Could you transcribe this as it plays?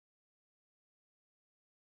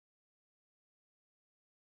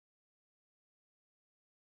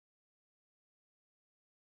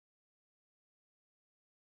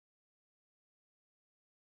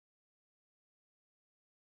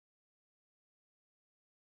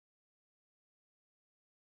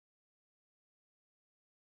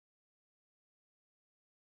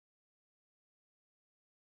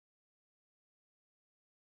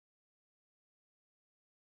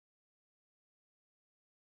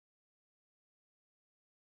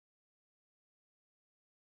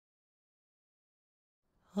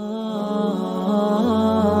You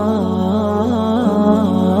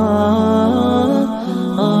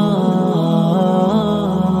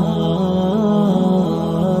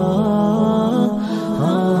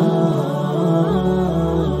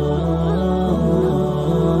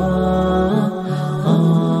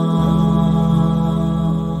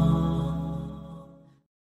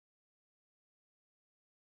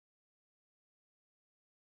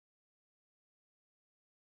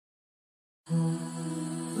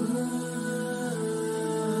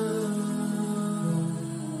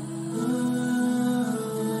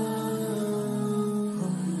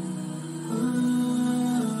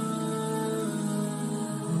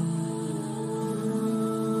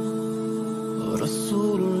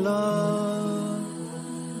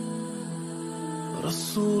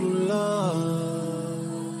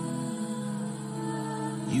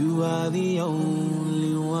are the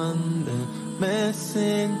only one, the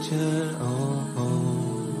messenger.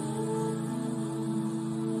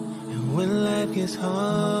 And when life gets hard,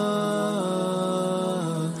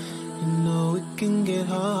 you know it can get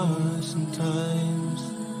hard sometimes.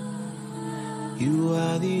 You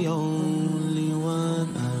are the only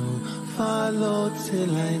one I will follow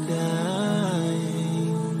till I die.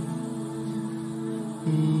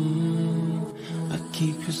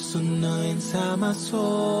 Keep your sunnah inside my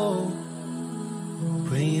soul.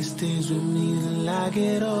 Pray it stays with me till I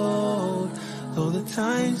get old. Though the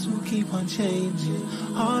times will keep on changing,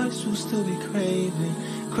 hearts will still be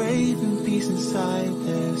craving peace inside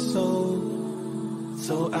their soul.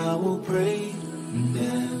 So I will pray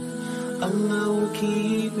that Allah will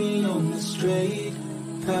keep me on the straight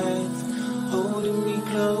path, holding me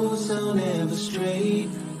close, I'll never stray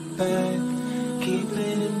back.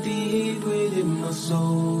 Keeping it deep within my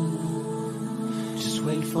soul. Just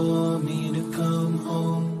wait for me to come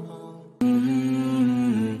home.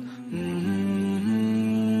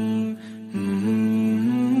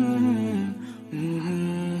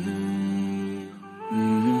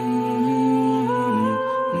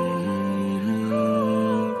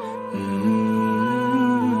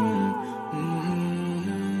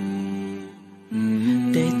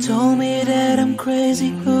 They told me that I'm crazy,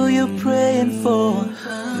 who you praying for?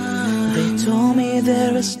 They told me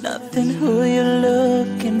there is nothing, who you're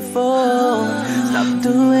looking for. Stop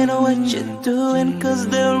doing what you're doing, cause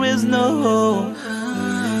there is no hope.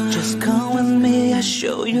 Just come with me, I'll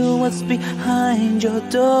show you what's behind your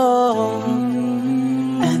door.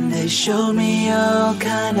 And they showed me all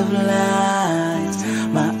kind of lies.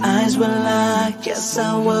 My eyes were like, yes,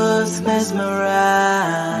 I was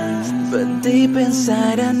mesmerized. But deep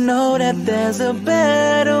inside I know that there's a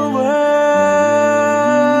better world.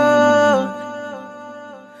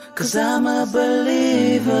 Cause I'm a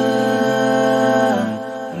believer.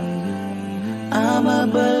 I'm a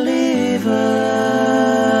believer.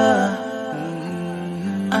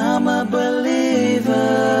 I'm a believer.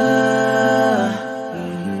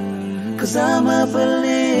 Cause I'm a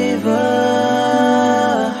believer.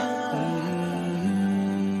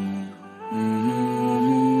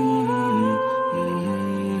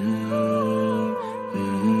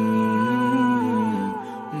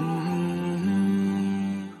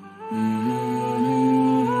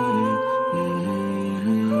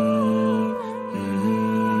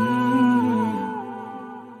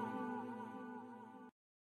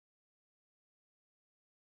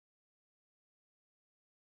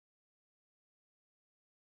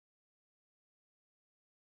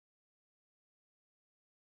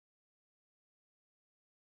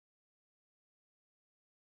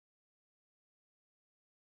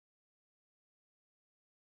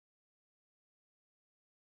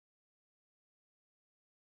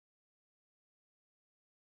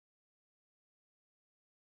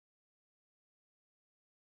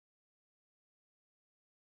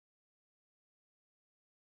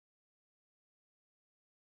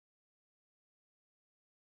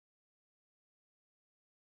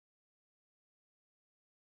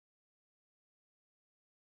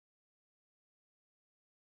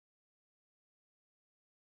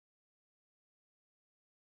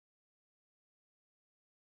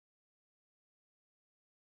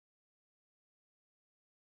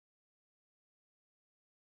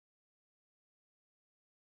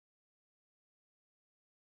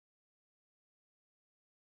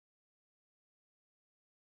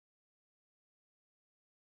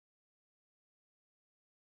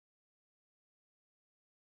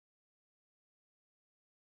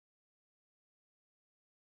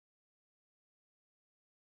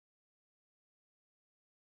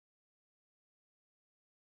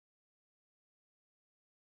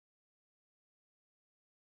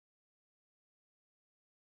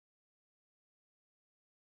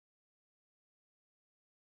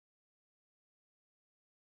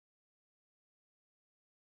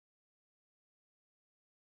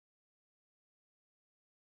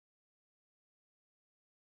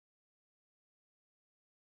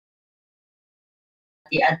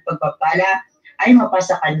 at pagpapala ay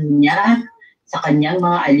mapasa kanya sa kanyang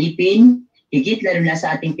mga alipin, higit lalo na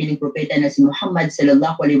sa ating piling propeta na si Muhammad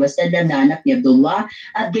sallallahu alaihi wasallam na anak ni Abdullah,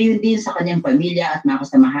 at gayon din sa kanyang pamilya at mga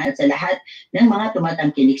kasamahan at sa lahat ng mga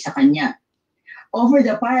tumatangkilik sa kanya. Over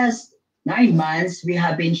the past 9 months, we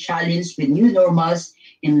have been challenged with new normals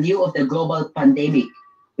in lieu of the global pandemic,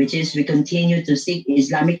 which is we continue to seek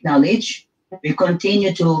Islamic knowledge, we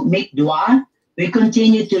continue to make dua, we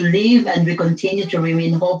continue to live, and we continue to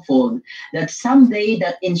remain hopeful that someday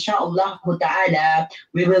that inshallah ta'ala,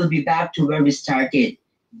 we will be back to where we started.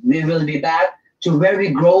 We will be back to where we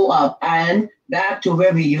grow up and back to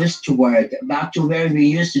where we used to work, back to where we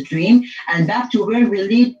used to dream, and back to where we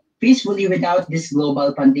live peacefully without this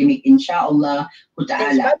global pandemic, inshallah ta'ala.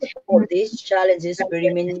 In spite of all these challenges, we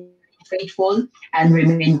remain faithful and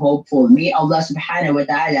remain hopeful. May Allah subhanahu wa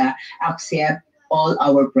ta'ala accept all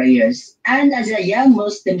our prayers. And as a young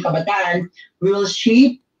Muslim kabataan, we will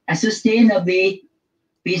shape a sustainably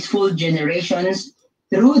peaceful generations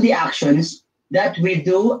through the actions that we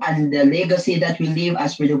do and the legacy that we leave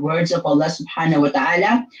as per the words of Allah subhanahu wa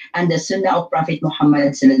ta'ala and the sunnah of Prophet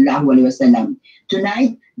Muhammad sallallahu alaihi wasallam.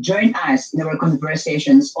 Tonight, join us in our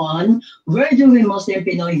conversations on where do we Muslim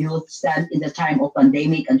Pinoy youth stand in the time of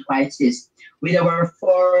pandemic and crisis, with our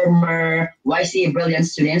former YCA Brilliant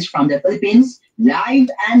Students from the Philippines, live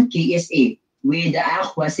and KSA, with the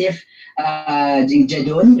Wasif,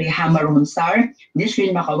 Jadoon, Reham Marohombsar,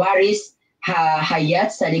 Neshrien Macawaris,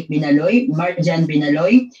 Hayati, Salic Binaloy, Marjan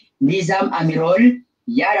Binaloy, Nizam Amerol,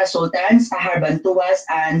 Yarah Sultan, Sahar Bantuas,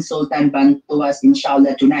 and Sultan Bantuas,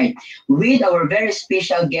 inshallah, tonight, with our very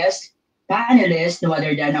special guest, panelist, no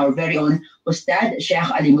other than our very own Ustad Sheikh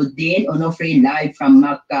Alimuddin Onofre, live from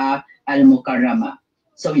Makkah Al-Mukarramah.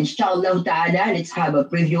 So inshallah ta'ala, let's have a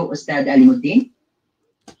preview, Ustad Alimuddin.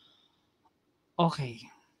 Okay.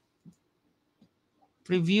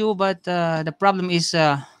 Preview, but the problem is,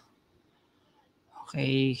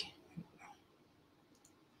 okay,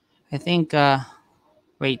 I think,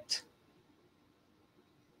 wait.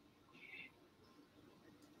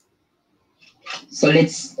 So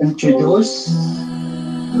let's introduce.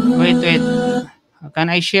 Wait. Can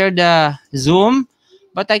I share the Zoom?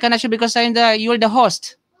 But I cannot share because you're the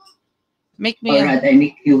host. Make me. All right, I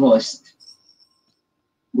make you host.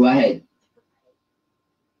 Go ahead.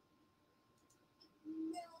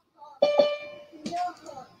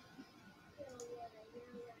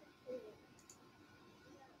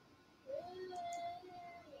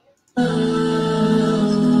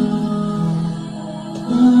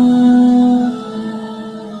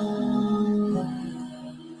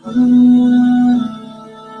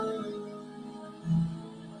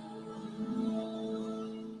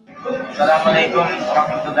 Assalamualaikum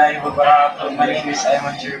warahmatullahi wabarakatuh. My name is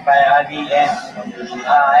Hayati, and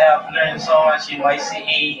I have learned so much in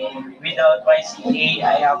YCA. Without YCA,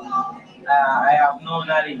 I have no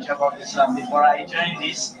knowledge about Islam. Before I joined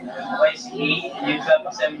this YCA Youth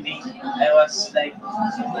Assembly, I was like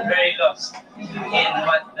very lost in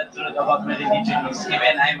what the truth about my religion is.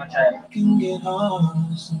 Even I'm a child. It can get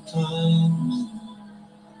hard sometimes.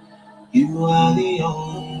 You are the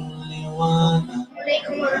only one.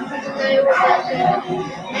 Assalamualaikum warahmatullahi wabarakatuh.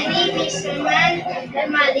 My name is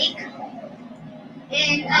Sultan Malik,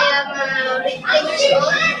 and I am 10 years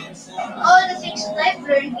old. All the things that I've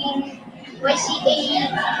learned in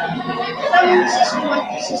YCA from Season 1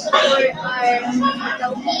 to Season 4 are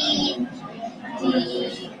Tawheed, the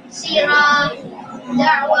Sirah,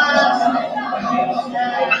 Da'wah,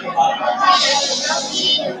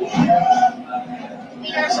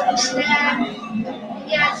 pillars of Islam,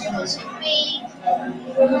 the articles of faith,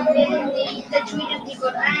 the tajweed of the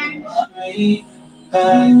Quran. Straight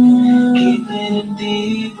back, keeping it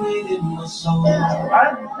deep within my soul.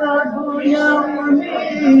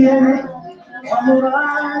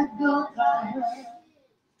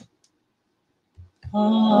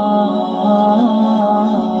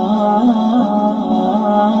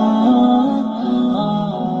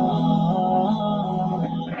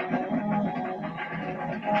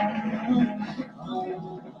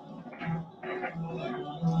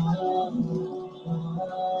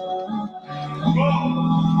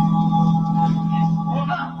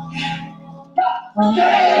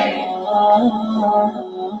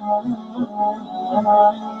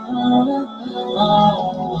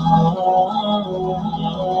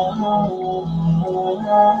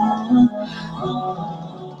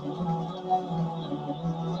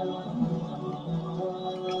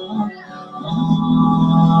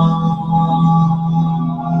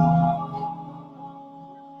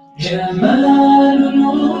 جمال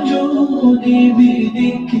الوجود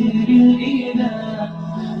بذكر الإله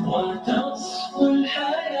وتصفو الحياة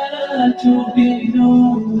الحياة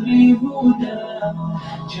بنور هدى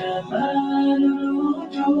جمال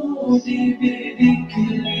الوجود بذكر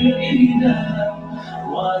الإله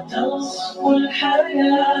وتصفو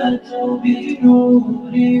الحياة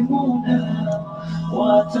بنور هدى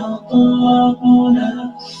وتطلق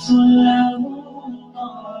نفس له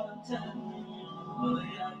طاعة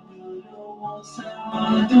ويبلغ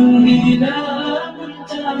سعد إلى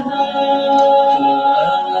منتهى فؤاد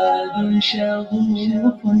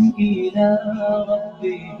شغوف إلى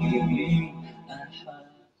ربه أحد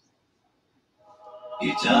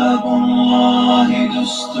كتاب الله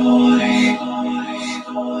دستوري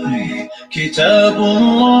كتاب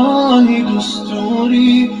الله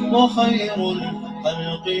دستوري وخير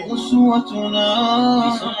الخلق أسوتنا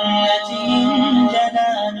بسنته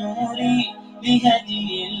جلا نوري بهدي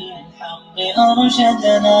الحق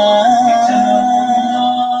أرشدنا كتاب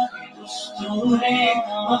الله دستوري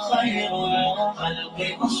وخير الخلق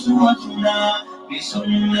أسوتنا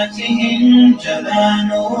بسنته جلا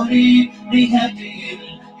نوري بهدي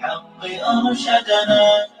الحق أرشدنا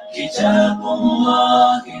كتاب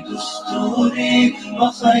الله دستوري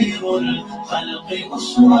وخير الخلق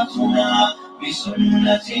أسوتنا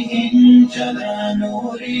بسنته جلا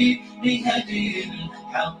نوري بهدي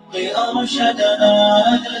الحق أرشدنا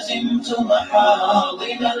لزمت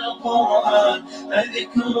محاضن القرآن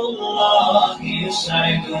فذكر الله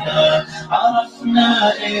يسعدنا عرفنا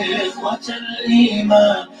إخوة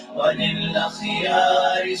الإيمان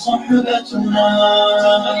وللأخيار صحبتنا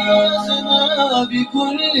تميزنا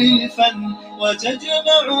بكل الفن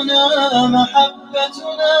وتجمعنا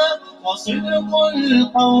محبتنا وصدق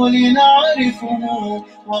القول نعرفه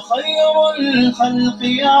وخير الخلق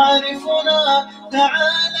يعرفنا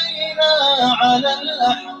تعالينا على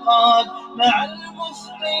الأحقاد مع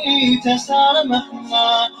المفقي تسامحنا.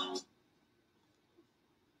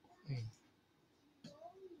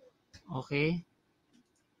 Okay,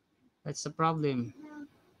 that's the problem.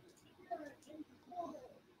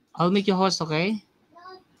 I'll make you host, okay?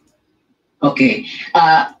 Okay.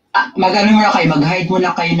 Mag-ano muna kayo, mag-hide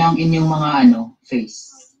muna kayo ng inyong mga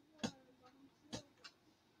face.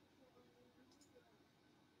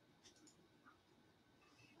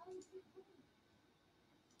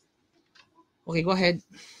 Okay, go ahead.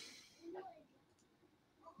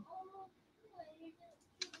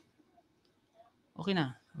 Okay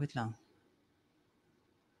na. Wait lang.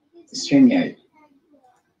 StreamYard.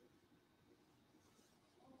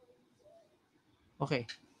 Okay.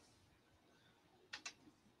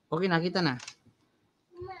 Okay, nakita na.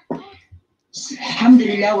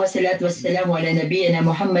 Alhamdulillah wa salatu wassalamu ala nabiyyina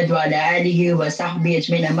Muhammad wa ala alihi wa sahbihi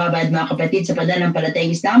ajmain, amma ba'd. Mga kapatid sa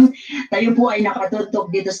pananampalatayang Islam, tayo po ay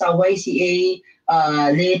nakatutok dito sa YCA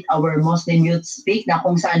Late Our Muslim Youth Speak, na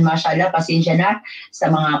kung saan mashallah, pasensya na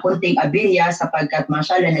sa mga kunting aberya sapagkat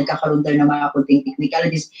mashallah nagkakaroon tayo ng mga kunting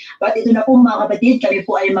technicalities. But ito na po mga kapatid, kami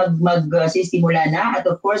po ay magsisimula na, at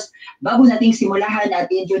of course bago nating simulahan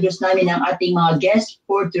at introduce namin ang ating mga guests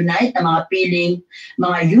for tonight na mga piling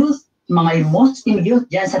mga youth, mga Muslim youth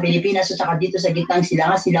dyan sa Pilipinas at saka dito sa Gitnang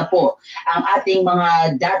Silangan. Sila po ang ating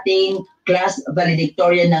mga dating class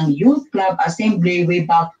valedictorian ng Youth Club Assembly way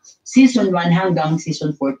back Season 1 hanggang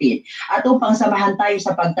Season 14. At upang samahan tayo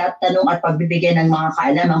sa pagtatanong at pagbibigay ng mga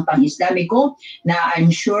kaalamang pang-Islamiko na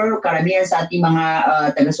I'm sure karamihan sa ating mga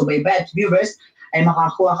taga-subaybay at viewers ay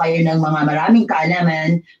makakuha kayo ng mga maraming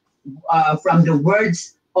kaalaman from the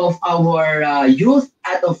words of our youth.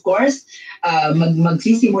 At of course,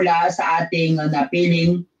 magsisimula sa ating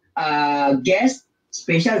napiling guest,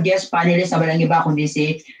 special guest panelist na walang iba kundi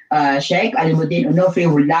si Sheikh Alimuddin Onofre,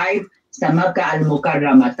 who live sa Makkah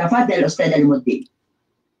Al-Mukarramah. Tafadhal Ustad Alimuddin.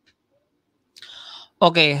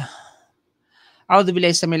 Okay. أعوذ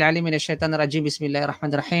بالله السميع العليم من الشيطان الرجيم بسم الله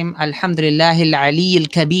الرحمن الرحيم الحمد لله العلي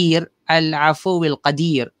الكبير العفو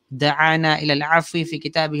القدير دعانا إلى العفو في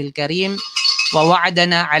كتابه الكريم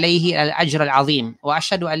ووعدنا عليه الأجر العظيم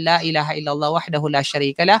وأشهد أن لا إله إلا الله وحده لا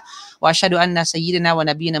شريك له وأشهد أن سيدنا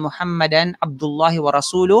ونبينا محمدا عبد الله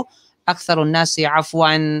ورسوله أكثر الناس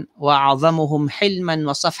عفوا وأعظمهم حلما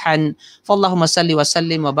وصفحا فاللهم صل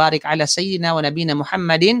وسلم وبارك على سيدنا ونبينا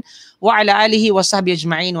محمد وعلى آله وصحبه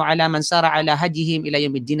أجمعين وعلى من سار على هديهم إلى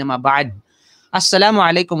يوم الدين ما بعد. السلام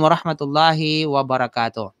عليكم ورحمة الله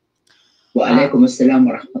وبركاته. Waalaikumsalam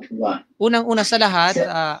warahmatullah. Unang-una sa lahat,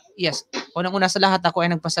 unang-una sa lahat ako ay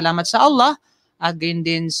nagpasalamat sa Allah at gayon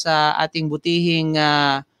din sa ating butihing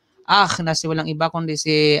na si walang iba kundi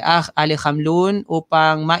si Ali Khamlun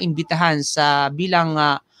upang maimbitahan sa bilang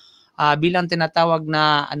tinatawag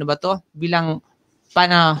na ano ba to? Bilang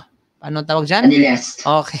ano tawag dyan? Panelist.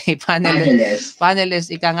 Okay, panelist.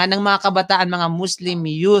 Ika nga ng mga kabataan, mga Muslim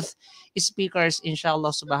youth speakers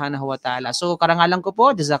inshallah subhanahu wa ta'ala. So karangalan ko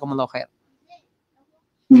po, jazakumullah khair.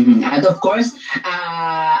 And of course,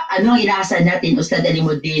 ano ang inaasahan natin, Ustad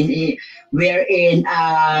Alimuddin, wherein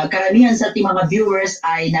karamihan sa ating mga viewers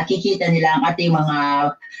ay nakikita nila ang ating mga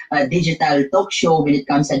digital talk show when it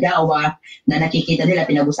comes sa dawa, na nakikita nila,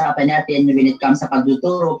 pinag-usapan natin when it comes sa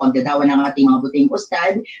pagtuturo, pagdadawa ng ating mga buting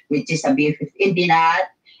Ustad, which is sa B15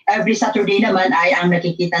 Binat. Every Saturday naman ay ang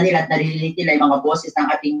nakikita nila at naririnig nila yung mga boses ng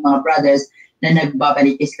ating mga brothers na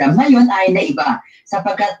nagbabalik Islam. Ngayon ay naiba.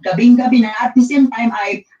 Sapagkat gabing-gabi na at the same time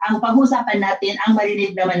ay ang pag-usapan natin, ang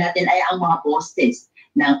marinig naman natin ay ang mga boses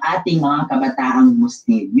ng ating mga kabataang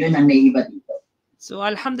Muslim. Yun ang naiba dito. So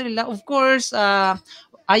alhamdulillah, of course,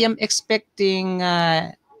 I am expecting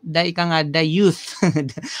the youth,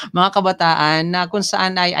 mga kabataan na kung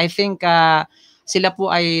saan I think sila po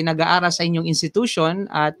ay nag-aaral sa inyong institution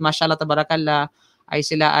at mashallah tabarakallah ay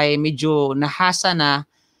sila ay medyo nahasa na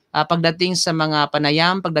pagdating sa mga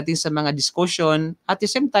panayam, pagdating sa mga discussion, at the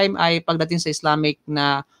same time ay pagdating sa Islamic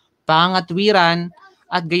na pangatwiran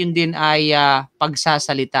at gayon din ay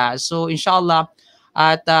pagsasalita. So inshallah,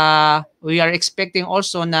 at we are expecting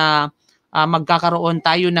also na magkakaroon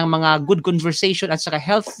tayo ng mga good conversation at saka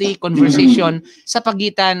healthy conversation sa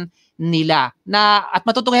pagitan nila. At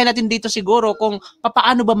matutunghayan natin dito siguro kung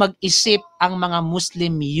paano ba mag-isip ang mga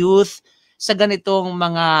Muslim youth sa ganitong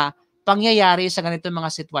mga pangyayari, sa ganitong mga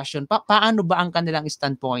sitwasyon. Paano ba ang kanilang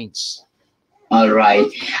standpoints? Alright.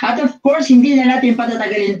 At of course, hindi na natin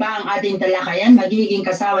patatagalin pa ang ating talakayan. Magiging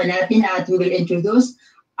kasama natin at we will introduce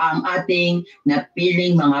ang ating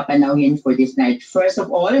napiling mga panauhin for this night. First of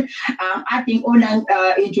all, ang ating unang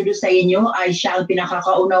introduce sa inyo ay siya ang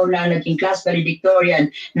pinakakauna-una naging class valedictorian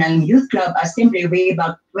ng Youth Club Assembly way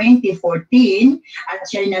back 2014 at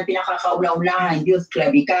siya rin ang pinakakauna-unahang Youth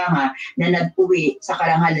Club Ikaha na nag-uwi sa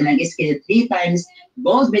karangalan ng SK 3 times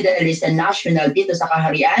gold medalist and national dito sa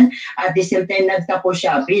kaharian. At the same time, nagtapos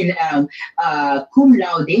siya bilang cum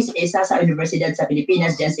laude sa isa sa universidad sa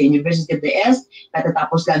Pilipinas, dyan sa University of the East.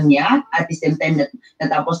 Katatapos lang niya. At the same time,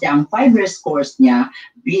 natapos niya ang 5 years course niya,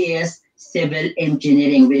 BS Civil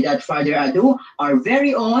Engineering. Without further ado, our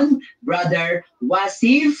very own Brother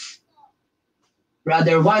Wasif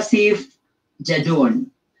Jadoon.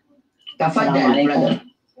 Tafadhal, brother.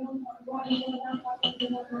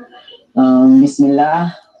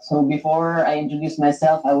 Bismillah. So before I introduce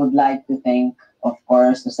myself, I would like to thank, of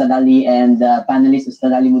course, Ustad Ali and the panelist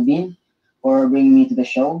Ustad Alimuddin for bringing me to the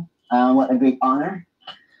show. What a great honor.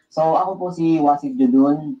 So ako po si Wasif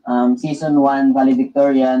Jadoon, Season 1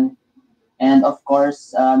 valedictorian, and of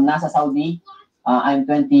course, nasa Saudi. I'm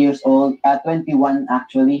 20 years old, 21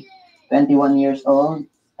 actually, 21 years old,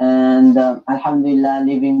 and alhamdulillah,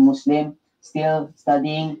 living Muslim, still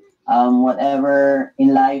studying. Whatever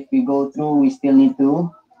in life we go through, we still need to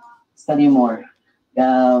study more,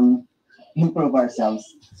 improve ourselves.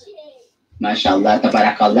 Mashallah,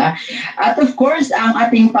 tabarakallah. At of course, ang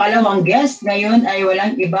ating pangalawang guest ngayon ay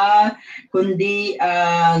walang iba kundi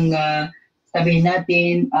ang sabihin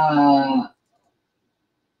natin,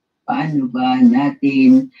 paano ba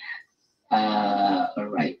natin,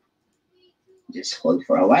 alright, just hold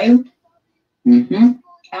for a while.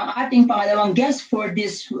 Ang ating pangalawang guest for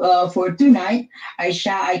tonight ay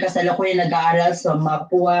siya ay kasalukuyan nag-aaral sa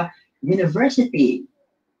Mapua University.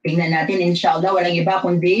 Tingnan natin, inshallah, walang iba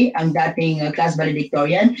kundi ang dating class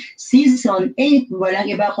valedictorian, Season 8, walang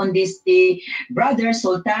iba kundi si Brother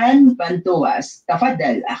Sultan Bantuas.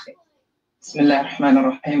 Tafadhal, akhi.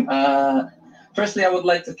 Bismillahirrahmanirrahim. Firstly, I would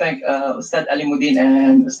like to thank Ustad Alimuddin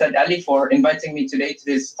and Ustad Ali for inviting me today to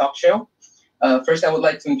this talk show. First, I would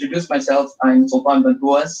like to introduce myself. I'm Sultan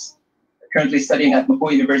Bantuas, currently studying at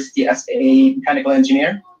Mapua University as a mechanical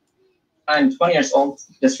engineer. I'm 20 years old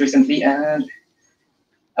just recently, and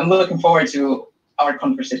I'm looking forward to our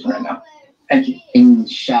conversation right now. Thank you.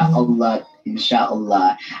 Inshallah.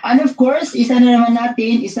 And of course, isa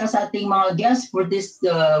sa ating mga guests for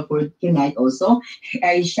tonight also,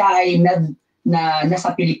 ay siya ay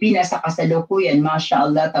nasa Pilipinas sa kasalukuyan.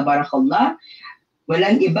 Mashallah, tabarakallah.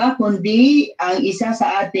 Walang iba kundi ang isa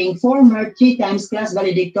sa ating former 3 times class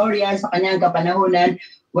valedictorian sa kanyang kapanahunan.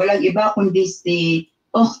 Walang iba kundi si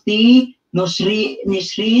Ukhti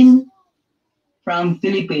Neshrien from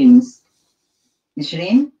Philippines.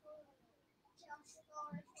 Neshrien?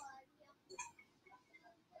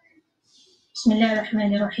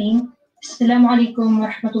 Bismillahirrahmanirrahim. Assalamualaikum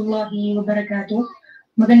warahmatullahi wabarakatuh.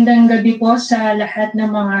 Magandang gabi po sa lahat ng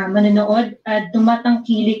mga manonood at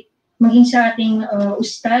tumatangkilik maging sa ating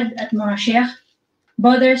ustad at mga sheikh,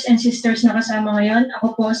 brothers and sisters na kasama ngayon.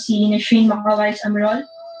 Ako po si Neshrien Macawaris Amerol,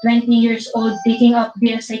 20 years old, taking up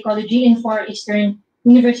BS Psychology in Far Eastern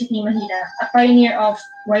University, Manila, a pioneer of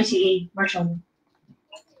YCA, Marjan.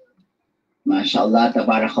 Mashallah,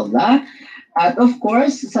 tabarakallah. At of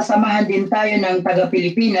course, sasamahan din tayo ng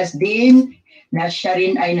taga-Pilipinas din na siya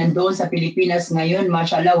rin ay nandoon sa Pilipinas ngayon.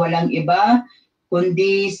 Mashallah, walang iba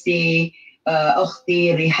kundi si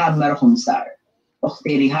Ukhti Reham Marohombsar.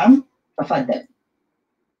 Ukhti Reham, tafadhal.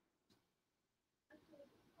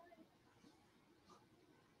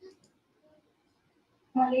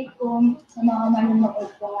 Assalamualaikum sa mga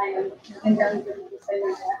manonood ko ngayon. Magandang gabi sa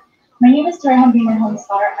lahat. My name is Reham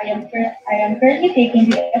Marohombsar. I am currently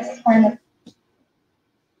taking the S Pharmacy.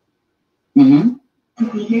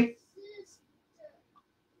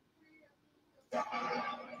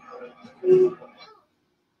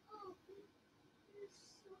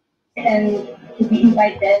 And to be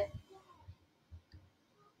invited.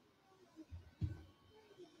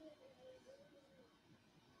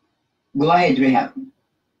 Go ahead, Reham.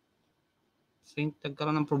 So,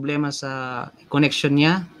 nagkaroon ng problema sa connection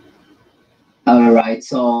niya. Alright,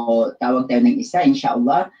 so tawag tayo ng isa,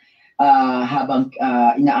 inshallah, habang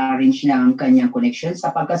ina-arrange ng kanyang connection.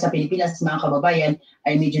 Sapagkat sa Pilipinas, mga kababayan,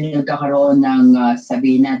 ay medyo nagkakaroon ng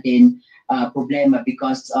sabihin natin problema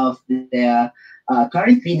because of the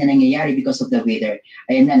currently na nangyayari because of the weather.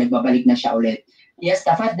 Ayan na, nagbabalik na siya ulit. Yes,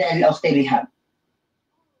 tafadhal, Ukhti Reham.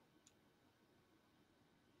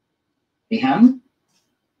 Reham?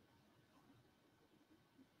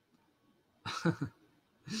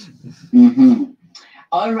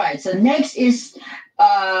 All right. So next is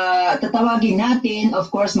tatawagin natin,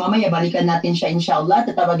 of course, mamaya balikan natin siya inshallah.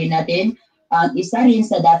 Tatawagin natin ang isa rin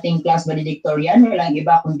sa dating class valedictorian, walang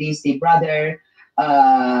iba kundi si brother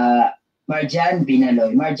Marjan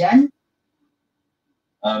Binaloy. Marjan?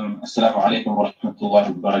 Assalamualaikum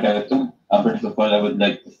warahmatullahi wabarakatuh. First of all, I would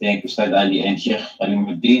like to thank Ustad Ali and Sheikh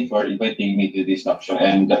Alimuddin for inviting me to this talk show.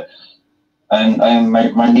 And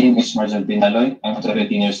my name is Marjan Binaloy. I'm 17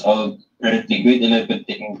 years old, currently grade 11,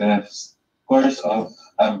 taking the course of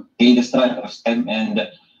Strat of STEM.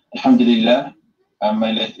 And Alhamdulillah,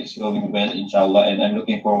 my life is going well, inshallah. And I'm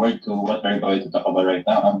looking forward to what we're going to talk about right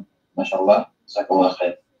now. Mashallah, jazakallah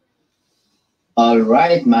khair. All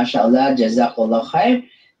right, mashallah, jazakallah khair.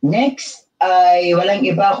 Next ay walang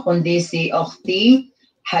iba kundi si Ukhti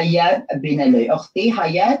Hayat Binaloy. Ukhti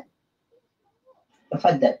Hayat,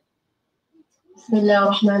 tafadhal.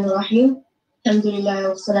 Bismillahirrahmanirrahim. Alhamdulillah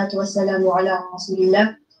wa salatu wa salamu ala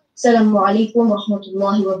rasulillah. Assalamualaikum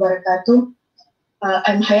warahmatullahi wabarakatuh.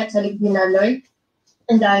 I'm Hayat Binaloy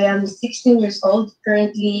and I am 16 years old,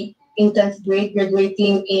 currently in 10th grade,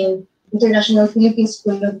 graduating in International Philippine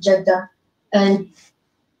School of Jeddah. And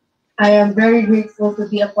I am very grateful to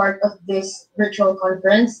be a part of this virtual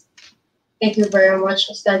conference. Thank you very much,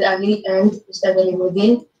 Ustad Ali and Ustad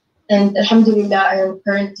Alimuddin. And Alhamdulillah, I am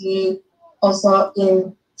currently also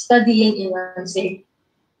studying in YCA.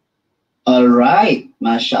 All right,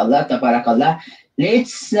 mashallah, tabarakallah.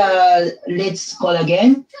 Let's call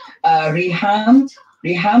again. Reham,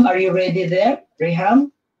 are you ready there?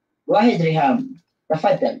 Reham, go ahead, Reham.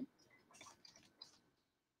 Tafadhal.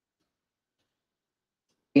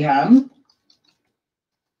 Reham.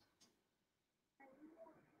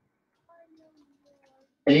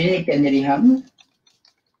 Rinig ka ni Reham.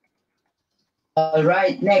 All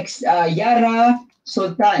right, next, Yarah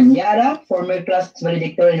Sultan. Yarah, former class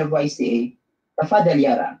valedictorian of YCA. Tafadhal,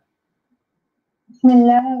 Yarah.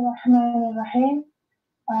 Bismillahirrahmanirrahim.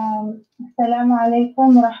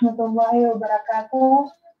 Assalamualaikum warahmatullahi wabarakatuh.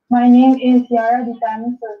 My name is Yarah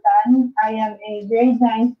Sultan. I am a grade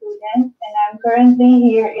 9 student and I'm currently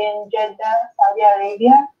here in Jeddah, Saudi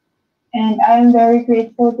Arabia. And I am very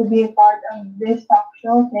grateful to be a part of this talk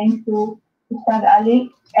show thanks to Ustad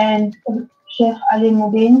Ali and Sheikh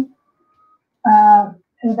Alimuddin.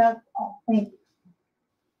 And that's all. Thank you.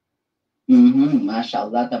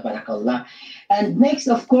 Mashallah, tabarakallah. And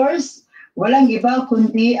next, of course, walang iba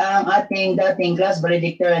kundi ang ating dating class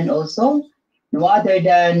valedictorian also, no other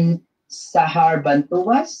than Sahar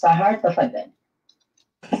Bantuas. Sahar, tafadhal.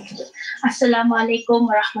 Assalamualaikum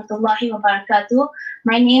warahmatullahi wabarakatuh.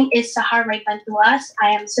 My name is Sahar Bantuas.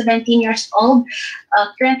 I am 17 years old,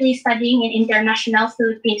 currently studying in International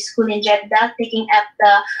Philippine School in Jeddah, taking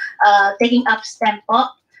up STEM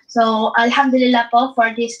po. So, alhamdulillah po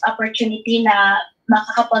for this opportunity na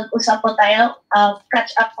makakapag-usap po tayo,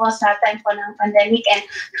 catch up po sa time po ng pandemic, and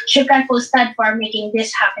shukran po Ustad for making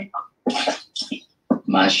this happen po.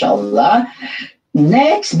 Mashallah.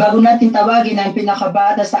 Next, bago natin tawagin ang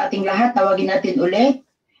pinakabata sa ating lahat, tawagin natin ulit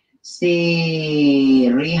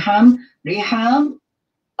si Reham. Reham,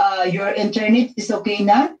 your internet is okay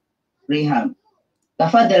na? Reham.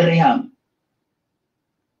 Tafadhal, Reham.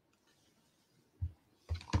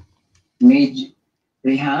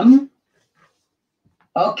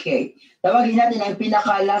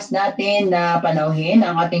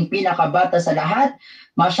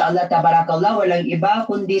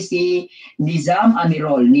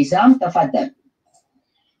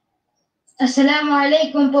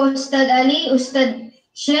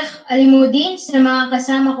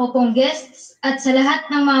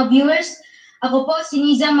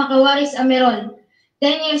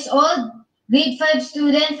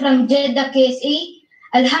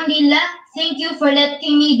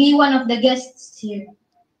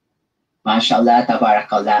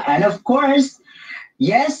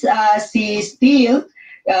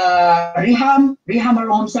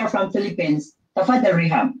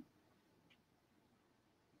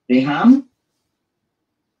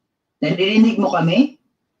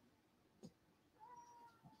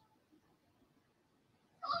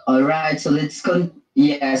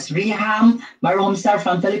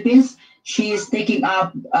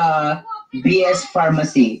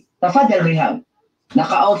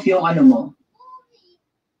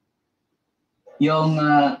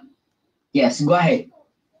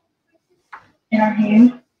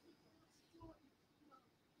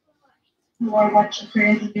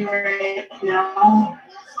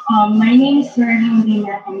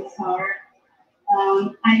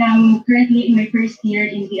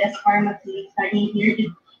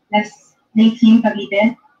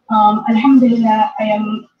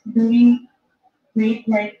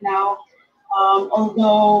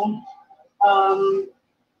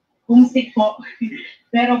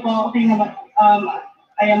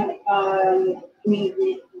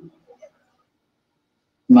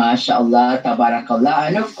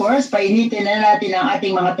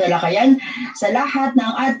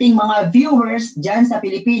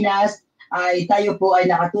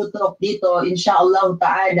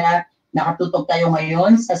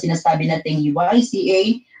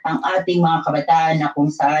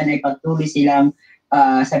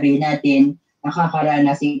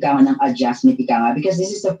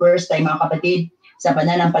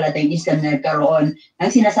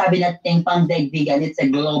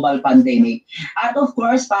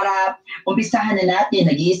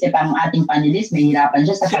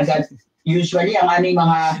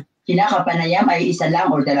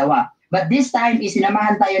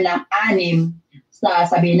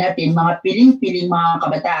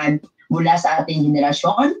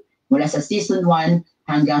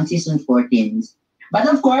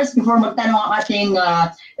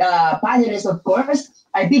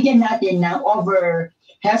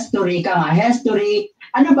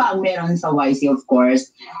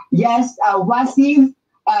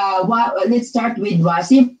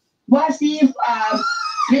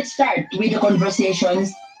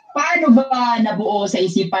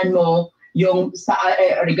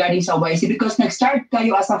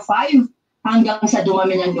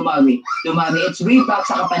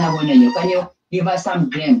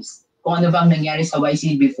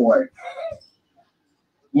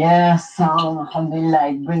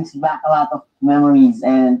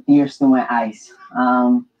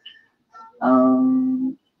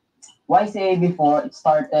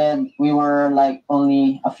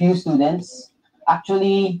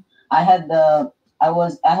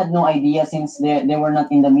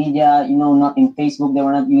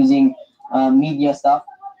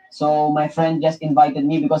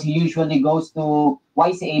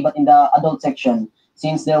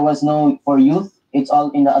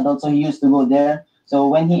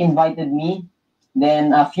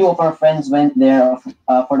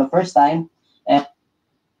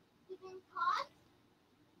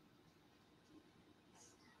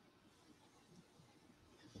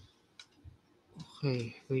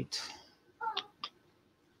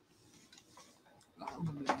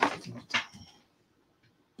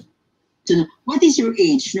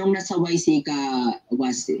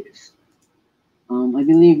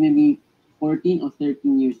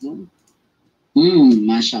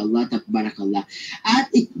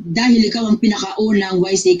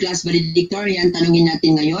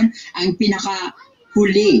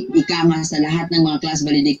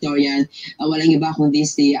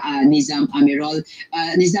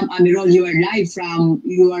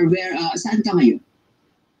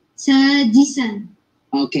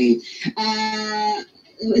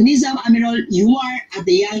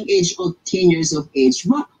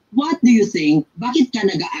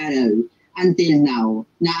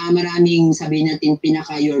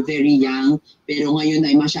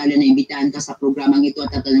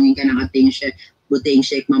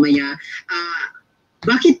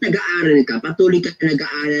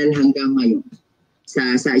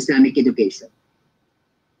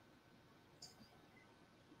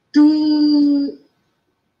 to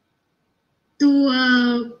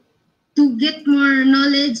get more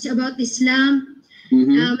knowledge about Islam.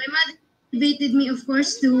 My mother motivated me, of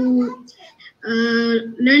course, to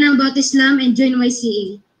learn about Islam and join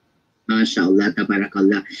YCA. Mashallah,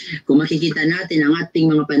 tabarakallah. Kung makikita natin ang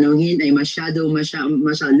ating mga panauhin ay mashallah,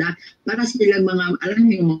 para silang mga, alam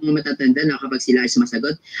mo yung mga matatanda na kapag sila ay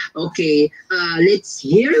sumasagot. Okay, let's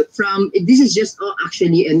hear from, this is just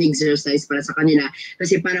actually an exercise para sa kanila.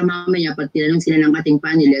 Kasi para mamaya, pag tinanong sila ng ating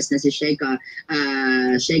panelists na si Sheikh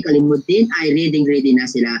Alimuddin, ay ready na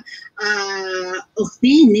sila.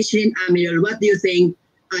 Neshrien Amerol, what do you think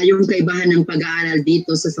yung kaibahan ng pag-aaral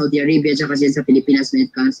dito sa Saudi Arabia at kasi sa Pilipinas when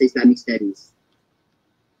it comes to Islamic studies?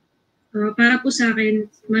 Para po sa akin,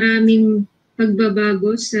 maraming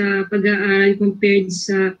pagbabago sa pag-aaral compared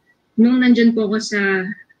sa nung nandyan po ako sa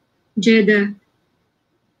Jeddah,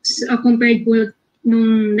 compared po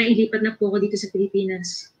nung nailipat na po ako dito sa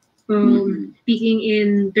Pilipinas. Speaking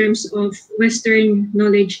in terms of Western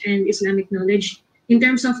knowledge and Islamic knowledge. In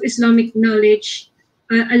terms of Islamic knowledge,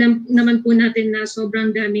 alam naman po natin na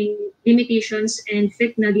sobrang daming limitations and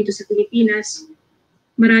fitna dito sa Pilipinas.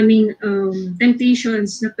 Maraming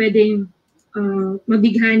temptations na pwedeng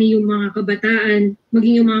mabighani yung mga kabataan,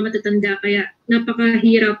 maging yung mga matatanda. Kaya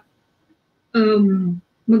napakahirap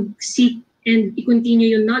mag-seek and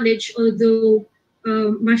i-continue yung knowledge. Although,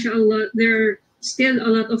 mashallah, there are still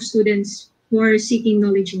a lot of students who are seeking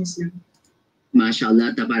knowledge in Islam.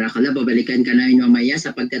 Mashallah, tabarakallah, babalikan ka namin mamaya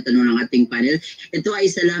sa pagtatanong ng ating panel. Ito ay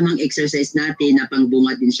isa lamang exercise natin na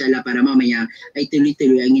pangbungat inshallah para mamaya ay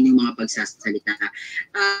tuloy-tuloy ang inyong mga pagsasalita.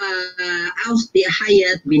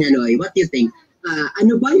 Hayat, Binaloy, what do you think?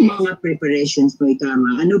 Ano ba yung mga preparations mo,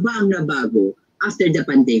 Ikama? Ano ba ang nabago after the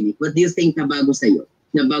pandemic? What do you think nabago sa'yo?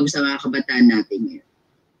 Nabago sa mga kabataan natin ngayon?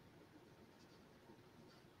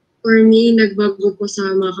 For me, nagbago po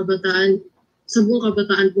sa mga kabataan. Sa buong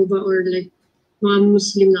kabataan po ba or like mga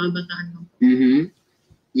Muslim na kabataan?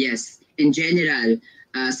 Yes, in general,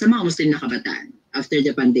 sa mga Muslim na kabataan after the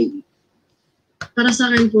pandemic. Para sa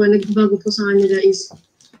akin po, nagbago po sa kanila is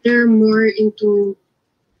they're more into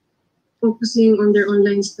focusing on their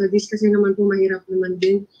online studies kasi naman po mahirap naman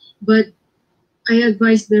din. But I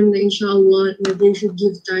advise them na inshallah na they should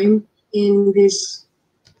give time in this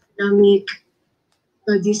Islamic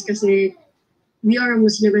studies kasi we are a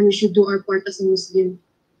Muslim and we should do our part as a Muslim.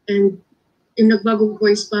 And yung nagbago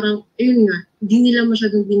po is parang, ayun nga, hindi nila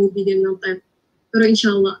masyadong binibigyan ng time. Pero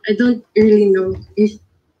inshallah, I don't really know if...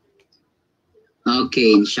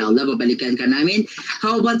 Okay, inshallah, babalikan ka namin.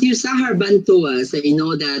 How about you, Sahar Bantuas? I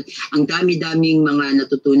know that ang dami-daming mga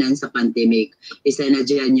natutunan sa pandemic. Isa na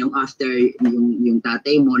dyan yung after, yung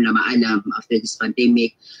tatay mo na maalam after this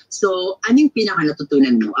pandemic. So, anong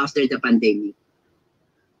pinaka-natutunan mo after the pandemic?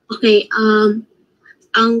 Okay,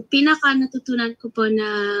 ang pinaka-natutunan ko po na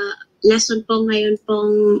lesson po ngayon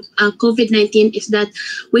pong COVID-19 is that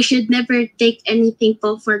we should never take anything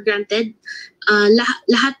po for granted.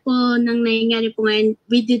 Lahat po ng nangyayari po ngayon,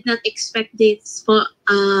 we did not expect this po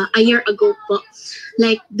a year ago po.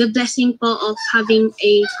 Like the blessing po of having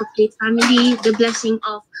a complete family, the blessing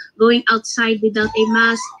of going outside without a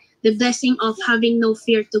mask, the blessing of having no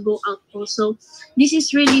fear to go out po. So this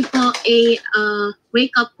is really po a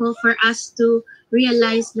wake up po for us to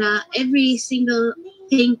realize na every single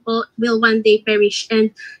thing po will one day perish.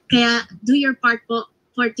 And kaya do your part po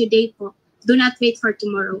for today po. Do not wait for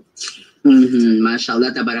tomorrow.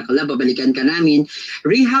 Mashallah, tabarakallah, babalikan ka namin.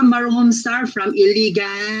 Reham Marohombsar from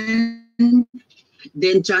Iligan,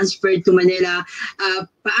 then transferred to Manila.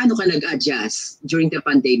 Paano ka nag-adjust during the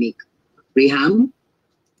pandemic? Reham?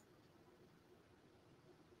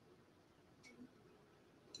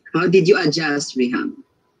 How did you adjust, Reham?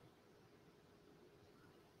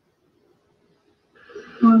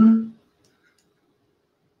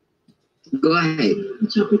 Go ahead.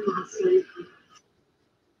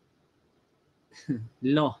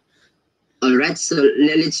 Law. All right, so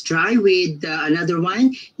let's try with another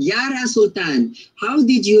one. Yarah Sultan, how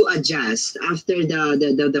did you adjust after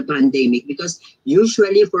the pandemic? Because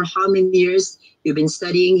usually for how many years you've been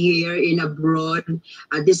studying here in abroad,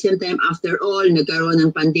 at the same time, after all, nagkaroon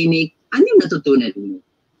ng pandemic, ano yung natutunan mo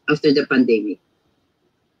after the pandemic?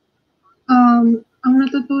 Ang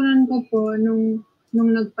natutunan ko po nung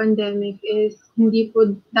nag-pandemic is hindi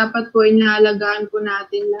po dapat po inaalagaan po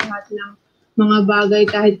natin lahat ng mga bagay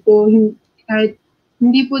kahit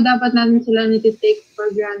hindi po dapat natin sila niti-take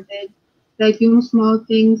for granted. Like yung small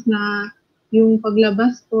things na yung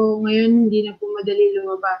paglabas po, ngayon hindi na po madali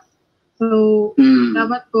lumabas. So,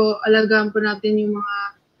 dapat po alagaan po natin yung mga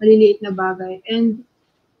maliliit na bagay. And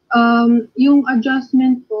yung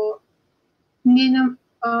adjustment po,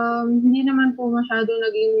 Hindi naman po masyado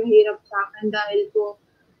naging mahirap sa akin dahil po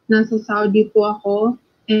nasa Saudi po ako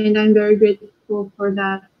and I'm very grateful for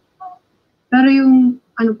that. Pero yung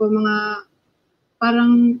ano po mga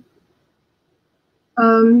parang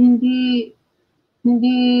hindi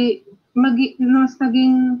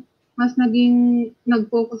mas naging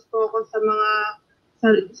nag-focus po ako sa mga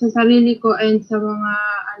sa sarili ko and sa mga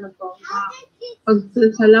ano po mga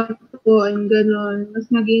pagsasalak po and gano'n. Mas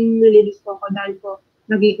naging religious po ako dahil po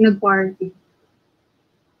nag-quarantine.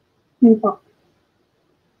 Yun po.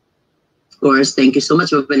 Of course, thank you so much.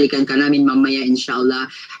 Babalikan ka namin mamaya, inshallah.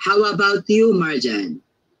 How about you, Marjan?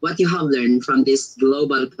 What you have learned from this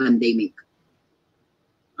global pandemic?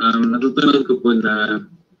 Natutunan ko po na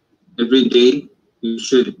every day, we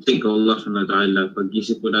should thank Allah subhanahu wa ta'ala.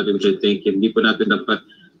 Pag-isip po natin, we should thank Him. Hindi po natin dapat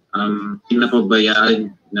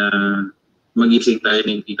pinapabayaan na mag-isip tayo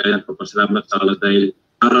na hindi tayo nagpapasalamat sa Allah dahil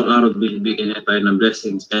araw-araw bibigyan niya tayo ng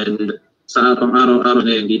blessings. And sa pang-araw-araw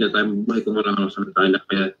na hindi na tayo buhay kung walang Allah subhanahu wa ta'ala.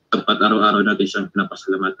 Kaya dapat araw-araw natin siyang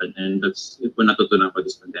pinapasalamatan. And that's yun po natutunan ko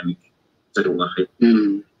this pandemic. Sa lugar.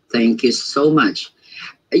 Thank you so much.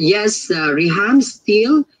 Yes, Reham,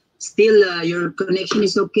 still your connection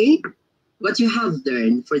is okay? What you have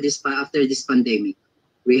learned for this after this pandemic?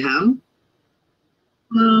 Reham?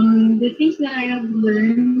 The things that I have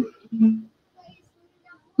learned.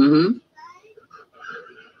 The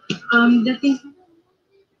things.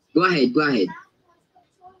 Go ahead.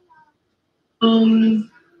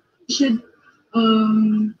 Should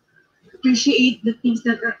appreciate the things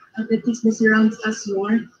that surrounds us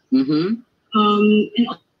more. And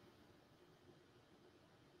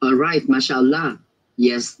all right, mashallah.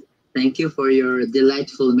 Yes, thank you for your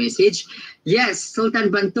delightful message. Yes,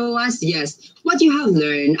 Sultan Bantuas, yes. What you have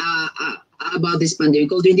learned about this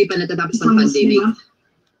pandemic? Although hindi pa natatapos ang pandemic.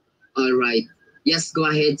 All right. Yes, go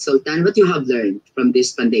ahead, Sultan. What you have learned from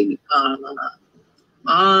this pandemic?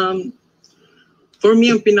 For me,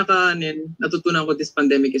 ang natutunan ko this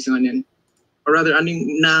pandemic is yung or rather,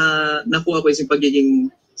 nakuha ko is yung pagiging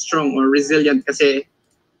strong or resilient kasi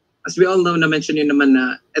as we all know, na-mention yun naman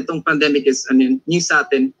na itong pandemic is new sa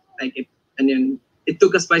atin. Like it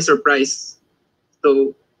took us by surprise.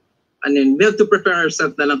 So, we have to prepare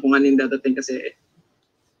ourselves na lang kung anong dadating kasi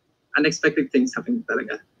unexpected things happen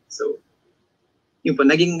talaga. So, yun po,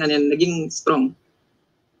 naging strong.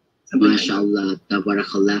 Mashallah,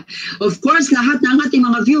 tabarakallah. Of course, lahat ng ating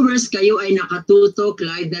mga viewers, kayo ay nakatutok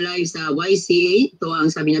live na live sa YCA. Ito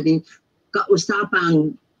ang sabi natin,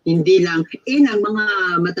 kausapang hindi lang ang mga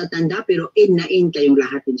matatanda, pero na kayong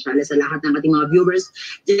lahat, inshallah, sa lahat ng ating mga viewers.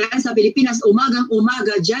 Diyan sa Pilipinas,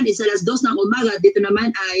 umaga dyan, isa alas 2 ng umaga, dito naman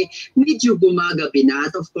ay medyo gumagabi na.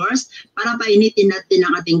 At of course, para painitin natin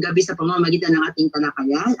ang ating gabi sa pamamagitan ng ating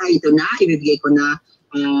talakayan, ay ito na, ibibigay ko na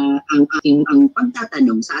ang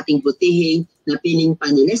pagtatanong sa ating butihing na piling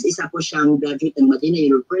panelist. Isa po siyang graduate ng Madina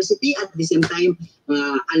University at the same time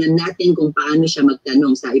alam natin kung paano siya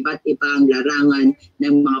magtanong sa iba't ibang larangan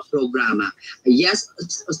ng mga programa. Yes,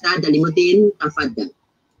 Ustad Alimuddin, tafadhal.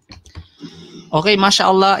 Okay,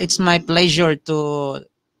 mashallah, it's my pleasure to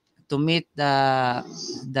meet the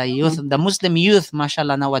youth, the Muslim youth,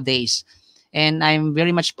 mashallah, nowadays. And I'm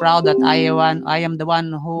very much proud that I am the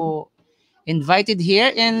one who invited here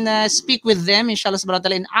and speak with them, inshallah subhanahu wa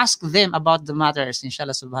ta'ala, and ask them about the matters,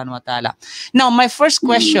 inshallah subhanahu wa ta'ala. Now, my first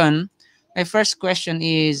question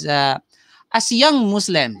is, as young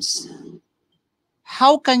Muslims,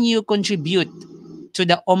 how can you contribute to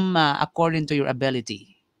the ummah according to your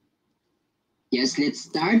ability? Yes, let's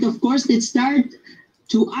start. Of course, let's start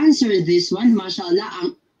to answer this one. Mashallah,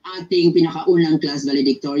 ang ating pinakaunang class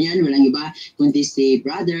valedictorian, walang iba kundi si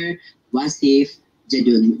Brother Wasif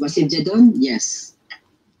Jadoon. Wasif Jadoon? Yes.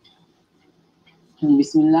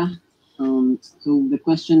 Bismillah. So the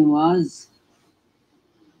question was,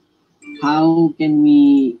 how can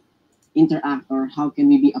we interact or how can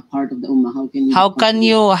we be a part of the ummah? How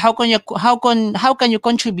can you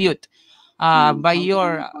contribute by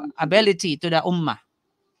your ability to the ummah?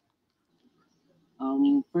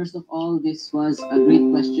 First of all, this was a great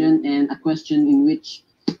question and a question in which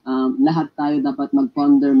lahat tayo dapat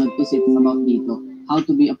mag-ponder, mag-isip about dito. How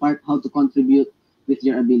to be a part, how to contribute with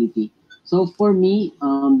your ability. So for me,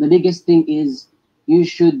 the biggest thing is you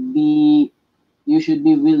should be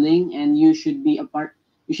willing and you should be a part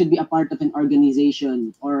of an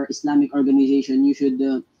organization or Islamic organization. You should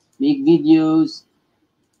make videos.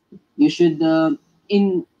 You should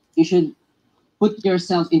put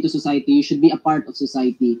yourself into society. You should be a part of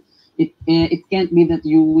society. It can't be that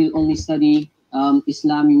you will only study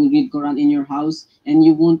Islam, you will read Quran in your house and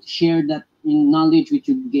you won't share that knowledge which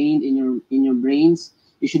you gained in your brains.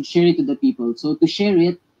 you should share it to the people. So to share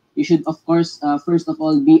it, you should, of course, first of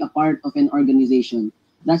all, be a part of an organization.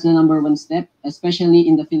 That's the number one step, especially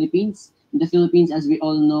in the Philippines. In the Philippines, as we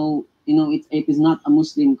all know, it is not a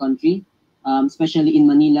Muslim country, especially in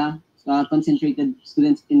Manila, concentrated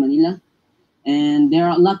students in Manila. And there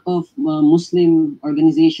are a lot of Muslim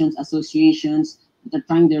organizations, associations that are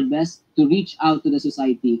trying their best to reach out to the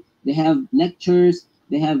society. They have lectures,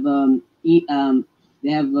 they have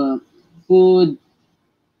food,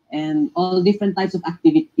 and all different types of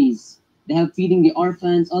activities. They have feeding the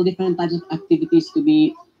orphans, all different types of activities to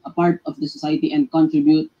be a part of the society and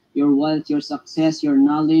contribute your wealth, your success, your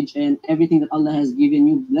knowledge, and everything that Allah has given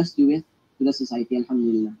you, blessed you with, to the society.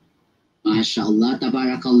 Alhamdulillah. MashaAllah,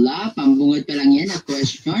 tabarakallah, pambungad pa lang yan na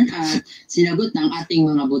question at sinagot ng ating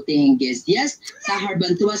mga butihing guest. Yes, Sahar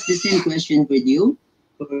Bantuas, the same question for you.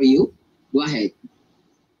 Go ahead.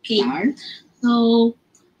 Okay. Sahar? So,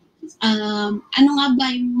 ano nga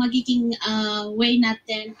ba yung magiging way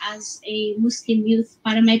natin as a Muslim youth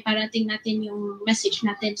para may parating natin yung message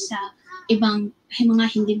natin sa ibang mga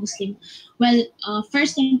hindi Muslim? Well,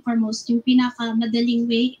 first and foremost, yung pinakamadaling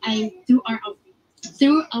way ay through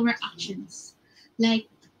our actions. Like,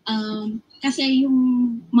 kasi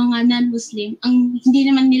yung mga non-Muslim, ang hindi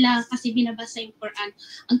naman nila kasi binabasa yung Quran,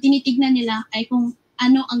 ang tinitignan nila ay kung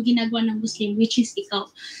ano ang ginagawa ng Muslim, which is ikaw.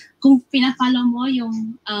 Kung pinafollow mo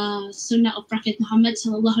yung sunnah of Prophet Muhammad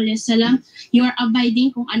sallallahu alaihi wasallam, you are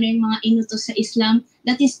abiding kung ano yung mga inutos sa Islam.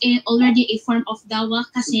 That is already a form of dawah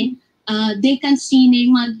kasi they can see na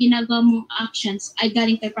yung mga ginagawa mong actions ay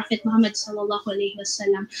galing kay Prophet Muhammad sallallahu alaihi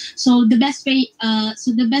wasallam. So the best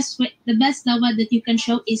dawah that you can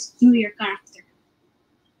show is through your character.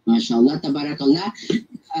 MashaAllah, tabarakallah.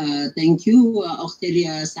 Thank you,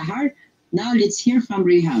 Octelia Sahar. Now let's hear from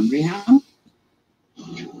Reham. Reham?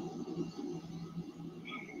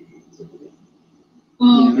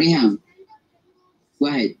 Yeah, Reham. Go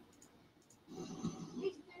ahead.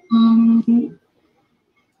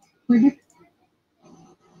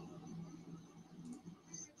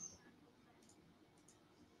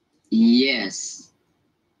 Yes.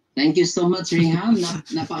 Thank you so much, Reham.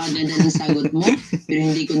 Napakaganda ng sagot mo, pero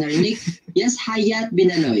hindi ko narinig. Yes, Hayat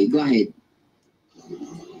Binaloy. Go ahead.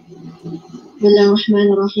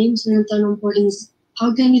 Bismillahirrahmanirrahim. So yung tanong po is,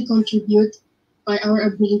 how can we contribute by our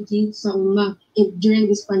ability sa ummah during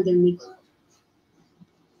this pandemic?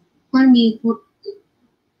 For me,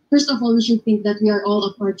 first of all, we should think that we are all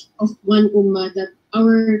a part of one ummah, that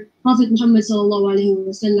our Prophet Muhammad sallallahu alaihi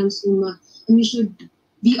wasallam's ummah, and we should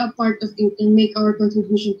be a part of it and make our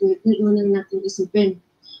contribution to it. Wala natin isipin.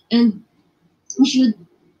 And we should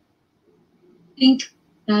think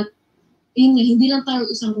that hindi lang tayo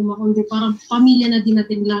isang ummah, kundi parang pamilya na din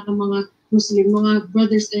natin lahat ng mga Muslim, mga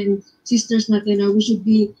brothers and sisters natin na we should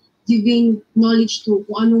be giving knowledge to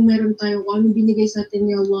kung anong meron tayo, kung anong binigay sa atin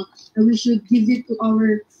ni Allah. And we should give it to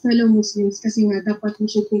our fellow Muslims kasi nga dapat we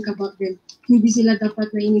should think about them. Hindi sila dapat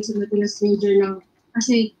na inisip natin na stranger lang.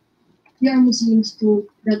 Kasi we are Muslims too,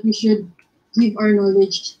 that we should give our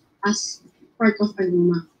knowledge as part of an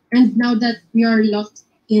ummah. And now that we are locked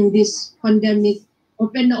in this pandemic,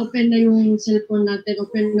 open na yung cellphone natin,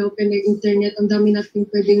 open na yung internet, ang dami natin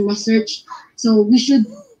pwedeng ma-search. So we should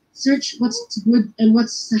search what's good and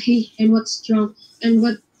what's sahih and what's strong and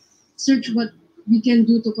search what we can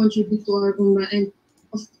do to contribute to our ummah. And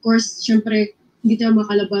of course, syempre, hindi tayo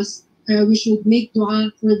makalabas. Kaya we should make dua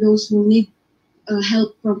for those who need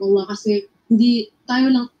help from Allah kasi hindi tao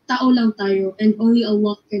lang tayo, and only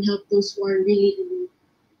Allah can help those who are really in need.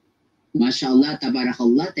 MashaAllah,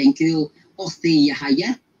 tabarakallah. Thank you, Ukhti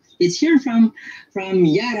Hayat. Let's hear from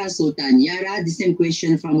Yarah Sultan. Yarah, the same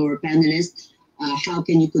question from our panelists. How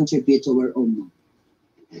can you contribute to our ummah?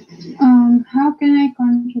 How can I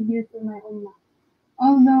contribute to my ummah?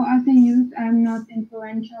 Although as a youth, I'm not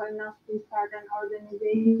influential enough to start an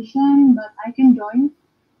organization, but I can join.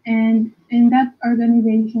 And in that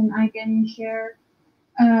organization, I can share,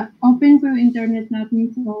 open to internet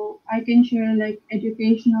natin, so I can share like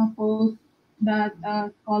educational posts that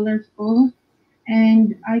scholars post,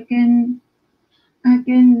 and I can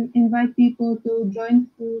invite people to join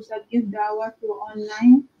schools that give dawah through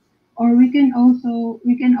online, or we can also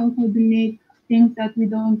donate things that we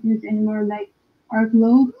don't use anymore, like our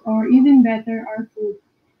clothes, or even better, our food.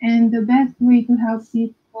 And the best way to help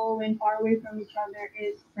people when far away from each other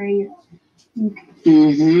is prayer.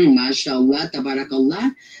 MashaAllah,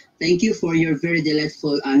 tabarakallah. Thank you for your very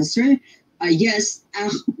delightful answer. Yes,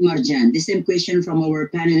 Marjan, the same question from our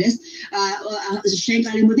panelists. Sheikh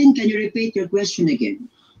Alimuddin, can you repeat your question again?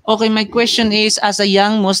 Okay, my question is, as a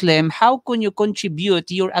young Muslim, how can you contribute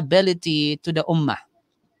your ability to the ummah?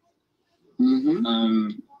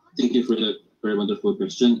 Thank you for that very wonderful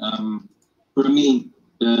question. For me,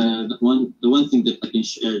 the one thing that I can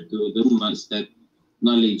share to the Ummah is that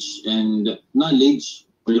knowledge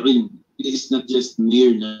or ilm, it is not just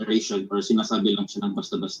mere narration or sinasabi lang siya ng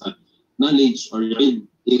basta-basta. Knowledge or ilm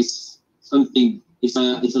is something, is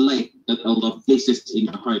a light that Allah places in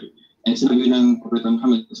your heart. And sinabi ng Prophet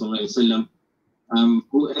Muhammad sallallahu alaihi wasallam,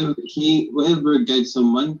 whoever guides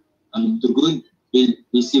someone to good will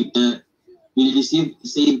receive the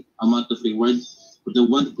same amount of reward for the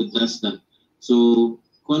one who does that. So,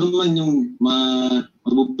 kung ano man yung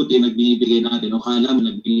mabubuti na binibigay natin o kala mo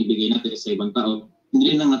na binibigay natin sa ibang tao,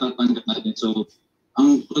 hindi rin lang natatanggap natin. So,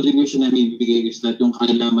 ang contribution na binibigay is that yung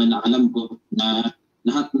kaalaman na alam ko na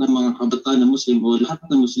lahat ng mga kabataan na Muslim o lahat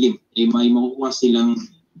ng Muslim ay may makukuha silang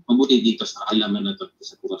mabuti dito sa kaalaman na ito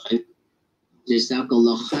sa Kuwait.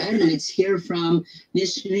 Jazakallah khair. Let's hear from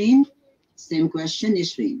Neshrien. Same question,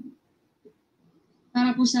 Neshrien.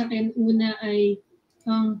 Para po sa akin, una ay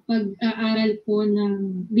ang pag-aaral po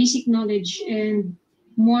ng basic knowledge and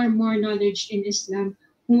more knowledge in Islam.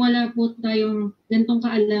 Kung wala po tayong ganitong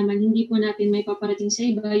kaalaman, hindi po natin may paparating sa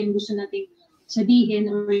iba yung gusto nating sabihin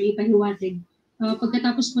or ipahiwatig.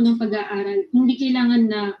 Pagkatapos po ng pag-aaral, hindi kailangan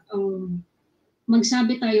na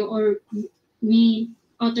magsabi tayo or we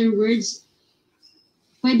utter words.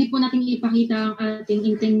 Pwede po nating ipakita ang ating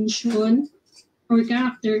intention or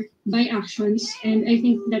character by actions, and I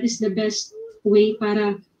think that is the best way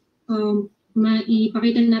para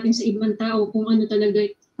maipakita natin sa ibang tao kung ano talaga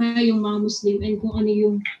tayong mga Muslim and kung ano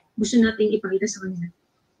yung gusto nating ipakita sa kanila.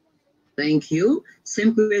 Thank you.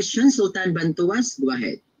 Same question, Sultan Bantuas. Go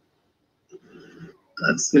ahead.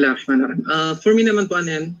 Bismillahirrahmanirrahim. For me naman po,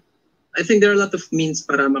 I think there are a lot of means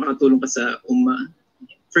para makatulong ka sa ummah.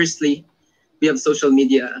 Firstly, we have social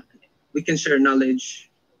media. We can share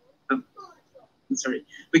knowledge.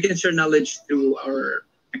 We can share knowledge through our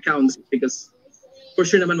accounts because for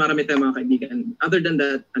sure naman marami tayong mga kaibigan. Other than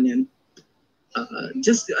that,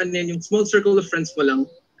 just yung small circle of friends mo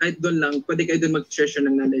lang, kahit doon lang, pwede kayo doon mag-share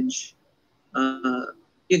ng knowledge.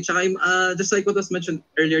 Yun, tsaka just like what was mentioned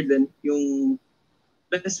earlier din, yung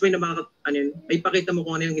best way na ay pakita mo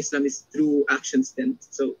kung ano yung Islam is through actions din.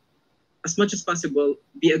 So, as much as possible,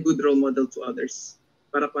 be a good role model to others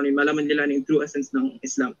para malaman nila yung true essence ng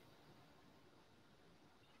Islam.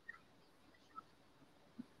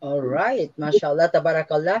 All right, mashallah,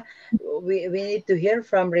 tabarakallah. We need to hear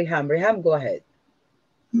from Reham. Reham, go ahead.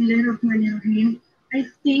 I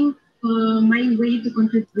think my way to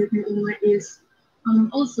contribute in Ummah is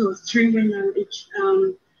also sharing my knowledge.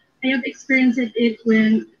 I have experienced it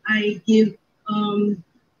when I give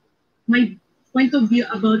my point of view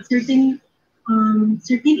about certain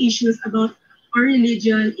issues about our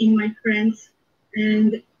religion in my friends,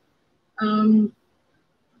 and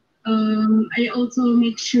I also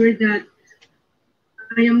make sure that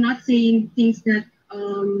I am not saying things that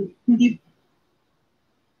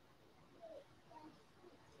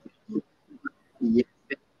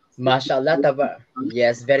Mashallah,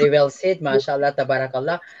 yes, very well said. Mashallah,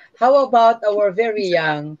 tabarakallah. How about our very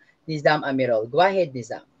young Nizam Amerol? Go ahead,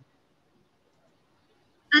 Nizam.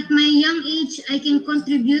 At my young age, I can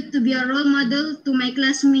contribute to be a role model to my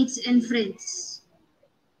classmates and friends.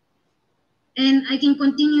 And I can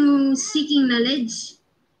continue seeking knowledge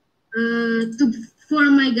for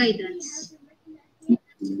my guidance.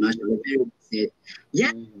 Mashallah, very well said.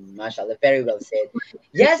 Yeah. Mashallah, very well said.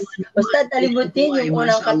 Yes, Ustad Alimuddin, yung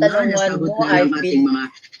unang katanungan mo ay ating mga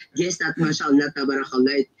guest at mashallah,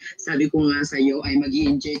 tabarakallah. Sabi ko nga sa iyo ay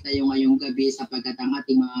mag-i-enjoy tayo ngayong gabi sapagkat ang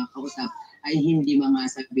ating mga kausap ay hindi mga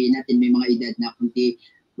sabihin natin may mga edad na kundi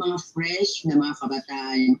mga fresh na mga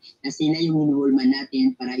kabataan na sila yung involvement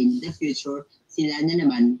natin para in the future sila na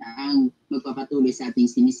naman ang magpapatuloy sa ating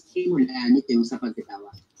sinisimula nito yung sa pagtatawa.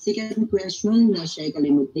 Second question na siya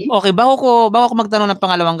kalimutin. Okay, bago ko magtanong ng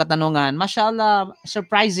pangalawang katanungan, mashallah,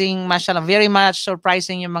 surprising, mashallah, very much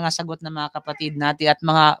surprising yung mga sagot ng mga kapatid natin at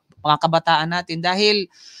mga kabataan natin dahil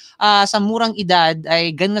sa murang edad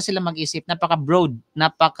ay ganun na sila mag-isip, napaka-broad,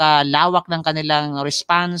 napakalawak ng kanilang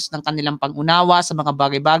response, ng kanilang pag-unawa sa mga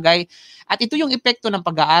bagay-bagay. At ito yung epekto ng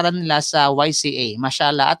pag-aaral nila sa YCA,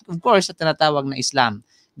 mashallah, at of course sa tinatawag na Islam.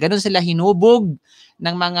 Ganun sila hinubog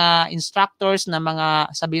ng mga instructors, ng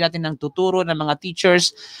mga sabihin natin ng tuturo, ng mga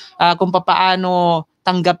teachers, kung paano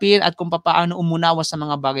tanggapin at kung paano umunawa sa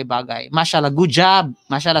mga bagay-bagay. Mashallah, good job.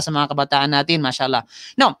 Mashallah sa mga kabataan natin, mashallah.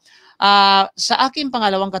 Now, sa aking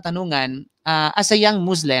pangalawang katanungan, as a young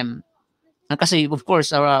Muslim, kasi of course,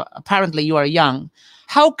 apparently you are young,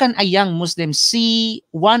 how can a young Muslim see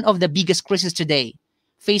one of the biggest crises today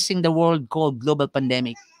facing the world called global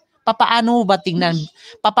pandemic? papaano ba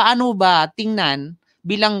tingnan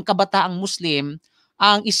bilang kabataang Muslim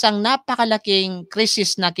ang isang napakalaking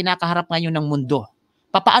krisis na kinakaharap ngayon ng mundo?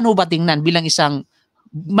 Papaano ba tingnan bilang isang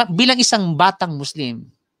batang Muslim?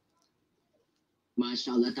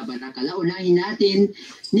 Mashallah, tabarakallah. Unahin natin,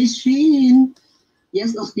 Neshrien.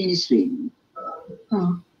 Yes, Neshrien.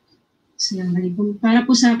 Assalamualaikum. Para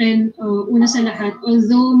po sa akin, una sa lahat,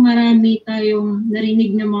 although marami tayong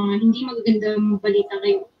narinig na mga hindi magagandang balita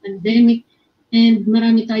ngayong pandemic and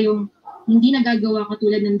marami tayong hindi nagagawa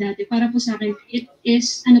katulad ng dati, para po sa akin, it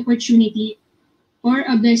is an opportunity or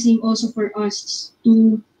a blessing also for us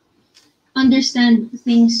to understand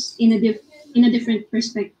things in a different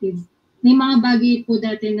perspective. May mga bagay po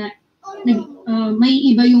dati na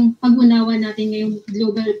may iba yung pag-unawa natin ngayong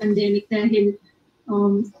global pandemic dahil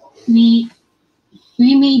we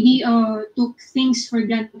maybe took things for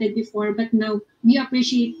granted before, but now we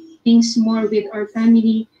appreciate things more with our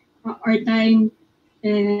family, our time,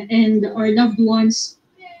 and our loved ones.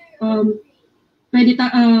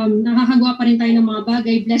 Nakakagawa pa rin tayo ng mga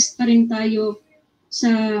bagay, blessed pa rin tayo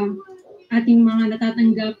sa ating mga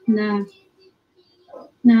natatanggap na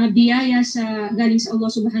biyaya galing sa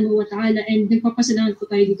Allah subhanahu wa ta'ala, and nagpapasalamat po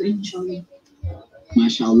tayo dito, inshallah.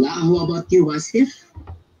 Mashallah. How about you, Wasif?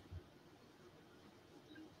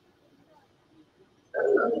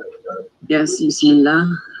 Yes, bismillah.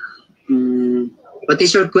 What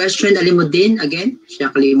is your question, Alimuddin? Again,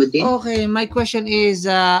 Sheikh Alimuddin. Okay, my question is,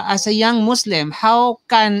 as a young Muslim, how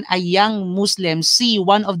can a young Muslim see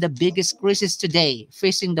one of the biggest crises today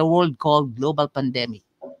facing the world called global pandemic?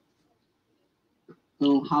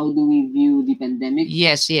 So how do we view the pandemic?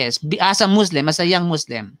 Yes. As a Muslim, as a young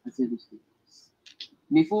Muslim.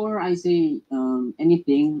 Before I say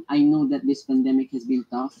anything, I know that this pandemic has been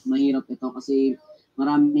tough. Mahirap ito kasi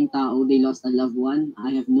maraming tao, they lost a loved one. I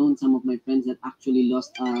have known some of my friends that actually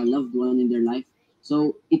lost a loved one in their life.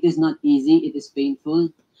 So it is not easy, it is painful.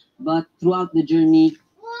 But throughout the journey,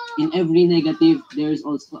 in every negative, there is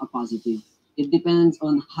also a positive. It depends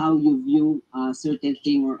on how you view a certain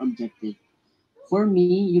thing or objective. For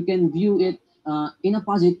me, you can view it in a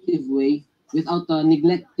positive way without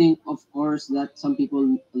neglecting, of course, that some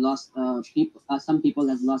people some people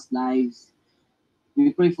have lost lives.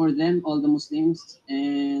 We pray for them, all the Muslims,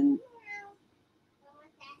 and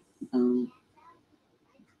to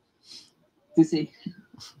say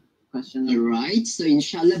question. All right, so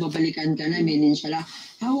inshallah, babalikan ka namin, inshallah.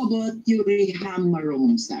 How about you, Reham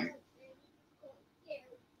Marohombsar?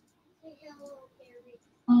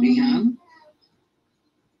 Reham?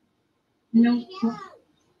 Hello po.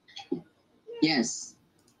 Yes.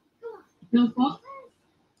 Hello po.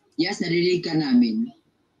 Yes, narinig ka namin.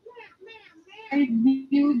 I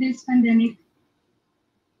view this pandemic.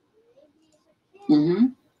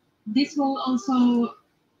 This will also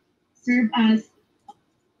serve as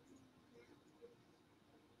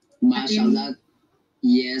Mashallah.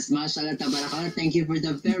 Yes, mashallah, tabarakallah. Thank you for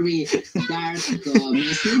the very dark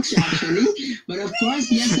message, actually. But of course,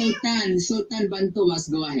 yes, Sultan Bantuas,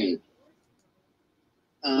 go ahead.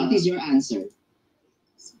 What is your answer?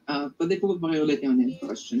 Pwede po ba ulit yung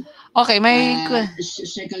question? Okay, may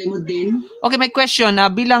Sheikh Alimuddin. Okay, may question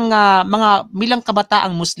bilang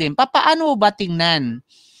kabataang Muslim, paano ba tingnan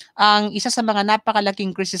ang isa sa mga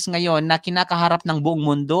napakalaking krisis ngayon na kinakaharap ng buong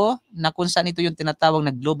mundo, na kung saan ito yung tinatawag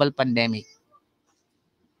na global pandemic?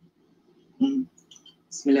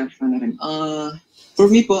 Bismillahirrahmanirrahim. For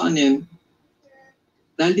me po,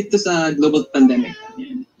 dahil dito sa global pandemic,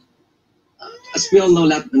 as we all know,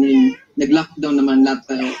 nag-lockdown naman lahat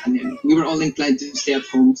tayo. We were all inclined to stay at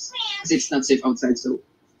homes kasi it's not safe outside. So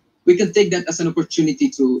we can take that as an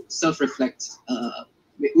opportunity to self-reflect.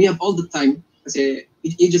 We have all the time kasi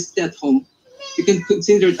you just stay at home. You can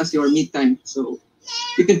consider it as your me time. So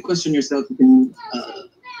you can question yourself. You can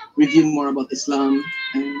review more about Islam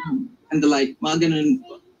and the like. Mga ganun.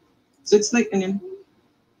 So it's like to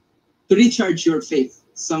recharge your faith,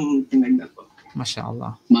 something like that.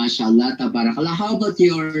 Mashallah. Mashallah, tabarakallah. How about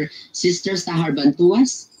your sister, Sahar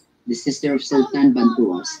Bantuas? The sister of Sultan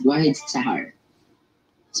Bantuas. Go ahead, Sahar.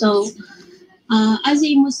 So, as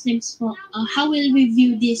a Muslims po, how will we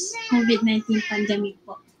view this COVID-19 pandemic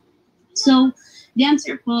po? So, the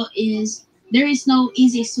answer po is, there is no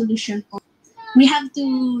easy solution po. We have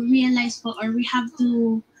to realize po, or we have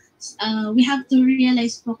to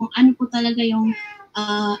realize po kung ano po talaga yung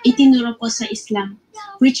itinuro po sa Islam.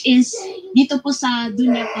 which is dito po sa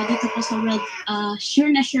dunya po, dito po sa world,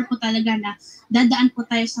 sure po talaga na dadaan po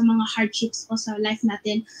tayo sa mga hardships po sa life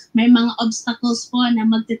natin. May mga obstacles po na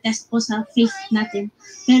magte-test po sa faith natin.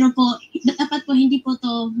 Pero po, dapat po hindi po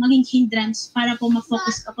to maging hindrance para po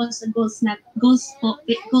ma-focus ka po sa goal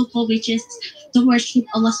po which is to worship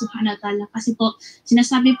Allah subhanahu wa ta'ala. Kasi po,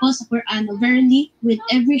 sinasabi po sa Quran, verily, with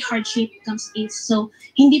every hardship comes ease. So,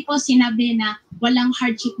 hindi po sinabi na walang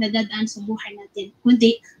hardship na dadaan sa buhay natin.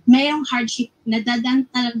 Kundi, mayroong hardship na dadaan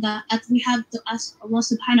talaga at we have to ask Allah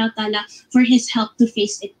subhanahu wa ta'ala for His help to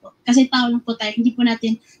face it po. Kasi tao lang po tayo, hindi po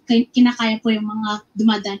natin kinakaya po yung mga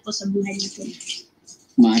dumadaan po sa buhay natin.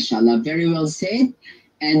 MashaAllah, very well said.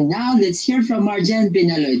 And now let's hear from Marjan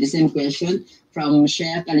Binaloy. The same question from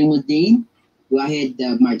Sheikh Alimuddin. Go ahead,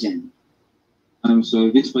 Marjan. So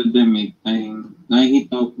this pandemic,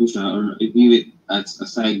 nakikita ko po siya or I view it as a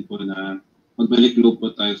sign po na magbalik loob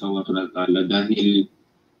po tayo sa Allah subhanahu wa ta'ala dahil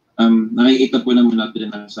nakikita po naman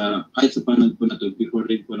natin na kahit sa panahon po na ito, before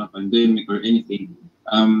rin po ng pandemic or anything,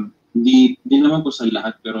 hindi naman po sa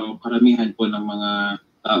lahat pero karamihan po ng mga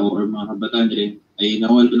tao or mga kabataan rin ay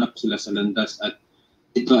nawala na po sila sa landas at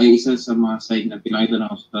ito ay isa sa mga sign na pinakita ng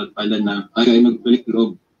Allah ta'ala na ay magbalik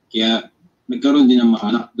loob. Kaya nagkaroon din ng mga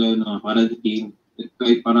lockdown, mga quarantine,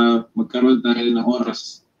 para magkaroon tayo ng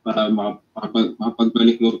oras para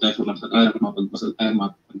makapagbalik loob tayo sa Allah ta'ala, makapagbasal tayo,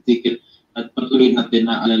 makapagtikil, at patuloy natin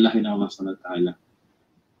na alalahin ang Allah subhanahu wa ta'ala.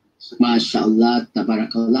 MashaAllah,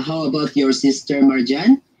 tabarakallah. How about your sister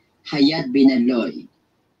Marjan? Hayat Binaloy.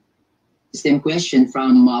 Same question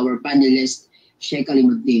from our panelist, Sheikh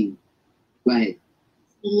Alimuddin. Go ahead.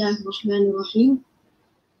 Bismillahirrahmanirrahim.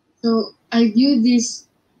 So, I view this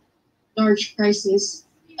large crisis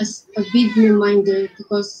as a big reminder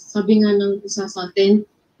because sabi nga ng isa sa atin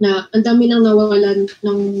na ang dami nang nawawalan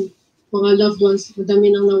ng mga loved ones, ang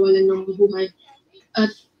dami nang nawalan ng buhay.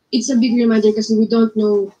 At it's a big reminder kasi we don't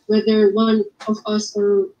know whether one of us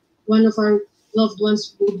or one of our loved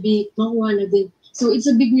ones would be makuha na din. So it's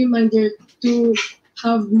a big reminder to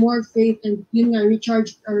have more faith and yun nga,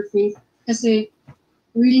 recharge our faith kasi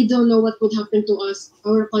we really don't know what would happen to us,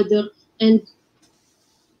 our qadr, and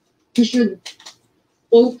we should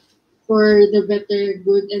hope for the better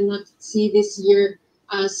good and not see this year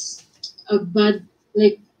as a bad,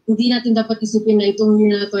 like, hindi natin dapat isipin na itong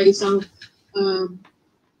year na ito ay isang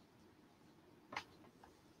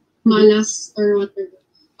malas or whatever.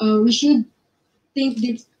 We should think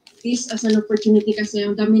this as an opportunity kasi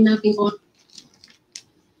ang dami nating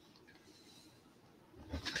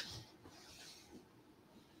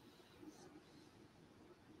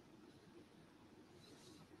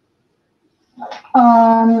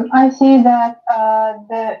I see that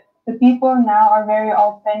the people now are very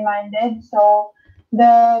open-minded, so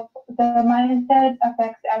the mindset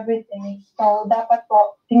affects everything. So dapat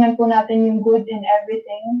po tingnan po natin yung good in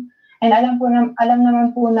everything. And alam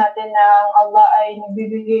naman po natin na Allah ay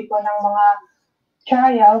nagbibigay po ng mga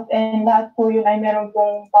trials and lahat po yun ay meron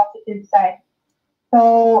pong positive side.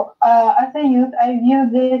 So as a youth, I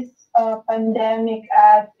view this pandemic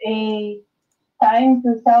as a time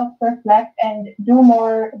to self-reflect and do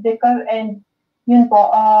more dhikr and yun po,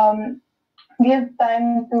 give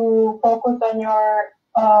time to focus on your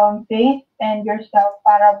faith and yourself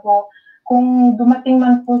para po kung dumating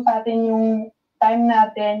man po sa atin yung time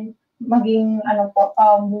natin maging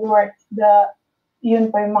worth yun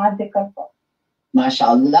po yung mga dhikr po.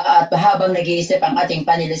 MashaAllah. At habang nag-iisip ang ating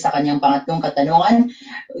panelist sa kanyang pangatlong katanungan,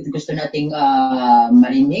 gusto nating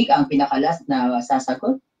marinig ang pinakalas na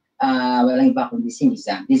sasagot. Walang iba kundi si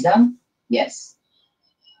Nizam. Nizam? Yes.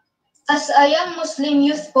 As a young Muslim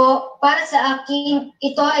youth po, para sa akin,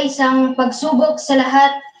 ito ay isang pagsubok sa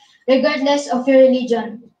lahat regardless of your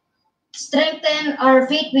religion. Strengthen our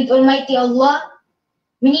faith with Almighty Allah.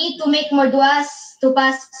 We need to make more du'as to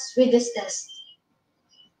pass with this test.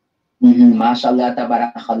 MashaAllah,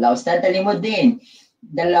 tabarakallah. Ustad Alimuddin,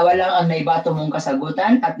 dalawa lang ang naibato mong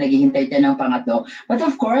kasagutan at naghihintay tayo ng pangatlo. But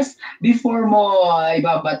of course, before mo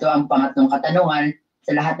ibabato ang pangatlong katanungan,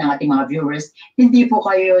 sa lahat ng ating mga viewers, hindi po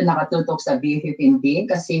kayo nakatutok sa B15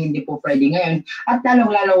 kasi hindi po Friday ngayon at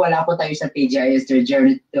lalong-lalo wala po tayo sa TGIS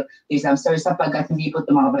Journey to Islam Story sapagkat hindi po ito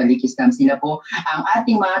makabalik Islam. Sila po ang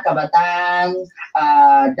ating mga kabataan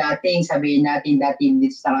dating sabihin natin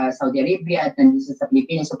dito sa Saudi Arabia at nandito sa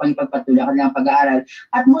Pilipinas so pagpapatuloy ang kanilang pag-aaral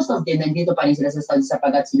at most of them nandito pa rin sila sa Saudi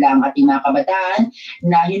sapagkat sila ang ating mga kabataan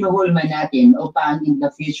na hinuhulman natin upang in the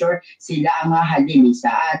future sila ang hahalili sa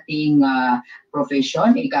ating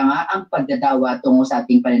profession, ika nga ang pagdadawa tungo sa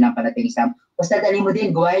ating pananampalatayang Islam. Ustad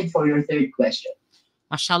Alimuddin, go ahead for your third question.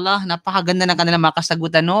 Mashallah, napakaganda ng kanilang mga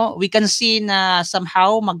kasagutan, no? We can see na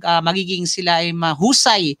somehow magiging sila ay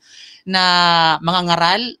mahusay na mga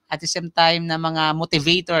ngaral at the same time na mga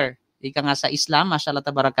motivator. Ika nga sa Islam, mashallah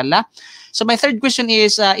tabarakallah. So my third question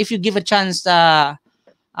is, if you give a chance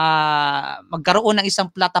magkaroon ng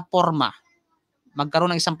isang plataforma,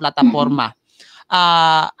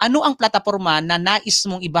 ano ang plataforma na nais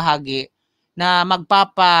mong ibahagi na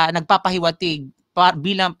nagpapahiwatig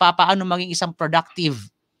bilang paano maging isang productive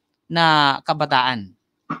na kabataan?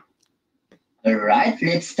 All right,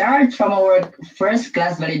 let's start from our first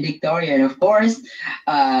class valedictorian. Of course,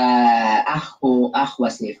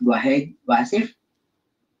 Wasif. Go ahead, Wasif.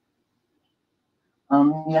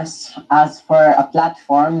 Yes, as for a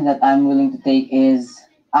platform that I'm willing to take is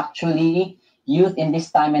actually youth in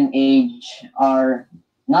this time and age are,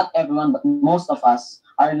 not everyone, but most of us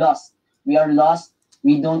are lost. We are lost.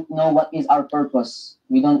 We don't know what is our purpose.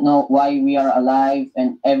 We don't know why we are alive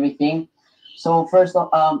and everything. So first of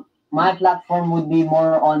my platform would be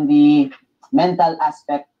more on the mental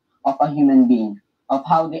aspect of a human being, of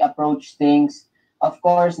how they approach things. Of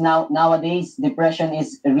course, nowadays, depression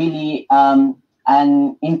is really an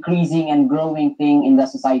increasing and growing thing in the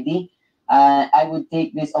society. I would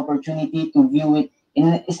take this opportunity to view it in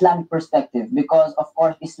an Islamic perspective because, of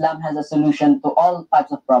course, Islam has a solution to all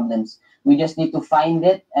types of problems. We just need to find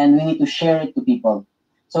it and we need to share it to people.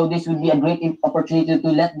 So this would be a great opportunity to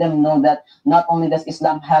let them know that not only does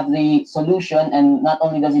Islam have the solution and not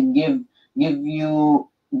only does it give you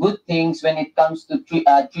good things when it comes to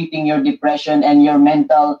treating your depression and your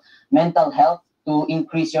mental health, to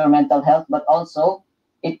increase your mental health, but also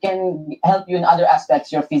it can help you in other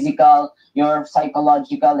aspects, your physical, your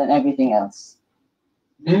psychological, and everything else.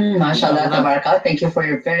 Mashallah, tabarakallah. Thank you for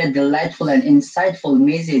your very delightful and insightful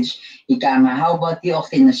message, Ikama. How about you,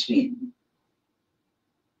 Neshrien?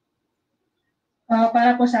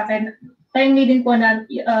 Para po sa akin, timely din po na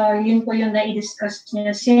yun po yung na-discuss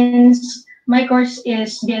niya. Since my course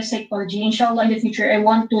is BS Psychology, inshallah in the future, I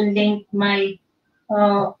want to link my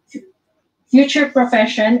future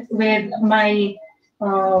profession with my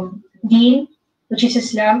deen, which is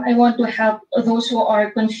Islam. I want to help those who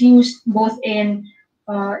are confused both in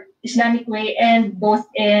Islamic way and both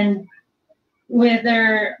in with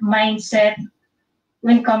their mindset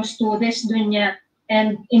when it comes to this dunya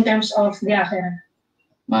and in terms of the akhirah.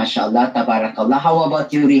 MashaAllah, tabarakallah. How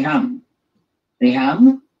about you, Reham?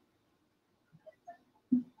 Reham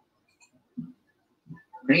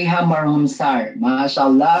Marohombsar.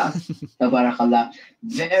 MashaAllah, tabarakallah.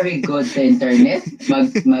 Very good sa internet.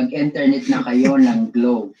 Mag-internet na kayo ng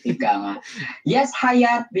glow. Ika nga. Yes,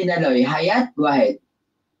 Hayat Binaloy. Hayat, go ahead.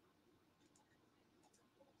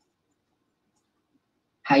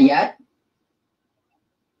 Hayat?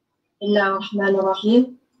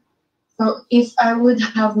 Bismillahirrahmanirrahim. So if I would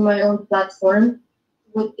have my own platform,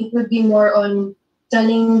 it would be more on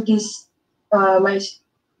telling this,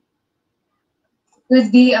 would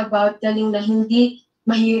be about telling na hindi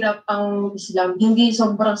mahirap ang Islam, hindi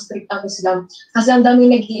sobrang strict ang Islam. Kasi ang dami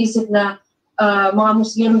nag-iisip na mga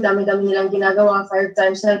Muslim, dami-dami nilang ginagawa 5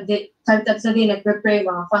 times a day, nagpe-pray,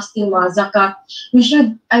 mga fasting, mga zakah.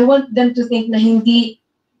 I want them to think na hindi,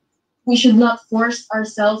 we should not force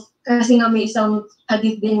ourselves. Kasi nga may isang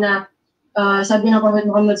hadith din na sabi ng Prophet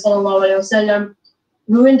Muhammad SAW,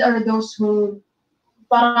 ruined are those who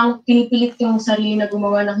parang pinipilit yung sarili na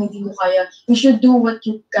gumawa ng hindi mo kaya. You should do what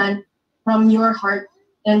you can from your heart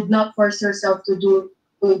and not force yourself to do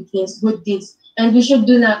good deeds. And we should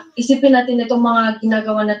do na, isipin natin itong mga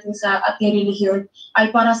ginagawa natin sa ating religion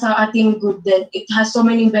ay para sa ating good din. It has so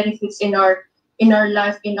many benefits in our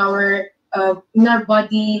life, in our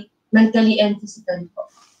body, mentally and physically.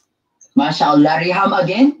 MashaAllah. Reham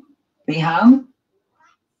again? Reham?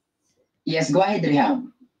 Yes, go ahead,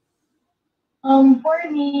 Reham. For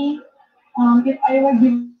me, if I were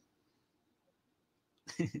given...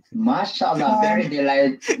 MashaAllah, very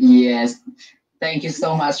delightful. Yes. Thank you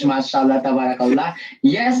so much, MashaAllah, tabarakallah.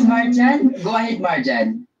 Yes, Marjan. Go ahead,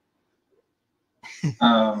 Marjan.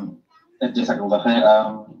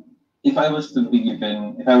 If I were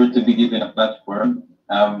to be given a platform,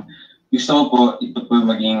 gusto ko ito po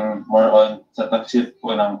maging more on sa tafsir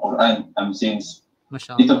po ng Quran. Since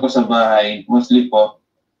dito po sa bahay, mostly po,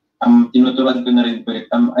 tinuturuan ko na rin po.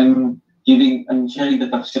 I'm sharing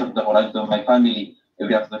the tafsir of the Quran to my family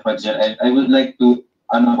every after Fajr. And I would like to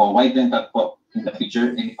widen that po in the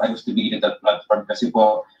future if I was to be given that platform. Kasi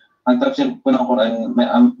po, ang tafsir po ng Quran,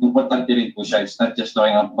 importante rin po siya. It's not just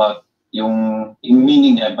talking about yung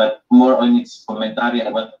meaning niya, but more on its commentary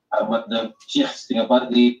about what the sheikhs think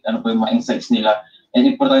about it, ano po yung mga insights nila. And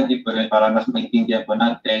importante po rin para mas maintindihan po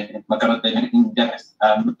natin, magkaroon tayo ng in-depth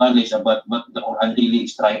knowledge about what the Quran really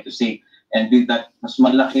is trying to say. And with that, mas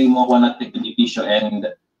malaki mo ko natin beneficio, and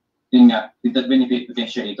yun nga, with that benefit, we can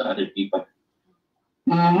share it to other people.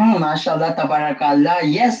 MashaAllah, tabarakallah.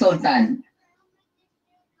 Yes, Sultan.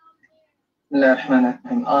 To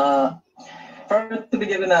be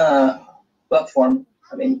given a platform,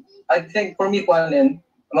 I mean, I think for me po,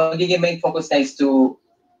 magiging main focus na is to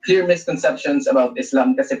clear misconceptions about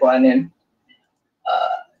Islam kasi po ngayon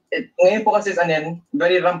po kasi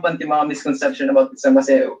very rampant yung mga misconception about Islam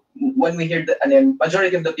kasi when we hear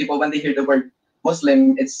majority of the people, when they hear the word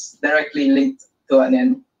Muslim, it's directly linked to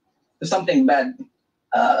something bad,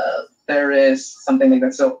 terrorists, something like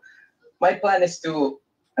that. So my plan is to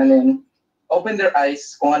open their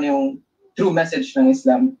eyes kung ano yung true message ng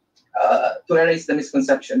Islam, to erase the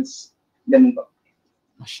misconceptions. Ganun po.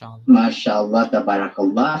 MashaAllah. MashaAllah,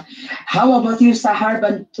 tabarakallah. How about you, Sahar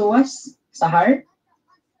Bantuas? Sahar?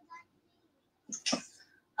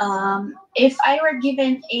 If I were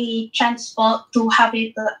given a chance po to have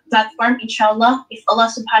a platform, inshallah, if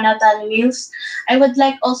Allah subhanahu wa ta'ala wills, I would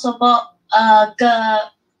like also po,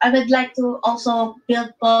 I would like to also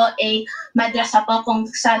build po a madrasa po kung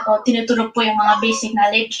saan po tinuturo po yung mga basic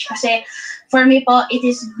knowledge. Kasi for me po, it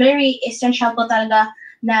is very essential po talaga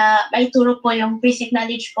na maituro po yung basic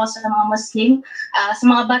knowledge po sa mga Muslim, sa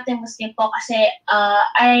mga batang Muslim po kasi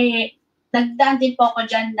nagdaan din po ako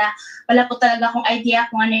dyan na wala po talaga akong idea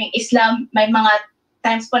kung ano yung Islam. May mga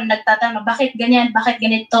times po na nagtatanong, bakit ganyan, bakit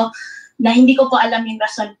ganito, na hindi ko po alam yung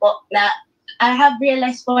rason po. Na I have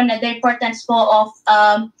realized po na the importance po of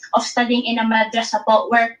studying in a madrasa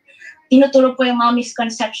po where tinuturo po yung mga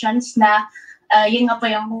misconceptions na yun nga po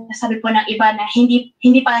yung nasabi po ng iba na hindi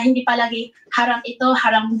palagi haram ito,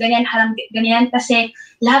 haram ganyan kasi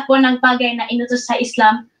lahat po ng bagay na inutos sa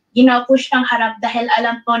Islam gina-push ng harap dahil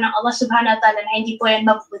alam po ng Allah subhanahu wa ta'ala na hindi po yan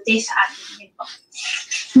mabuti sa atin.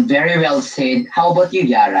 Very well said. How about you,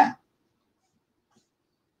 Yarah?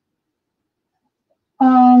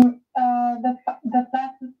 The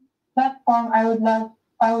platform I would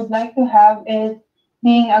like to have is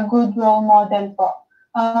being a good role model po.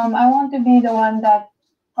 I want to be the one that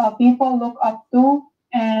people look up to,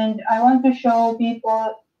 and I want to show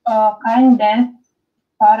people kindness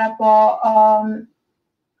para po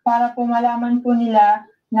malaman po nila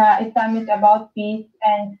na Islam is about peace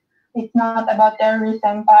and it's not about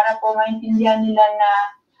terrorism, para po maintindihan nila na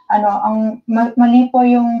ang mali po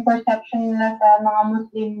yung perception nila sa mga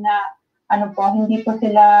Muslim na hindi po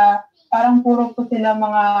sila, parang puro po sila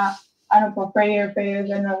mga prayer,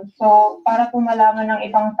 ganun. So, para po malaman ng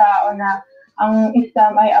ibang tao na ang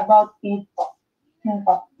Islam ay about peace po. Yun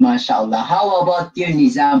po. MashaAllah. How about you,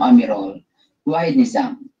 Nizam Amerol? Go ahead,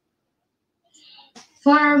 Nizam.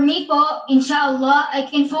 For me po, inshallah, I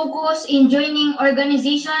can focus in joining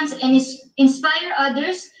organizations and inspire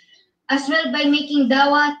others as well by making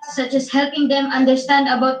dawah such as helping them understand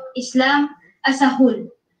about Islam as a whole,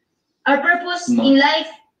 our purpose in life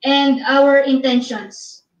and our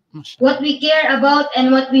intentions, what we care about and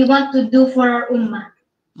what we want to do for our ummah.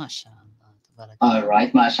 All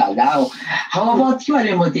right, mashallah. How about you,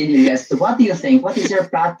 Alimuddin Ilyas? What do you think? What is your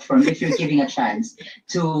platform if you're giving a chance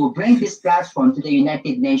to bring this platform to the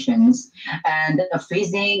United Nations and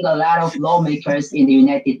facing a lot of lawmakers in the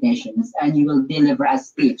United Nations, and you will deliver a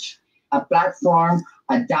speech, a platform,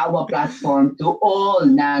 a dawah platform to all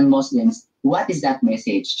non-Muslims? What is that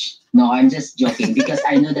message? No, I'm just joking because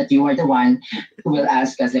I know that you are the one who will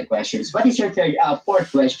ask us the questions. What is your fourth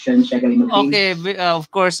question, Sheikh Alimuddin? Okay, of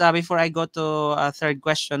course, before I go to third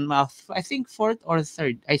question, I think fourth or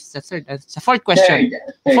third. It's the third. It's a fourth question.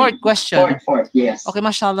 Third. Fourth question. Fourth, yes. Okay,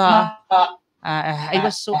 mashallah. I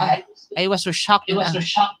was so shocked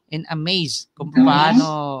and amazed kung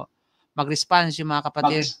paano mag-response yung mga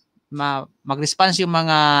kapatid, mag-response yung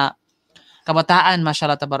mga kabataan,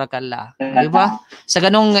 mashallah, tabarakallah. Di ba? Sa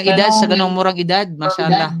ganong edad, sa ganong murang edad,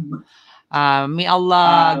 mashallah. May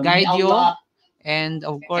Allah guide you and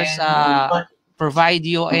of course provide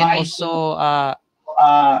you and also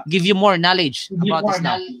give you more knowledge about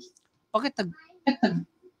Islam.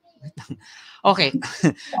 Okay.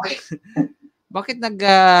 Bakit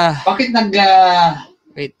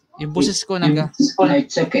wait, yung boses ko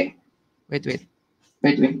It's okay. Wait.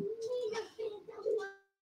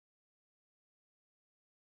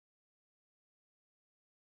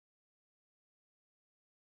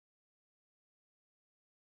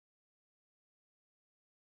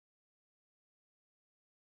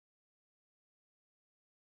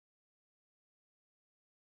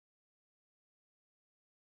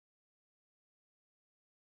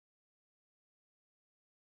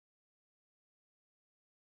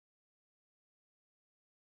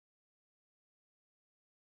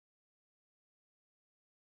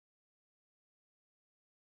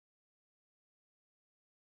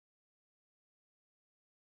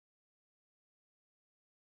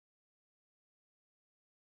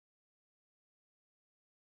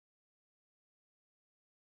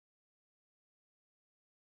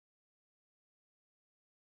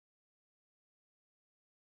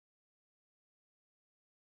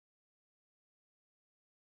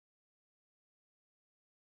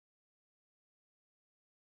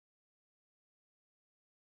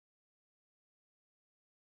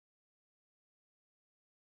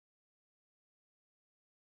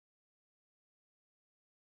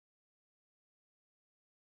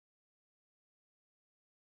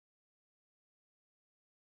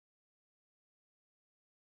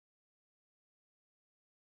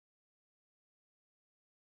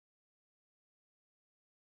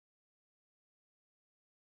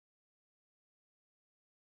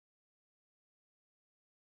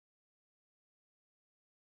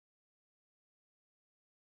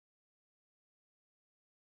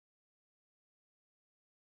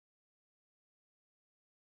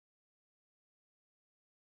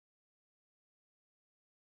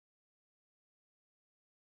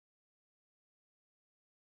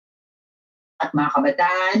 at mga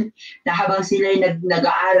kabataan na habang sila ay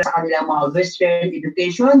nag-aaral sa kanilang mga Western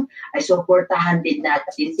education, ay suportahan din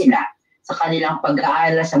natin sila sa kanilang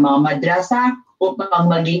pag-aaral sa mga madrasa upang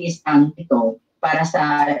maging isang ito para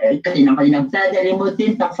sa kanilang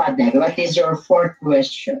dadalimutin pa, Father. What is your fourth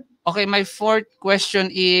question? Okay, my fourth question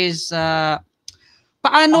is,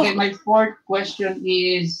 paano... Okay, my fourth question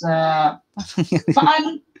is,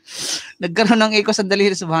 paano... Nagkaroon ng echo sa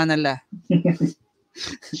daliri, subhanallah.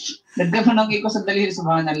 Nagkaroon ng echo sa daliri,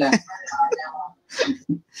 subhanallah.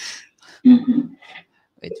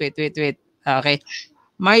 Wait. Okay.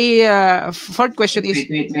 My fourth question is...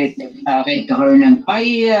 Wait. Okay, my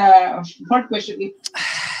fourth question is...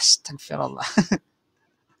 Astagfirullah.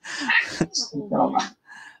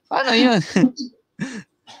 Paano yun?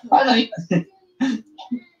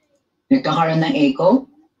 Nagkakaroon ng echo?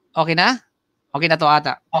 Okay na? Okay na to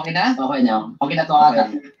ata. Okay na? Okay na. Okay na to ata.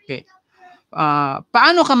 Okay.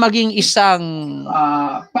 Paano ka maging isang...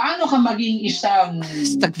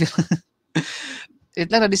 Astagfirullah. Wait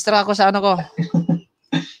lang, na-distract ako sa ano ko.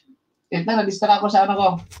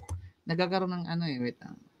 Nagkakaroon ng ano eh, wait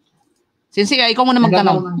lang. Sinsika, ikaw muna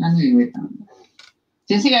magtanong.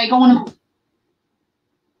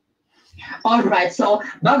 Alright, so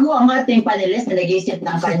bago ang ating panelist na nag-iisip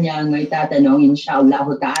ng kanyang itatanong, inshallah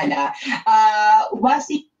ta'ala,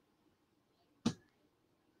 Wasif,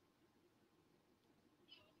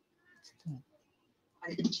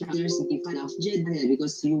 University of Jeddah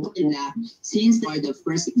because you since are the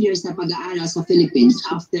first years na pag-aaral sa Philippines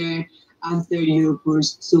after you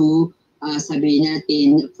pursue sabihin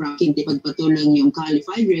natin from pagpatulang yung 5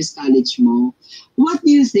 years college mo, what do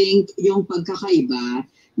you think yung pagkakaiba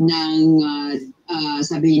ng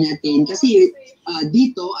sabihin natin, kasi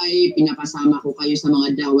dito ay pinapasama ko kayo sa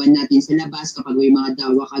mga dawan natin sa labas kapag may mga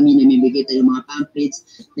dawa kami, namimigay tayo ng mga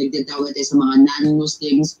pamphlets, nagdadawa tayo sa mga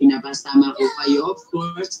non-Muslims, pinapasama ko kayo. Of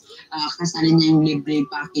course, kasali niya yung libre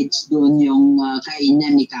package doon yung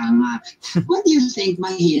kainan ni Kanga. What do you think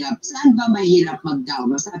mahirap? Saan ba mahirap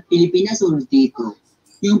magdawa? Sa Pilipinas o dito?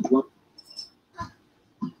 Yung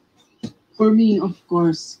For me, of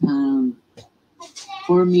course,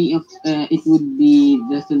 it would be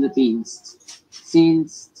the Philippines,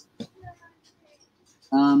 since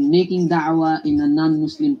making da'wah in a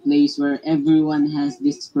non-Muslim place where everyone has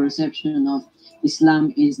this perception of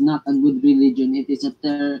Islam is not a good religion. It is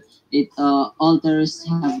alters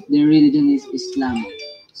have their religion is Islam,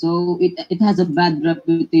 so it has a bad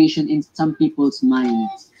reputation in some people's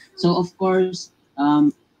minds. So of course,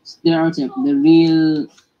 there are the real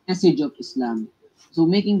message of Islam. So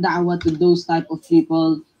making da'wah to those type of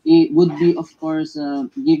people, it would be, of course,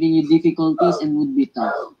 giving you difficulties and would be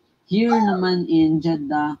tough. Here naman in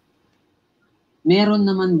Jeddah, meron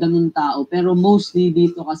naman ganun tao, pero mostly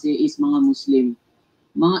dito kasi is mga Muslim.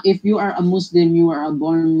 If you are a Muslim, you are a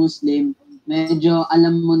born Muslim, medyo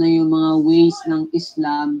alam mo na yung mga ways ng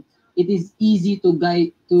Islam, it is easy to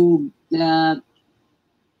guide, to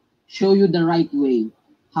show you the right way,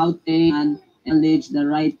 how to knowledge the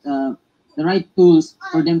right tools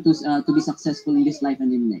for them to be successful in this life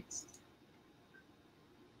and in the next.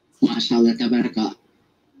 MashaAllah, tabaraka.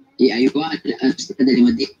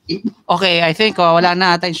 Okay, I think wala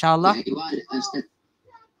na ata, inshallah.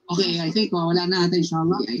 Okay, I think wala na ata,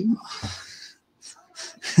 inshallah.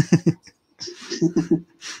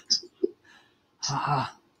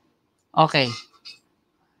 Okay.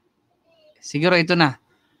 Siguro ito na.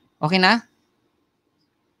 Okay na?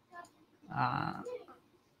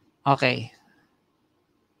 Okay.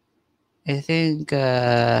 I think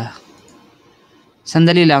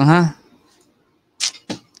sandali lang, ha?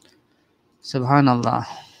 Subhanallah.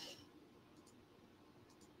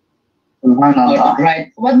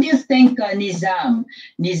 Right. What do you think, Nizam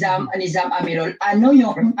Amerol? Ano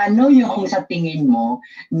yung sa tingin mo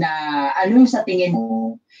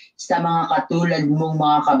sa mga katulad mong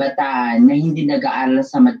mga kabataan na hindi nag-aaral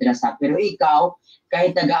sa madrasa, pero ikaw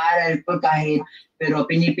kahit nag-aaral pero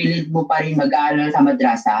pinipilit mo pa rin mag-aaral sa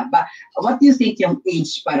madrasa? What do you think yung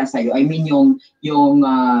age para sa iyo? I mean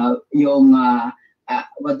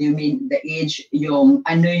what do you mean the age, yung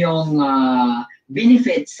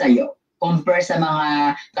benefits sa iyo compare sa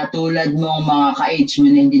mga katulad mong mga ka-age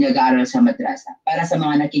mo na hindi nag-aaral sa madrasa? Para sa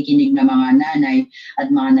mga nakikinig na mga nanay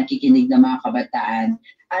at mga nakikinig na mga kabataan,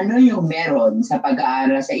 ano yung meron sa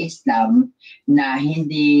pag-aaral sa Islam na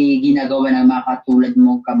hindi ginagawa ng mga katulad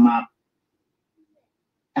mong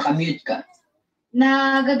nakamute ka?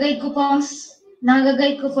 Nagagayad ko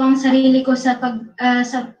po ang sarili ko sa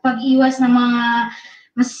pag-iwas ng mga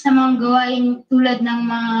masasamang gawain tulad ng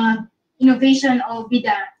mga innovation o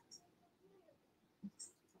bida.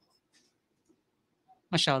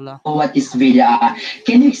 Mashallah. What is bid'ah?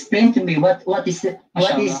 Can you explain to me what is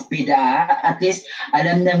bid'ah? At least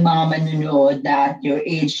alam ng mga manunood na at your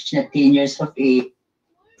age na 10 years of age.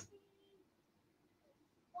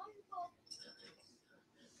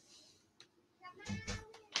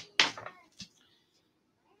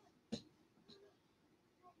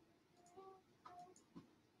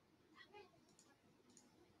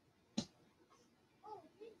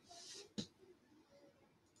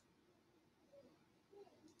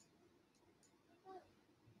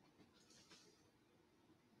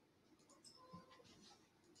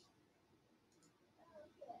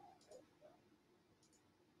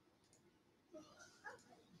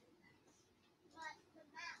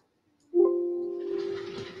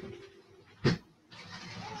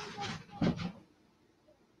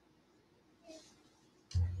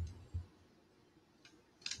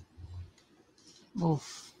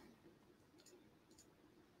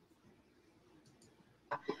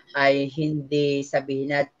 Ay hindi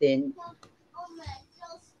sabihin natin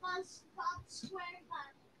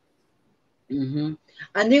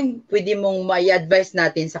ano yung pwede mong may advice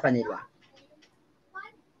natin sa kanila?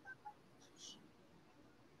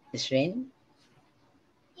 Neshrien?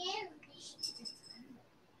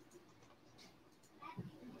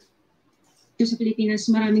 Sa Pilipinas,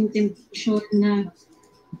 maraming temptation na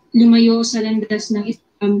lumayo sa landas ng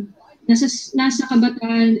Islam. Nasa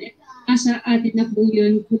kabataan, nasa atin na po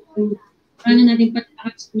yun kung paano natin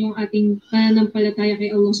pataasin yung ating pananampalataya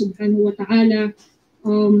kay Allah subhanahu wa ta'ala.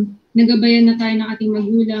 Nagabayan na tayo ng ating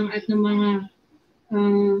magulang at ng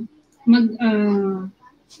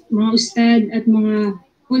mga ustad at mga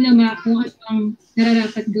ulama kung ano ang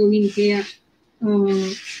nararapat gawin. Kaya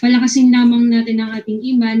palakasin lamang natin ang ating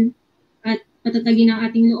iman at patatagin ang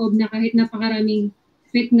ating loob na kahit napakaraming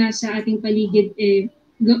fitna sa ating paligid,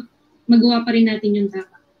 magawa pa rin natin yung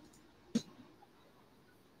tama.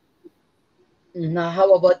 Now,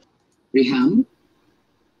 how about Reham?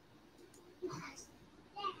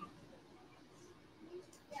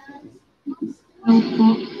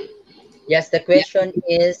 Yes, the question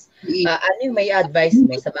is, ano yung may advice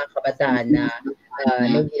mo sa mga kabataan na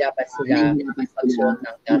nahihirapan sila pagsuot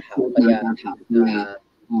ng tarha o kaya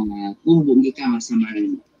bumbong ikaw sa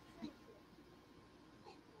maran?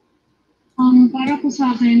 Para po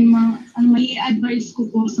sa akin, ang may advice ko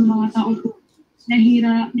po sa mga tao po,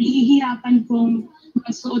 nahihirapan pong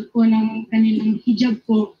magsuot po ng kanilang hijab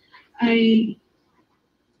po, ay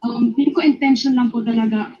hindi ko intention lang po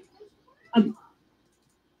talaga.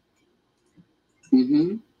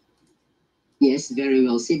 Yes, very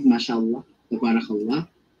well said, mashallah, tabarakallah.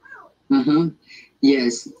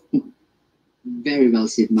 Yes, very well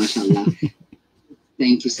said, mashallah.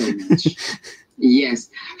 Thank you so much. Yes.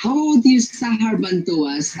 How about you, Sahar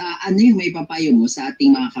Bantuas? Ano yung may papayo mo sa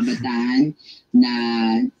ating mga kabataan na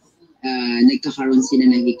nagkakaroon sila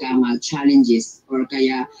ng challenges or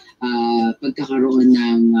kaya pagkakaroon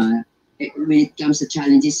ng when it comes sa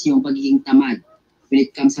challenges yung pagiging tamad when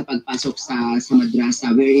it comes sa pagpasok sa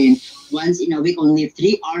madrasa wherein once in a week only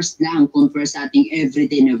 3 hours lang compare sa ating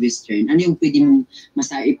everyday na Western. Ano yung pwede mong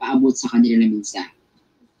ipaabot sa kanila na minsan?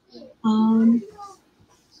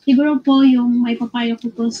 Siguro po yung may papayo ko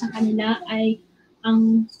po sa kanila ay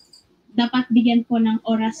ang dapat bigyan po ng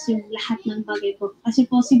oras yung lahat ng bagay po. Kasi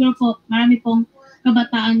po siguro po marami pong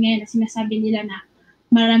kabataan ngayon na sinasabi nila na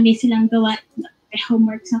marami silang gawa. May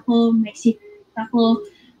homeworks ako, may sit ako.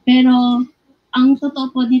 Pero ang totoo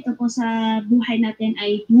po dito po sa buhay natin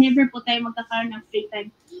ay never po tayo magkakaroon ng free time.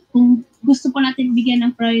 Kung gusto po natin bigyan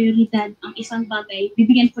ng prioridad ang isang bagay,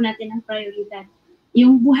 bibigyan po natin ng prioridad.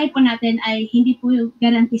 Yung buhay po natin ay hindi po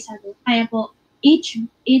garantisado. Kaya po, each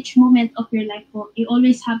moment of your life po, you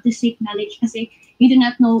always have to seek knowledge kasi you do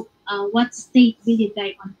not know what state will you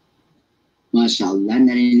die on. Mashallah,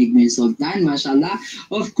 narinig mo yung Sultan, mashallah.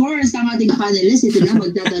 Of course, ang ating panelist, ito na,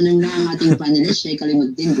 magtatanong na ang ating panelist, Sheikh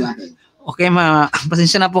Kalimuddin, go ahead. Okay,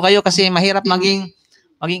 pasensya na po kayo kasi mahirap maging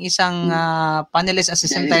isang panelist at the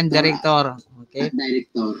same time director. Okay?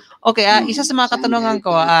 Director. Okay, isa sa mga katanungan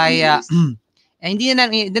ko ay hindi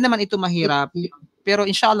naman ito mahirap, pero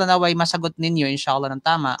inshallah naway masagot ninyo inshallah ng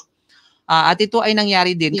tama. At ito ay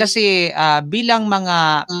nangyari din kasi bilang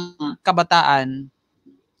mga kabataan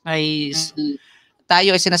ay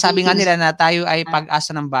tayo ay sinasabi nga nila na tayo ay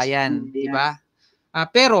pag-asa ng bayan, di ba?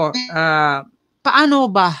 Pero paano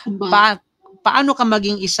ka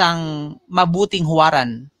maging isang mabuting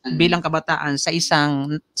huwaran bilang kabataan sa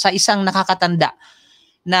isang nakakatanda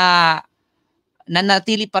na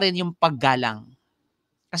nanatili pa rin yung paggalang?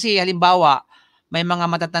 Kasi halimbawa, may mga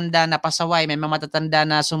matatanda na pasaway, may mga matatanda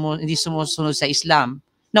na hindi sumusunod sa Islam.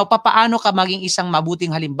 Now, papaano ka maging isang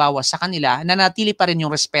mabuting halimbawa sa kanila na natili pa rin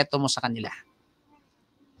yung respeto mo sa kanila?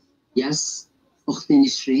 Yes,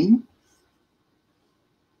 Neshrien.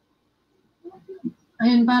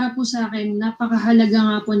 Ayun, para po sa akin, napakahalaga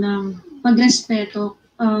nga po ng pagrespeto.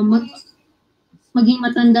 Maging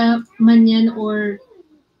matanda man yan or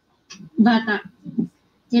bata.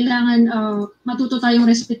 Kailangan matuto tayong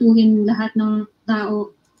respetuhin lahat ng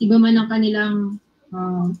tao. Iba man ang kanilang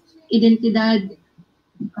identidad,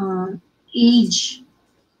 age,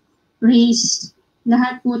 race.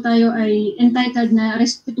 Lahat po tayo ay entitled na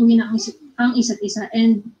respetuhin ang isa't isa.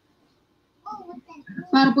 And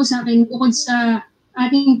para po sa akin, bukod sa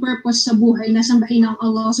ating purpose sa buhay na sambahin ng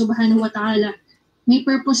Allah subhanahu wa ta'ala, may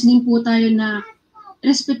purpose din po tayo na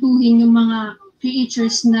respetuhin yung mga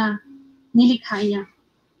creatures na nilikha niya.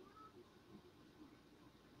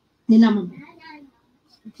 Nilamang.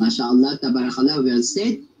 MashaAllah, tabarakallah, well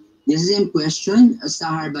said. The same question,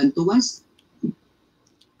 Sahar Bantuas.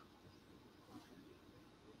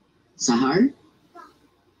 Sahar?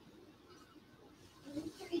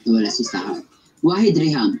 Wala si Sahar. Wahid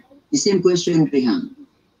Reham. The same question, Reham.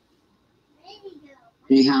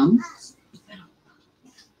 Reham?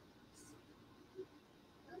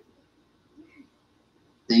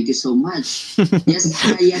 Thank you so much. Yes,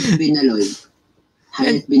 Hayat Binaloy.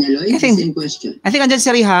 Hayat Binaloy, the same question. I think andyan si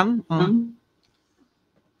Reham.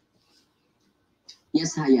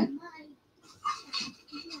 Yes, Hayat.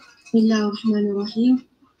 Bismillahirrahmanirrahim.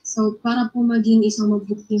 So, para po maging isang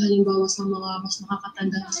mabuting halimbawa sa mga mas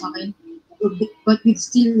nakakatanda na sa akin, but with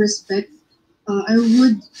still respect, I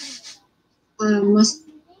would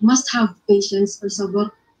must have patience or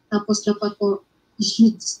sabor. Tapos dapat po, you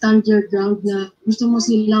should stand your ground na gusto mo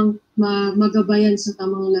silang magabayan sa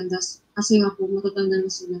tamang landas. Kasi nga po, matatanda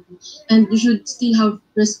na sila. And you should still have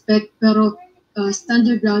respect, pero stand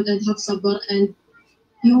your ground and have sabor, and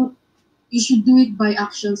you should do it by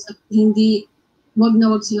actions at hindi, wag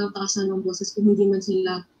silang taasan ng boses kung hindi man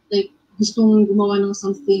sila like gustong gumawa ng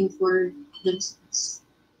something for themselves.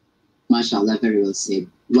 MashaAllah, very well said.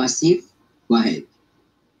 Wasif, go ahead.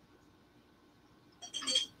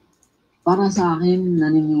 Para sa akin,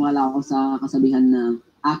 naniniwala ako sa kasabihan na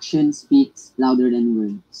action speaks louder than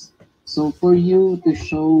words. So for you to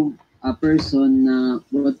show a person na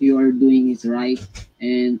what you are doing is right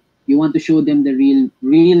and you want to show them the real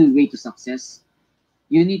way to success,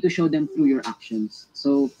 you need to show them through your actions.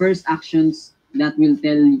 So first actions that will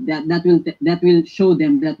show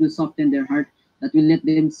them, that will soften their heart, that will let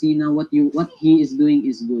them see now what he is doing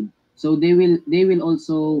is good. So they will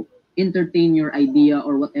also entertain your idea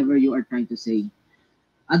or whatever you are trying to say.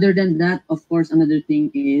 Other than that, of course, another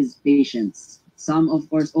thing is patience. Some, of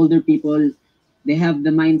course, older people, they have the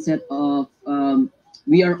mindset of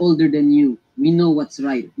we are older than you. We know what's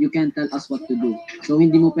right. You can't tell us what to do. So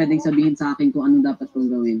hindi mo pwedeng sabihin sa akin kung anong dapat kong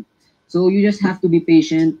gawin. So you just have to be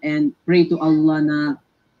patient and pray to Allah na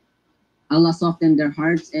Allah soften their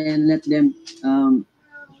hearts and let them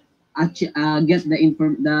get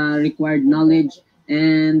the required knowledge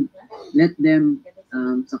and let them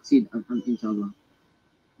succeed, inshallah.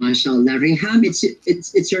 MashaAllah. Reham,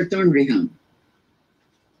 it's your turn, Reham.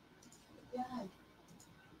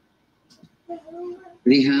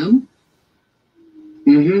 Reham?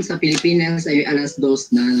 Sa Pilipinas ay alas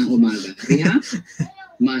 2 na ng umaga. Reham?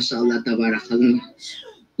 MashaAllah, tabarakallah.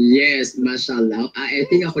 Yes, MashaAllah. I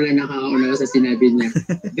think ako lang nakakauna sa sinabi niya.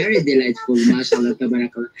 Very delightful. MashaAllah,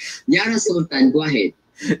 tabarakallah. Yarah Sultan, go ahead.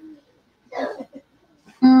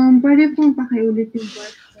 Pwede pong pakiulit yung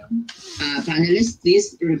question. Panelists,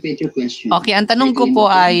 please repeat your question. Okay, ang tanong ko po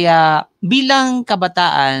ay bilang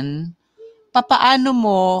kabataan,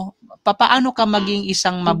 papaano ka maging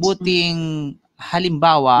isang mabuting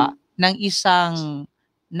halimbawa ng isang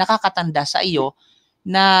nakakatanda sa iyo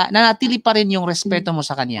na nanatili pa rin yung respeto mo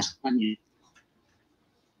sa kanya?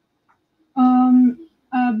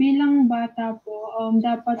 Bilang bata po,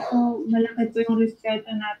 dapat po malaki po yung respeto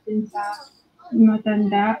natin sa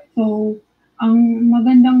matanda. So, ang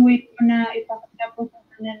magandang way po na ipakita po sa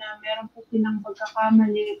kanya na meron po silang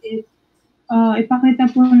pagkakamali is ipakita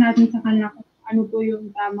po natin sa kanila kung ano po yung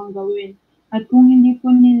tamang gawin. At kung hindi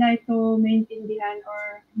po nila ito maintindihan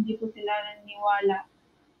or hindi po sila naniniwala,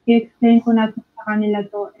 i-explain po natin sa kanila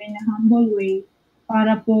to in a humble way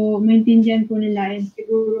para po maintindihan po nila and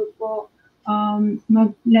siguro po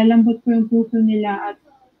maglalambot po yung puso nila at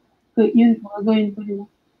yun po, gagawin po nila.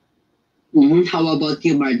 How about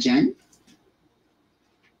you, Marjan?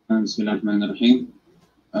 Bismillahirrahmanirrahim.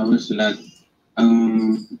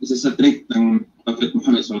 Isa sa trait ng Prophet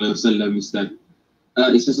Muhammad sallallahu alaihi wasallam is that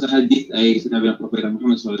isa sa hadith ay sinabi ng Prophet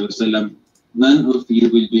Muhammad sallallahu alaihi wasallam none of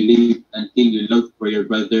you will believe until you love for your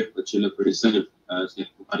brother what you love for yourself.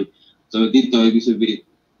 So dito, ibig sabihin,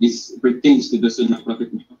 this pertains to the Sunnah of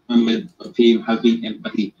Prophet Muhammad of him having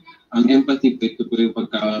empathy. Ang empathy po, ito po yung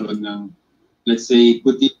pagkakaroon ng, let's say,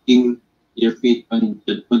 putting your feet on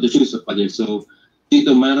the shoes of others. So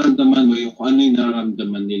dito, mararamdaman mo yung kung ano yung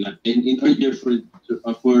nararamdaman nila. And in order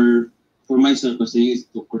for myself as I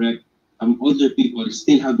used to correct older people,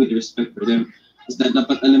 still having respect for them, is that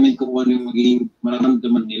dapat alamin ko kung ano yung magiging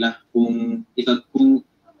mararamdaman nila kung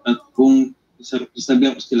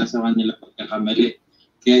sabihan ko sila sa kanila pagkakamali.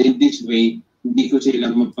 Kaya in this way, hindi ko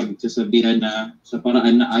sila mapagsasabihan na sa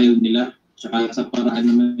paraan na ayaw nila, tsaka sa paraan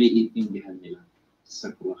na maiintindihan nila.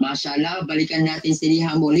 Mashallah, balikan natin si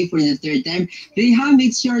Reham muli for the third time. Reham,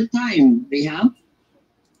 it's your time. Reham?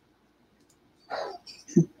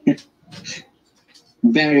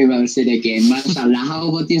 Very well said again. Mashallah. How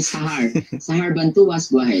about yung Sahar? Sahar Bantuas,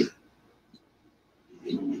 go ahead.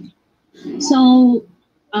 So,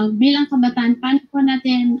 bilang kabataan, paano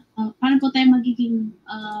po tayo magiging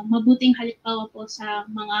mabuting halimbawa po sa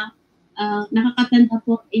mga nakakatanda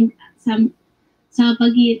po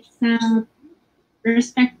sa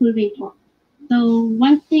respectful way po. So,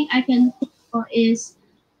 one thing I can think po is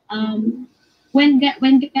when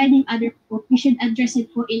guiding other po, we should address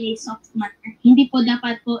it po in a soft manner. Hindi po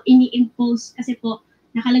dapat po ini-impose kasi po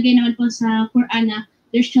nakalagay naman po sa Quran na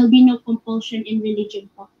there shall be no compulsion in religion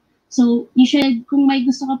po. So, you should, kung may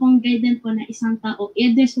gusto ka pong guidance po na isang tao,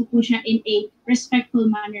 i-address po siya in a respectful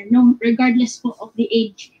manner, no, regardless po of the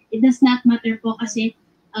age. It does not matter po kasi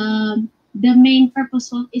the main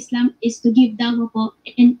purpose of Islam is to give dawah po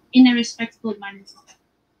in a respectful manner po.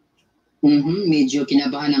 Medyo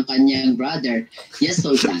kinabahan ang kanyang brother. Yes,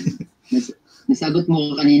 Sultan. Nasagot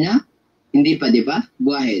mo ko kanina? Hindi pa, di ba?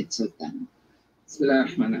 Go ahead, Sultan.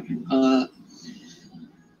 Bismillahirrahmanirrahim.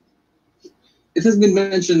 It has been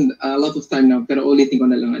mentioned a lot of time now, pero ulitin ko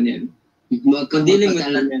na lang yan. Huwag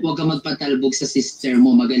ka magpatalbog sa sister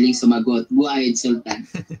mo, magaling sumagot. Go ahead, Sultan.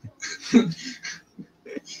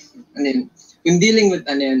 When dealing with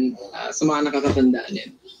sa mga nakakatanda,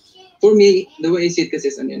 for me, the way I see it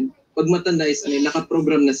kasi is, pag matanda is,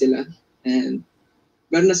 nakaprogram na sila, and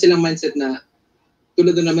meron na silang mindset na,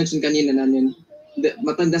 tulad na mention kanina na,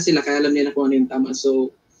 matanda sila, kaya alam nila kung ano yung tama.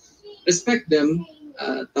 So, respect them,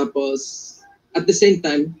 tapos, at the same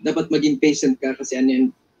time, dapat maging patient ka kasi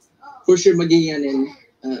for sure magiging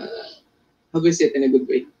how do I say it in a good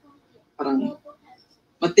way? Parang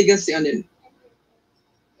matigas si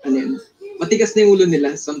matigas na yung ulo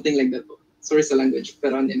nila, something like that po. Sorry sa language,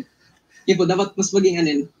 pero yun po, dapat mas maging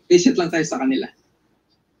patient lang tayo sa kanila.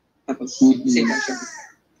 Tapos, same action.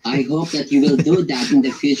 I hope that you will do that in the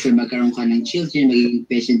future. Magkaroon ka ng children, magiging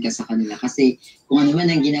patient ka sa kanila. Kasi kung ano man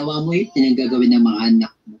ang ginawa mo, yun ang gagawin ng mga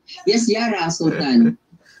anak mo. Yes, Yarah Sultan.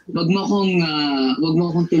 Wag mo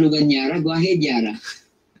akong tulugan, Yarah. Go ahead, Yarah.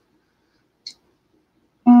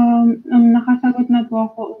 Nakasagot na po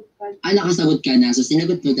ako. Nakasagot ka na. So,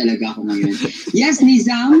 sinagot mo talaga ako ngayon. Yes,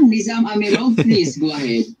 Nizam Amerol, please, go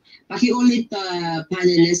ahead. Pakiulit,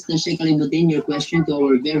 panelist na siya kalimutin your question to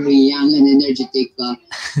our very young and energetic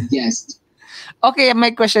guest. Okay,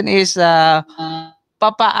 my question is,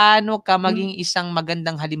 papaano ka maging isang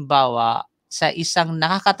magandang halimbawa sa isang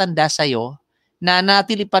nakakatanda sa'yo na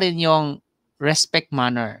natili pa rin yung respect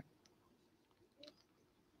manner?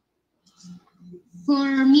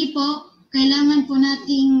 For me po, kailangan po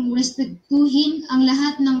nating respetuhin ang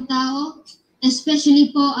lahat ng tao,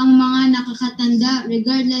 especially po ang mga nakakatanda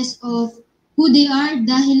regardless of who they are,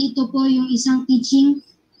 dahil ito po yung isang teaching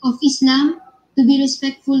of Islam to be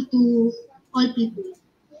respectful to all people.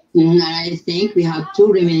 I think we have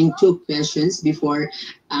remaining two questions before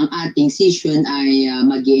ang ating session ay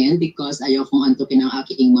mag-end because ayaw kong antukin ang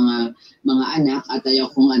aking mga anak at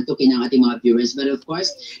ayaw kong antukin ang ating mga viewers. But of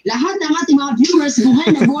course, lahat ng ating mga viewers,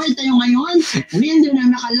 buhay na buhay tayo ngayon. Rendo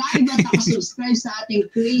na naka-live at naka-subscribe sa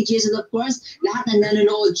ating pages. And of course, lahat na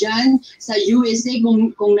nanonood dyan sa USA,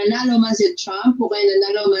 kung nanalo man si Trump o kaya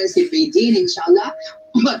nanalo man si Biden, inshallah,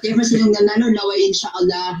 whatever silang nanalo, naway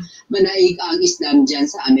inshallah manaig ang Islam dyan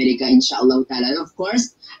sa Amerika, inshallah ta'ala. Of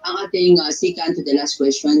course, ang ating second to the last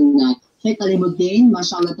question na Sheikh Alimuddin,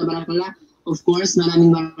 mashallah tabarakallah. Of course,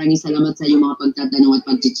 maraming salamat sa iyong mga pagtatanong at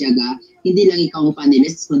pagtitiyaga. Hindi lang ikaw ang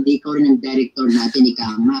panelist, kundi ikaw rin ang director natin,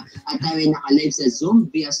 ikaw nga. At tayo ay naka-live sa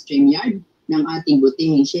Zoom via StreamYard ng ating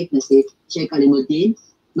butihing Sheikh na si Sheikh Alimuddin.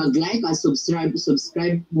 Mag-like at subscribe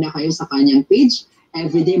na kayo sa kanyang page.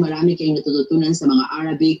 Everyday, marami kayong natututunan sa mga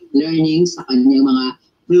Arabic learning, sa kanyang mga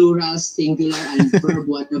plural, singular, and verb,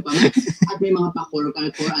 what na pa. At may mga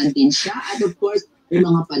pa-Quran din siya. At of course, may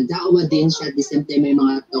mga padawa din siya, at the same time may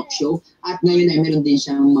mga talk show, at ngayon ay meron din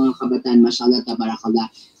siyang mga kabataan, mashallah, tabarakallah.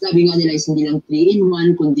 Sabi nga nila is hindi lang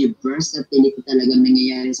 3-in-1, kundi versatility talagang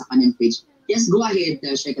nangyayari sa kanyang page. Yes, go ahead,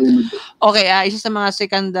 Sheikh Alimuddin. Okay, isa sa mga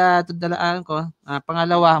second tudalaan ko,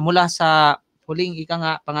 pangalawa, mula sa huling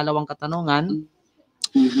pangalawang katanungan,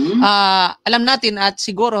 alam natin at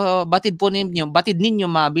siguro batid ninyo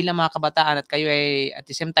bilang mga kabataan at kayo ay at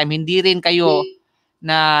the same time hindi rin kayo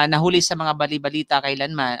na nahuli sa mga bali-balita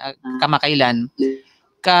kamakailan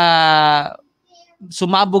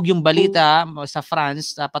sumabog yung balita sa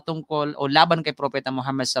France patungkol o laban kay Propeta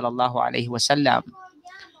Muhammad sallallahu alaihi wasallam.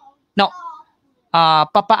 Now,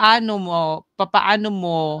 papaano mo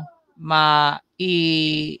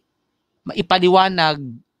maipaliwanag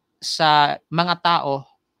sa mga tao,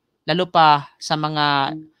 lalo pa sa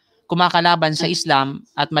mga kumakalaban sa Islam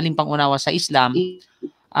at maling pangunawa sa Islam,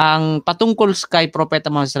 ang patungkol kay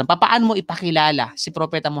Propeta Muhammad sallallahu alaihi wasallam? Paano mo ipakilala si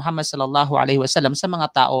Propeta Muhammad sallallahu alaihi wasallam sa mga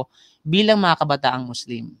tao bilang mga kabataang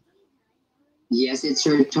Muslim? Yes, it's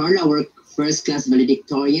your turn, our first class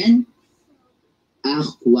valedictorian,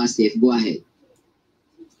 Wasif. Go ahead.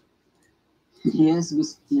 Yes,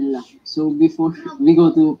 bismillah. So before we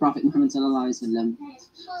go to Prophet Muhammad sallallahu alaihi wasallam,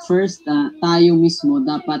 first tayo mismo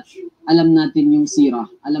dapat alam natin yung sirah,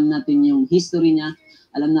 alam natin yung history niya,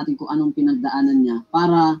 alam natin kung anong pinagdaanan niya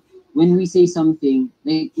para when we say something,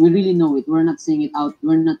 like we really know it. We're not saying it out.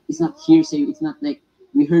 It's not hearsay. It's not like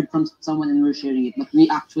we heard from someone and we're sharing it, but we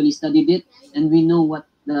actually studied it and we know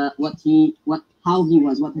how he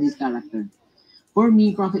was, what his character. For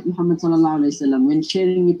me, Prophet Muhammad sallallahu alaihi wasallam, when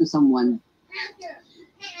sharing it to someone,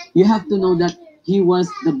 you have to know that he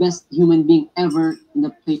was the best human being ever in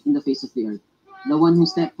the face of the earth. The one who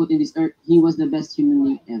stepped foot in this earth, he was the best human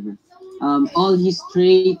being ever. All his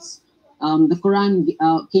traits, the Quran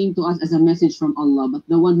came to us as a message from Allah, but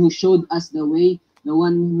the one who showed us the way, the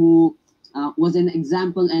one who was an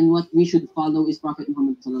example and what we should follow is Prophet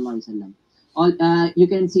Muhammad sallallahu alaihi wasallam.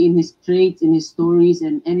 You can see in his traits, in his stories,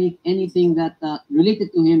 and anything that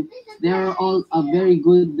related to him, they are all a very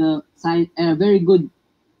good sign,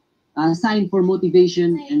 sign for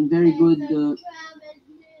motivation and very good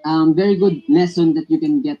lesson that you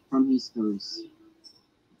can get from his stories.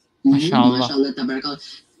 Mashallah,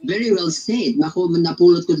 tabarakallah. Very well said.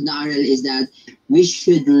 Napulot ko na aral is that we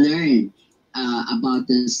should learn about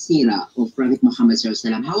the sira of Prophet Muhammad sallallahu alaihi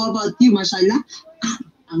wasallam. How about you, mashallah?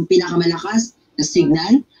 Ang pinakamalakas na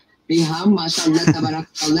signal, Reham, mashallah,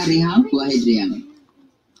 tabarakallah, Reham. Go ahead, Reham.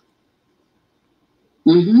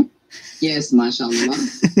 Yes, mashallah.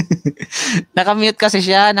 Nakamute kasi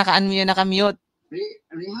siya, nakamute.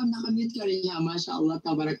 Reham, nakamute ka, Reham, mashallah,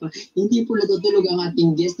 tabarakallah. Hindi po natutulog ang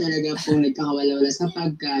ating guest, talaga po nagkakawala-wala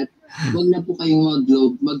sapagkat huwag na po kayong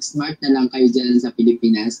mag-globe, mag-smart na lang kayo dyan sa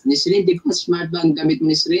Pilipinas. Neshrien, di ko smart ba ang gamit mo,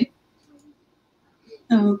 Neshrien?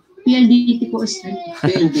 PLDT po, Ustad.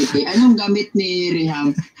 PLDT. Anong gamit ni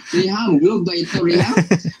Reham? Reham, Globe ba ito, Reham?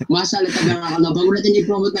 Mashallah, tabarakallah. Bago natin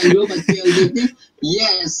i-promote ang Globe at PLDT?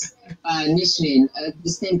 Yes. Neshrien,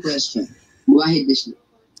 the same question. Go ahead, Neshrien.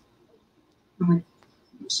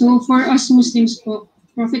 So for us Muslims po,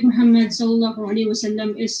 Prophet Muhammad sallallahu alaihi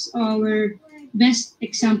wasallam is our best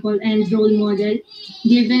example and role model,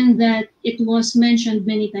 given that it was mentioned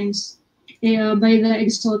many times by the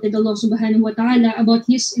exalted Allah subhanahu wa ta'ala about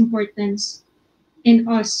his importance in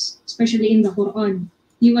us, especially in the Quran.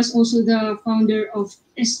 He was also the founder of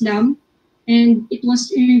Islam, and it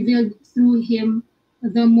was revealed through him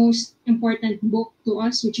the most important book to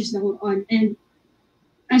us, which is the Quran. And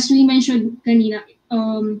as we mentioned kanina,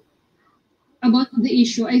 about the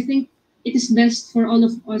issue, I think it is best for all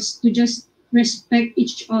of us to just respect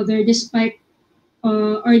each other despite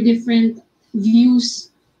our different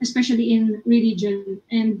views, especially in religion,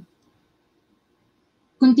 and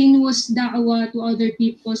continuous da'wah to other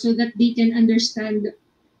people so that they can understand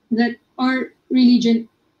that our religion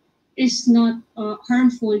is not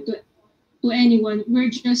harmful to anyone. We're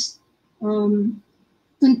just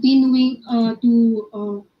continuing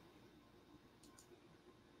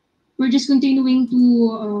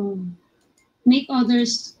to make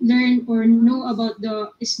others learn or know about the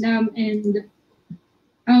Islam and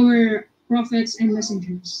our prophets and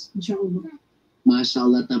messengers, inshallah.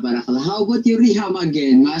 Mashallah, tabarakallah. How about you, Reham,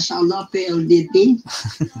 again? Mashallah, PLDT.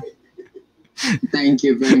 Thank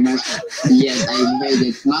you very much. Yes, I heard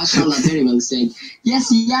it. Mashallah, very well said. Yes,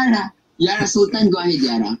 Yarah. Yarah Sultan, go ahead,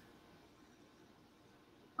 Yarah.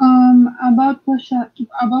 About po sa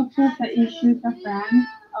issue sa France,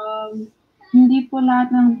 hindi po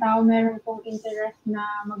lahat ng tao meron pong interest na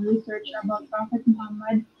mag-research about Prophet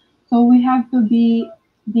Muhammad. So we have to be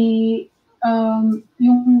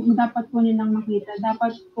yung dapat po nilang makita.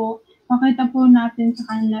 Dapat po makita po natin sa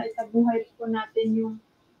kanila, itabuhay po natin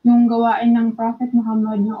yung gawain ng Prophet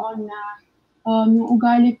Muhammad noon na yung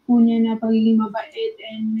ugali po niya na pagiging mabait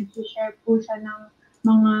and nag-share po siya ng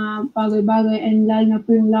mga bagay-bagay and lalo na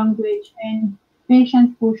po yung language and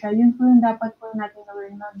patient po siya. Yun po yung dapat po natin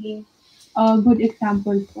gawin, maging good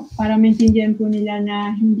example po para maintindihan po nila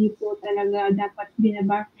na hindi po talaga dapat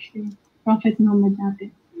binabash yung Prophet Muhammad natin.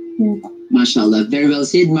 Yun po. MashaAllah. Very well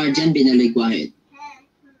said, Marjan. Binaloy, go ahead.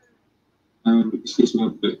 Excuse me,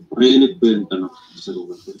 really po yung tanong.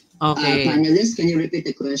 Okay. Panelists, can you repeat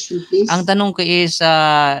the question, please? Ang tanong ko is,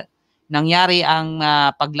 nangyari ang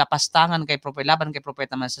paglapastangan kay Propeta laban kay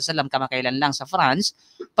Propeta Muhammad sallam kamakailan lang sa France,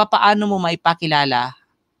 papaano mo maipakilala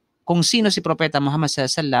kung sino si Propeta Muhammad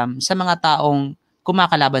sallam sa mga taong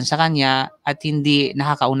kumakalaban sa kanya at hindi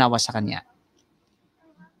nakakaunawa sa kanya?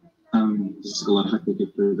 This is a happy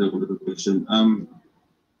for the question.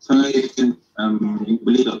 Sa ngayon, yung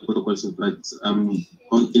political protocol sa France,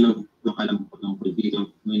 konti lang yung alam ko ng political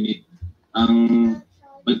ngunit ang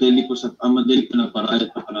madali po na paraan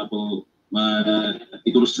para po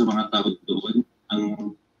ituro sa mga tao doon.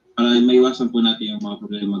 Para maiwasan po natin yung mga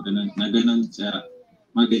problema na ganun sa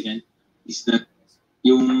mga ganyan is that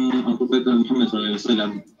ang Propeta Muhammad SAW,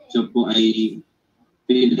 siya po ay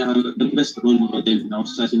the best role model na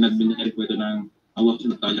sa sinabi na po ito ng Allah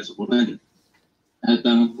SWT sa Quran. At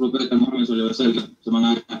ang Propeta Muhammad SAW sa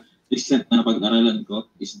mga recent na pag-aralan ko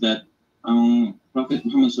is that ang Prophet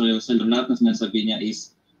Muhammad SAW, lahat na sinasabi niya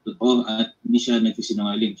is totoo at hindi siya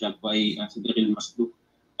nagsisinungaling. Siya po ay Sadiril Masduq.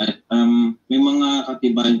 At may mga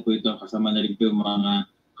katibayan po ito, kasama na rin po yung mga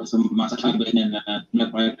sasabi niya na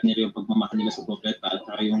pinapayag niya yung pagmamahal nila sa Propeta at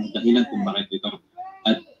saka yung dahilan kung bakit ito.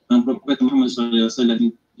 At ang Prophet Muhammad SAW,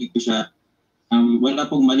 hindi po siya wala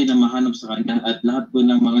pong mali na mahanap sa kanya at lahat po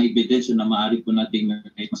ng mga ebidensya na maaari po nating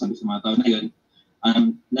masabi sa mga tao na yun,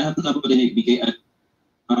 lahat na po din ibigay at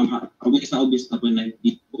obvious na po na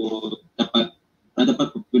hindi po dapat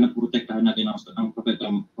po pinaprotektahan natin ang Propeta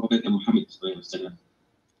Muhammad sallallahu.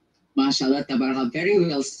 MashaAllah, tabaraka, very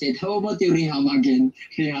well said. How about you, Reham, again?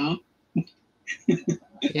 Reham?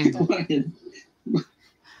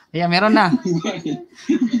 Yeah, meron na.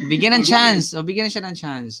 Bigyan ng chance. Bigyan siya ng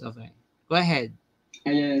chance. Okay. Go ahead.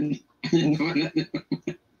 Ayan.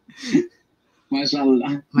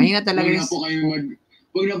 MashaAllah. Mahina talaga yun.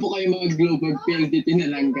 Huwag na po kayo mag-global PLDT na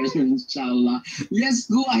lang guys, inshallah. Yes,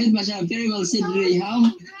 go ahead, MashaAllah. Very well said,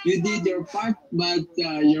 Reham. You did your part, but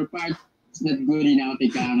your part is not good enough.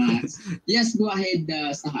 Yes, go ahead,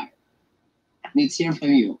 Sahar. Let's hear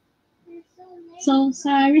from you. So,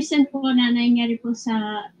 sa recent po na nangyari po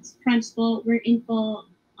sa France po, wherein po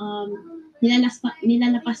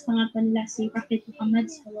nilalapas na nga po nila si Prophet Muhammad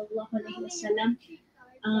sallallahu alaihi wasallam.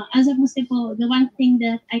 As a Muslim po, the one thing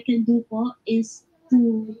that I can do po is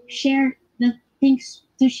to share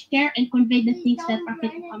and convey the things that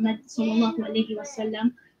Prophet Muhammad sallallahu alaihi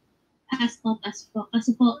wasallam has taught us po.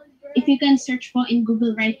 Kasi po, if you can search po in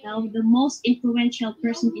Google right now, the most influential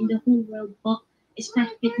person in the whole world po is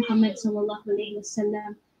Prophet Muhammad sallallahu alaihi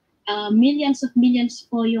wasallam. Millions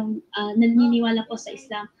po yung naniniwala po sa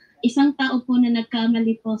Islam. Isang tao po na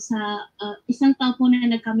nagkamali,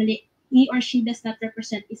 he or she does not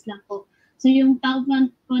represent Islam po. So yung tao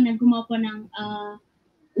po na gumawa po ng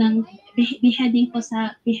beheading po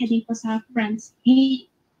sa France, he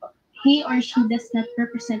or she does not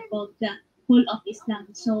represent po the whole of Islam.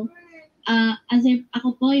 So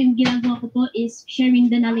ako po, yung ginagawa ko po is sharing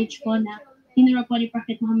the knowledge po na tinuro po ni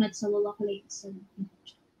Prophet Muhammad sallallahu alaihi wasallam.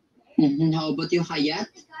 How about you,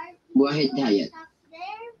 Hayat? Go ahead, Hayat.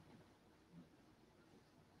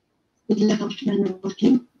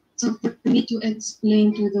 So for me to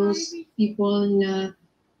explain to those people na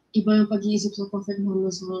iba yung pag-iisip sa Prophet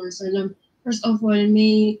Muhammad sallallahu alaihi wasallam, first of all,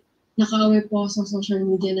 may nakaaway po sa social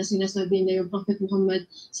media na sinasabi na yung Prophet Muhammad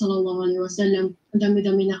sallallahu alaihi wasallam, ang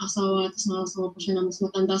dami-dami na asawa, tapos nakasawa po siya na mas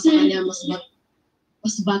matanda sa kanya, mas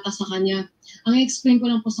bata sa kanya. Ang explain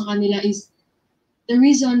ko lang po sa kanila is the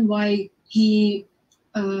reason why he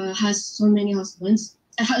has so many husbands,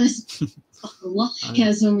 he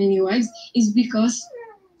has so many wives, is because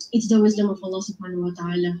it's the wisdom of Allah subhanahu wa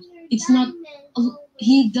ta'ala. It's not,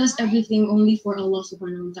 he does everything only for Allah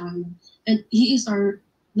subhanahu wa ta'ala. And he is our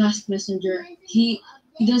last messenger. He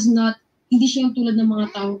does not, hindi siya yung tulad ng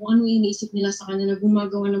mga tao kung ano iniisip nila sa kanya na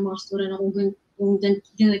gumagawa ng mga story na kung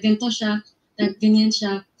ganito siya, na ganyan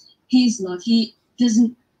siya. He is not. He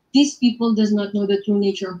doesn't, these people does not know the true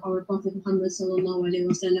nature of our Prophet Muhammad sallallahu alaihi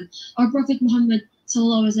wasallam. Our Prophet Muhammad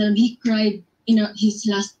sallallahu alaihi wasallam, he cried in his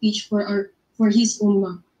last speech for his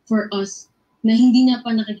ummah, for us. na hindi niya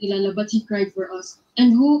pa nakikilala but he cried for us.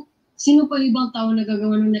 And sino pa ibang tao na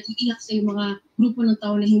gagawa nung naiiyak sa yung mga grupo ng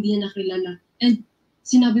tao na hindi niya nakilala. And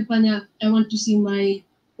sinabi pa niya, I want to see my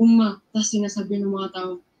umma. Tapos sinasabi ng mga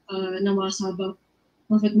tao na mga sabang,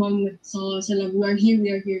 Prophet Muhammad sallallahu alaihi wasallam, we are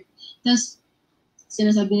here. Tapos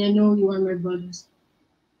sinasabi niya, no, you are my brothers.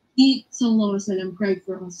 He sallallahu alaihi wasallam cried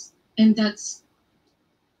for us. And that's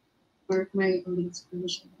my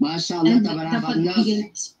explanation. MashaAllah, tabarakallah.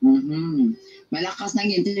 Malakas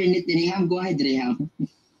ng internet ni Reham. Go ahead, Reham.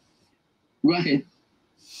 Go ahead.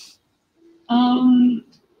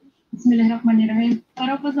 Bismillahirrahmanirrahim.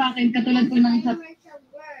 Para po sa akin, katulad po ng isa.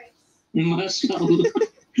 MashaAllah.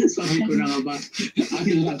 Sabi ko na nga ba?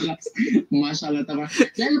 Ang lakas. MashaAllah,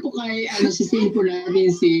 tabarakallah. Lalo po kay, sisihin po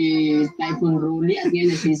natin si Typhoon Ruli at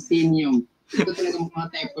ngayon si Sinyong. Ito talagang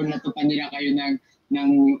mga Typhoon na tupan nila kayo ng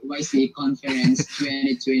YCA Conference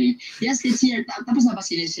 2020. Yes, let's hear. Tapos na ba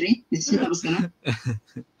si Neshrien? Tapos ka na?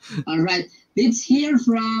 Alright. Let's hear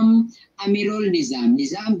from Amerol Nizam.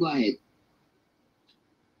 Nizam, go ahead.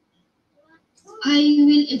 I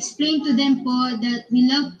will explain to them po that we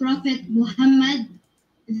love Prophet Muhammad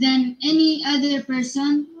than any other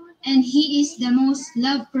person, and he is the most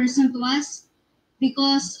loved person to us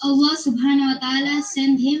because Allah subhanahu wa ta'ala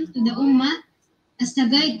sent him to the ummah as a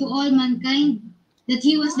guide to all mankind, that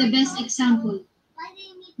he was the best example.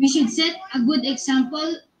 We should set a good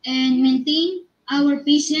example and maintain our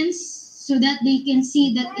patience so that they can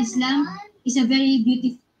see that Islam is a very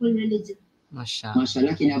beautiful religion.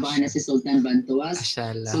 Mashallah, kinabahan na si Sultan Bantuas.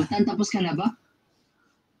 Mashallah. Sultan, tapos ka na ba?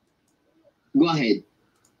 Go ahead.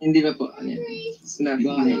 Hindi ba po?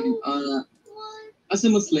 Go ahead. As a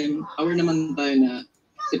Muslim, aware naman tayo na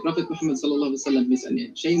si Prophet Muhammad sallallahu alaihi wasallam is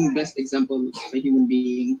siya yung best example of a human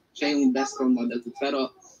being, siya yung best role model.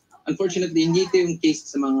 Pero unfortunately, hindi ito yung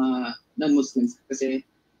case sa mga non-Muslims kasi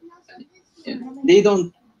they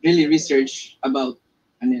don't really research about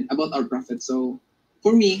our Prophet. So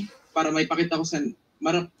for me, para may pakita ko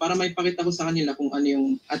sa kanila kung ano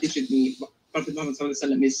yung attitude ni Prophet Muhammad sallallahu alaihi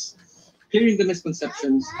wasallam is clearing the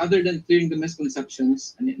misconceptions. Other than clearing the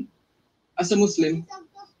misconceptions, as a Muslim,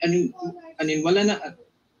 wala na.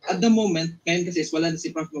 At the moment, ngayon kasi wala na si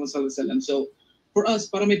Prophet Muhammad sallallahu alaihi wasallam. So, for us,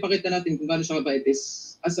 para may pakita natin kung gaano siya kabait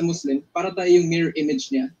is, as a Muslim, para tayo yung mirror image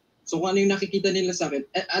niya. So, kung ano yung nakikita nila sa atin,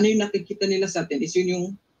 sa atin is yun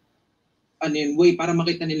yung way para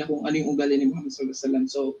makita nila kung ano yung ugali ni Muhammad sallallahu alaihi wasallam.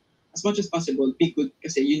 So, as much as possible, be good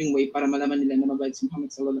kasi yun yung way para malaman nila na mabait si Muhammad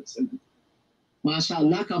sallallahu alaihi wasallam.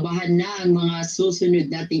 MashaAllah, kabahan na ang mga susunod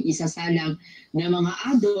nating isasalang na mga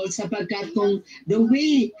adults sapagkat kung the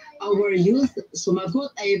way our youth sumagot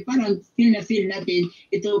ay parang feel natin,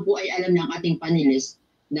 ito po ay alam ng ating panelist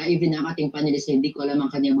na even ang ating panelist hindi ko alam ang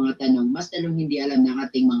kanyang mga tanong, mas lalong hindi alam ng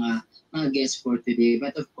ating mga guests for today.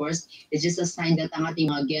 But of course, it's just a sign that ang ating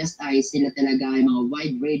mga guests ay sila talaga ay mga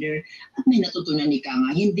wide reader at may natutunan ni Kanga.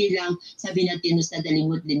 Hindi lang, sabi natin, Ustad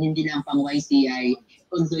Alimut din, hindi lang pang YCI,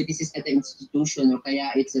 although this is at an institution or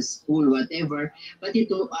kaya it's a school, whatever, but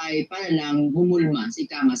ito ay para lang humulma si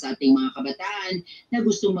Kanga sa ating mga kabataan na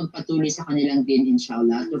gustong magpatuloy sa kanilang din,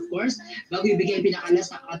 inshallah. At of course, magbibigay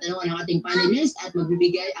pinakalas na katanungan ng ating panelist at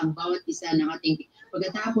magbibigay ang bawat isa ng ating,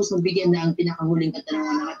 pagkatapos magbigay ng pinakahuling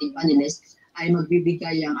katanungan ng ating panelist, ay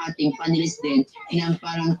magbibigay ang ating panelist din ng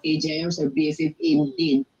parang KJRs or BFFM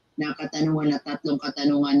din na katanungan na 3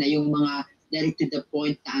 katanungan na yung mga direct to the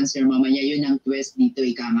point na answer mamaya. Yun ang twist dito,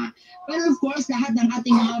 ika nga. Pero of course, lahat ng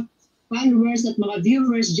ating mga followers at mga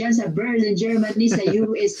viewers dyan sa Berlin, Germany, sa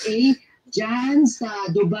USA, dyan sa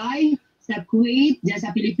Dubai, sa Kuwait, dyan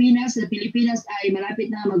sa Pilipinas. Sa Pilipinas ay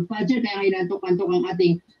malapit na mag-fajr, kaya kailangan tukan-tuk ang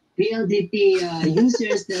ating PLDT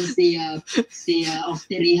users na si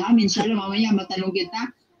Reham. Inshallah, mamaya matanong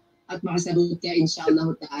kita at makasagot ka,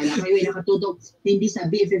 inshallah ta'ala. Kayo ay nakatutok hindi sa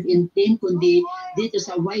BFF team, kundi dito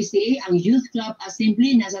sa YCA, ang Youth Club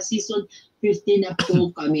Assembly. Nasa season 15 na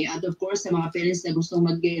po kami. At of course, sa mga parents na gustong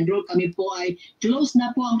mag-enroll, kami po ay close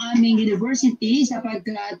na po ang aming university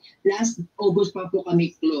sapagkat last August pa po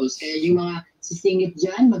kami close. Kaya yung mga sisingit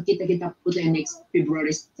dyan, magkita-kita po tayo next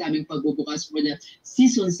February sa aming pagbubukas for the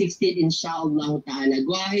season 16, inshallah ta'ala.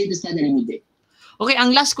 Go ahead, Ustad Alimut. Okay,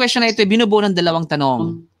 ang last question na ito, binubuo ng 2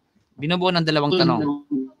 tanong.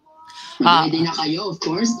 Mag-ready na kayo, of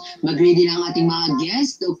course. Mag-ready na ang ating mga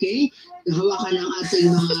guests, okay? Hawakan ang ating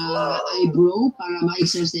mga eyebrow para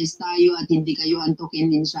ma-exercise tayo at hindi kayo antukin,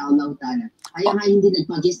 inshallah ta'ala. Kaya nga hindi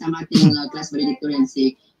nagpag-guest ang ating class valedictorian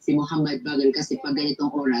si Muhammad Bagal kasi pag ganitong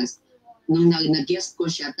oras, nung nag-guest ko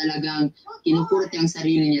siya, talagang kinukurot ang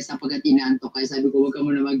sarili niya sapagkat inaantok. Kaya sabi ko, huwag ka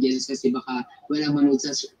muna mag-guest kasi baka walang manood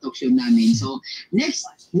sa talk show namin. So, next,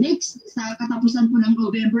 sa katapusan po ng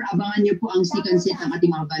November, abangan niyo po ang second set ng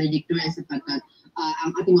ating mga valedictorian sapagkat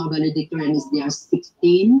ang ating mga valedictorian is they are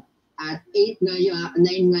 16 at 9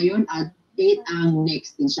 ngayon at 8 ang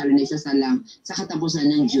next, inshallah, na isa sa lang sa katapusan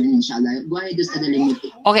ng June, inshallah. Go ahead, Ustad Ali.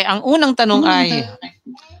 Okay, ang unang tanong ay,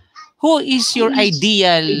 who is your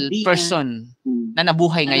ideal person na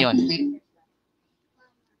nabuhay ngayon?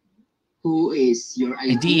 Who is your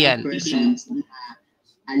ideal person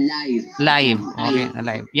alive? Live. Okay,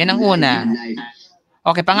 alive. Yan ang una.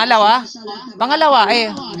 Okay, pangalawa,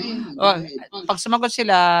 pag sumagot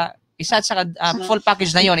sila, isa at saka, full package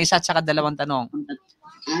na yon, isa at saka dalawang tanong.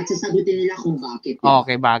 At sasagutin nila kung bakit.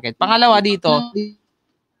 Okay, bakit? Pangalawa dito,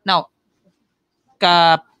 now,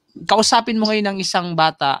 kausapin mo ngayon ng isang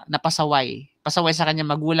bata na pasaway sa kanyang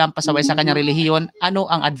magulang, pasaway sa kanyang relihiyon, ano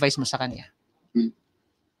ang advice mo sa kanya?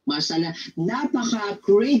 Mashallah,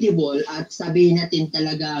 napaka-credible at sabihin natin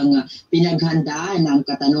talagang pinaghandaan ang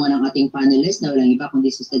katanungan ng ating panelists na walang iba kundi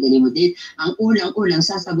si Ustad Ali Mudin. Ang unang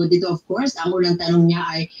sasagot dito, of course, ang unang tanong niya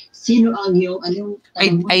ay, sino ang iyong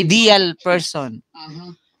ideal person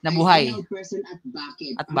na buhay? Ideal person at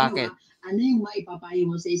bakit? At bakit? Ano yung maipapayo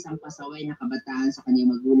mo sa isang pasaway na kabataan sa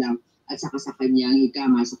kanyang magulang at saka sa kanyang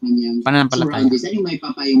ikama, sa kanyang surroundings? Ano yung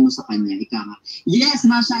maipapayo mo sa kanya, ikama? Yes,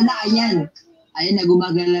 mashallah, ayan. Ayan,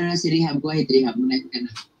 nagumagala na si Reham. Go ahead, Reham. Muna ka na.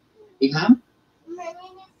 Reham?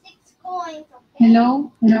 Hello?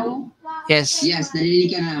 Yes. Yes,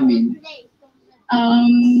 narinig ka namin.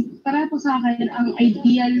 Para po sa akin, ang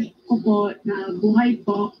ideal ko po na buhay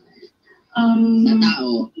po, na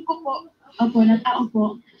tao. Na tao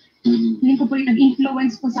po. Hindi ko po yung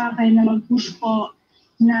nag-influence po sa akin na mag-push po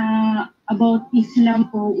na about Islam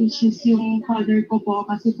po, which is yung father ko po.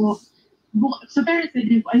 Kasi po, sa parents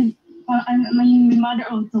din po, my mother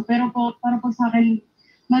also. Pero po, para po sa akin,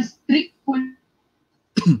 mas strict po.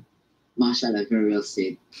 Mashallah, very well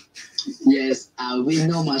said. Yes, we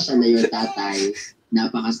know, mashallah, your tatay.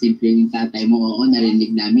 Napakasimple yung tatay mo. Oo,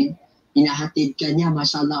 narinig namin. Hinahatid ka niya,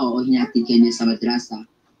 mashallah. Oo, hinahatid ka niya sa madrasa.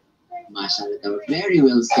 Mashallah, very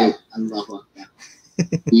well said. Allahu Akbar.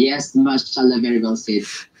 Yes, mashallah, very well said.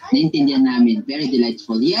 Naintindihan namin. Very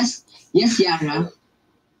delightful. Yes, Yarah.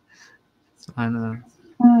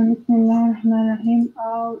 Bismillahirrahmanirrahim.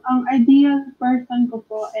 Ang ideal person ko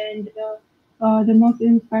po and the most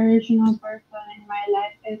inspirational person in my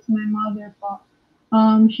life is my mother po.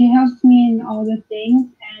 She helps me in all the things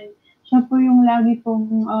and siya po yung lagi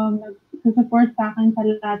pong nag-support sa akin sa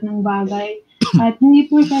lahat ng bagay. At hindi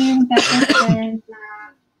po siya yung type of parent na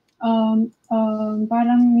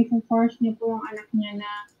parang nisa-force niya po yung anak niya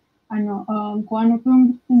na kung ano po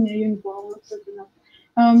yung gusto niya, yun po ang masusunod.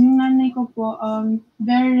 Yung nanay ko po,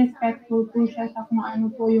 very respectful po siya sa kung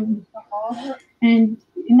ano po yung gusto ko. And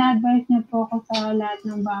ina-advise niya po ako sa lahat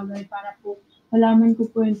ng bagay para po malaman ko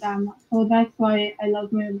po yung tama. So that's why I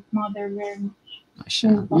love my mother very much.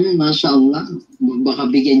 Mashallah. Baka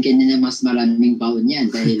bigyan ka niya ng mas maraming baon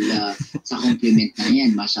yan dahil sa compliment na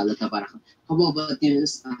yan. Mashallah, tabarak. How about you,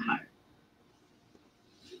 Sahar?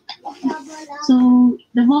 So,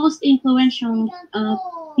 the most influential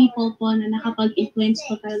people po na nakapag-influence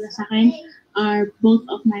po talaga sa akin are both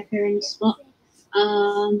of my parents po.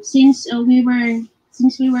 Since we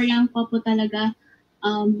were young po talaga,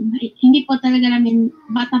 hindi po talaga namin,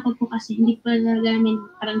 bata po kasi, hindi po talaga namin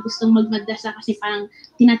parang gustong magmadrasa kasi parang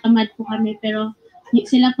tinatamad po kami. Pero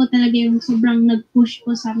sila po talaga yung sobrang nag-push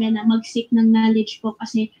po sa amin na mag-seek ng knowledge po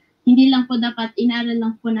kasi hindi lang po dapat inaaral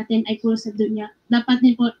lang po natin ay puro sa dunya. Dapat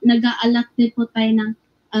din po nag-aalat din po tayo ng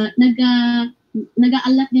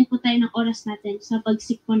nag-aalat din po tayo ng oras natin sa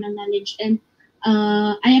pag-seek po ng knowledge. And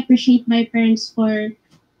I appreciate my parents for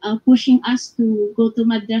pushing us to go to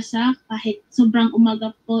madrasa kahit sobrang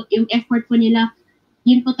umaga po yung effort po nila.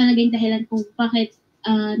 Yun po talaga yung dahilan kung bakit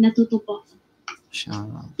natuto po.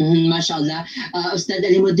 Mashallah. Ustad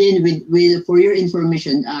Ali Mudin, for your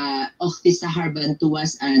information, Ukhti Sahar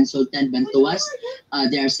Bantuas and Sultan Bantuas,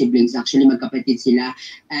 they are siblings. Actually, magkapatid sila.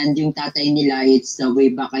 And yung tatay nila, it's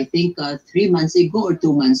way back, I think, 3 months ago or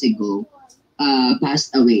 2 months ago,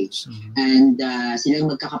 passed away. And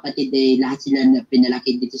silang magkakapatid, lahat sila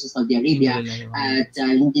pinalaki dito sa Saudi Arabia. At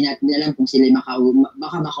hindi natin alam kung sila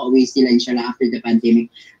baka makauwi sila inshallah after the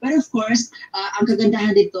pandemic. But of course, ang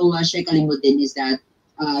kagandahan dito, Sheikh Alimuddin, is that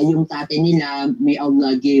yung tatay nila, may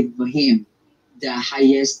Allah give him the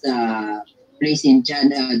highest place in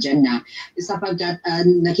Jannah, sapagkat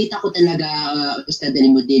nakita ko talaga, Ustad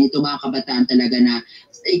Alimuddin, ito mga kabataan talaga na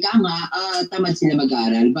ika nga, tamad sila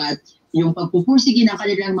mag-aaral, but yung pagpupursige ng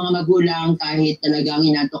kanilang mga magulang kahit talagang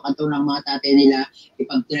inantok-antok ng mga tatay nila,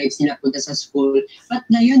 ipag-drive sila punta sa school. But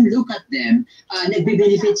ngayon, look at them,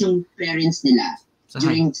 nagbe-benefit yung parents nila.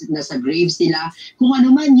 During nasa grave sila, kung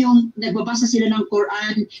ano man yung nagbabasa sila ng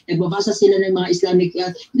Quran, nagbabasa sila ng mga Islamic,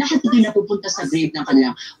 lahat ito napupunta sa grave ng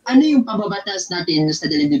kanilang. Ano yung pababatas natin sa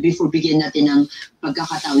Dalindu before bigyan natin ng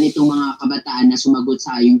pagkakataon nitong mga kabataan na sumagot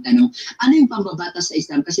sa iyong tanong? Ano yung pababatas sa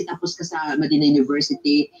Islam? Kasi tapos ka sa Medina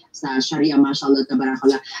University, sa Sharia, mashallah,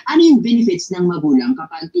 tabarakallah. Ano yung benefits ng magulang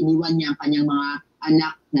kapag iniwan niya ang kanyang mga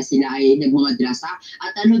anak na sila ay nagmamadrasa,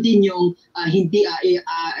 at ano din yung hindi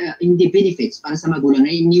benefits para sa magulang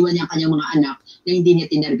na iniwan niya ang kanyang mga anak na hindi niya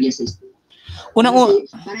tinerbiya sa school.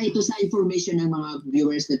 Para ito sa information ng mga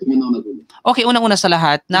viewers natin ng mga magulang. Okay, unang-una sa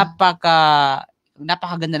lahat,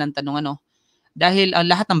 napakaganda ng tanong, ano? Dahil ang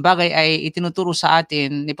lahat ng bagay ay itinuturo sa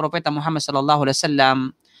atin ni Propeta Muhammad sallallahu alaihi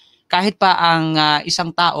wasallam, kahit pa ang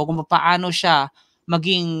isang tao kung paano siya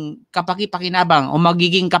maging kapaki-pakinabang o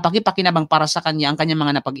magiging kapaki-pakinabang para sa kanya ang kanyang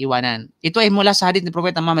mga napag-iwanan. Ito ay mula sa hadith ni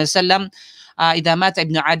Propeta Muhammad sallallahu alaihi wasallam, idha mata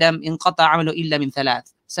ibnu Adam inqata 'amalu illa min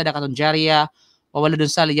thalath, sadaqatun jariyah wa waladun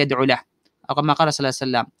salih yad'u lah. O kama qala sallallahu alaihi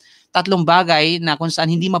wasallam. Tatlong bagay na kung saan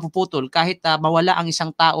hindi mapuputol kahit mawala ang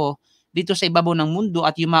isang tao dito sa ibabaw ng mundo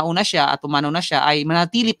at yumao na siya at umano na siya, ay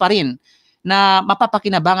manatili pa rin na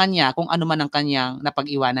mapapakinabangan niya kung ano man ang kanyang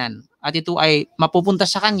napag-iwanan. At ito ay mapupunta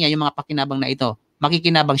sa kanya yung mga pakinabang na ito.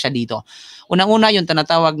 Makikinabang siya dito. Unang-una yung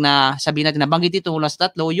tinatawag na, sabihin natin, nabanggit ito mula sa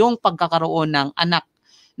tatlo, yung pagkakaroon ng anak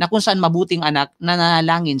na kung saan mabuting anak na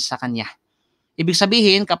nanalangin sa kanya. Ibig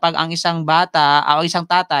sabihin, kapag ang isang bata o isang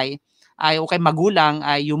tatay ay o kay magulang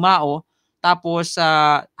ay yumao, tapos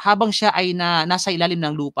habang siya ay nasa ilalim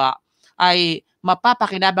ng lupa, ay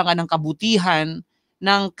mapapakinabangan ng kabutihan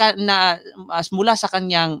mula sa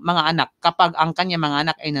kanyang mga anak kapag ang kanyang mga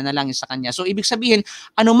anak ay nanalangin sa kanya. So ibig sabihin,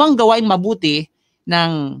 anumang gawain mabuti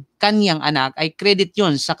ng kanyang anak ay credit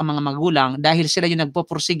yun sa mga magulang dahil sila yung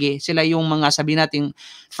nagpupursige, sila yung mga sabi nating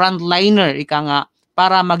frontliner, ika nga,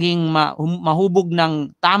 para maging mahubog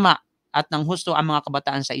ng tama at ng husto ang mga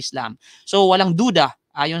kabataan sa Islam. So walang duda,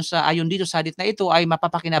 ayon dito sa hadith na ito ay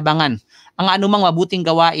mapapakinabangan ang anumang mabuting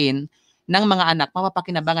gawain ng mga anak,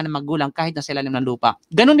 mapapakinabangan ng magulang kahit na sa ilalim ng lupa.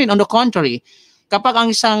 Ganon din on the contrary, kapag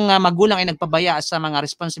ang isang magulang ay nagpabaya sa mga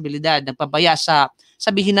responsibilidad, nagpabaya sa,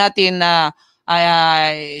 sabihin natin na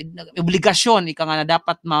obligasyon, ika nga, na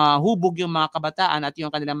dapat mahubog yung mga kabataan at yung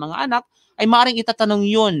kanilang mga anak, ay maaaring itatanong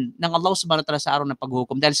yun ng Allah subhanahu wa ta'ala sa araw ng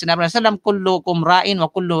paghukom. Dahil sinabi ng Salam, kullukum ra'in wa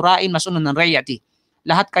kullu ra'in mas'ulun an ra'iyati.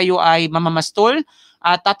 Lahat kayo ay mamamastol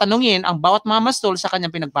at tatanungin ang bawat mamastol sa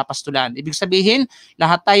kanyang pinagpapastulan. Ibig sabihin,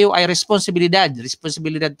 lahat tayo ay responsibilidad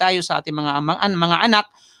tayo sa ating mga anak,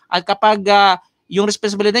 at kapag yung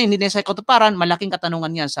responsibilidad hindi na sa katuparan, malaking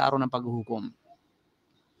katanungan yan sa araw ng paghuhukom.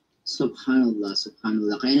 Subhanallah,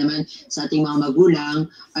 subhanallah. Kaya naman sa ating mga magulang,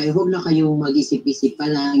 ay huwag na kayong mag-isip-isip pa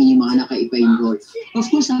lang inyong mga anak ay ipa-enroll. Of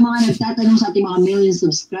course, sa mga nagtatanong sa ating mga million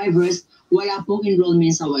subscribers, wala pong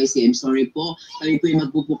enrollment sa YCM. Sorry po, kami po yung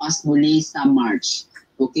magbubukas muli sa March.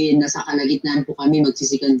 Okay, nasa kalagitnaan po kami,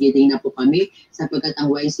 magsisikang giving na po kami, sapagkat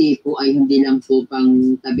ang YCA po ay hindi lang po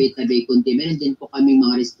pang tabi-tabi, kundi meron din po kami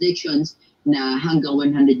mga restrictions na hanggang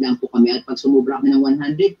 100 lang po kami. At pag sumubra kami ng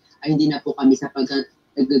 100, ay hindi na po kami sapagkat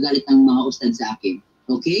nagagalit ang mga ustad sa akin.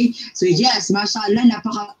 Okay? So yes, mashallah,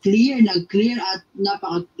 napaka-clear, nag-clear at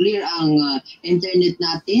napaka-clear ang internet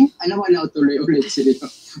natin. Alam, wala tuloy ulit sila.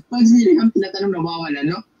 Pag sila ang tinatanong, nawawala,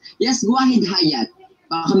 no? Yes, go ahead, Hayat.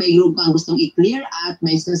 Baka may group kang gustong i-clear at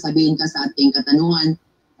may sasabihin ka sa ating katanungan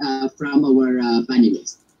from our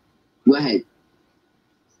panelists. Go ahead.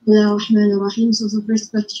 Bismillahirrahmanirrahim. So the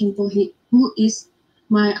first question po, who is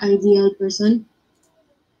my ideal person?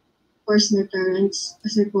 Of course, my parents.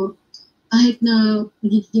 Kasi po, kahit na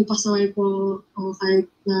nagiging pasaway po, o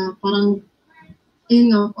kahit na parang,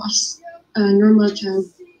 ayun nga po, as a normal child,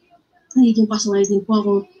 nagiging pasaway din po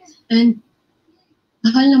ako. And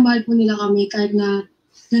mahal na mahal po nila kami kahit na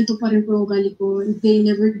ganito pa rin po ang ugali ko. They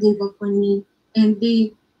never gave up on me. And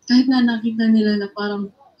they, kahit na nakita nila na parang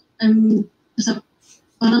I'm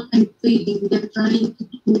failing, they're trying to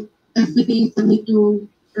do everything for me to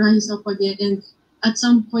rise up again. And at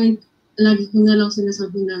some point, lagi ko na lang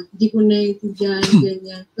sinasabi na hindi ko naiintindihan,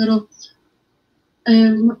 ganyan. Pero,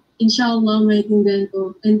 inshallah, maiintindihan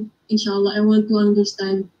ko. And inshallah, I want to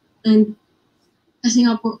understand. And kasi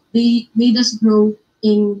nga po, they made us grow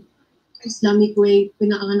in Islamic way.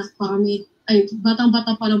 Pinanganak pa kami, ay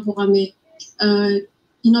batang-bata pa lang po kami.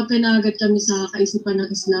 Inopen na agad kami sa kaisipan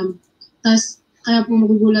ng Islam. Tas, kaya po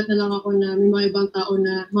magugulat na lang ako na may mga ibang tao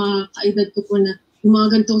na mga kaedad ko po na yung mga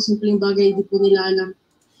ganitong simpleng bagay hindi po nila alam.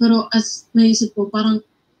 Pero as naisip ko, parang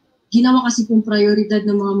ginawa kasi pong prioridad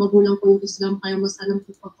ng mga magulang ko yung Islam, kaya mas alam ko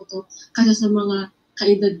pa po to kaya sa mga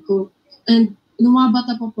kaedad ko. And nung mga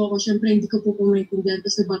bata pa po ako, syempre hindi ko po maintindihan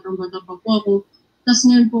kasi batang-bata pa po ako. Tapos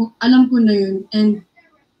ngayon po, alam ko na yun. And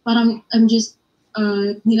parang I'm just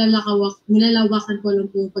nilalawakan ko lang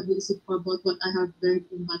po yung pag-iisip ko about what I have learned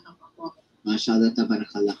yung bata pa po ako. Mashallah,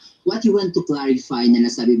 tabarakallah. What you want to clarify na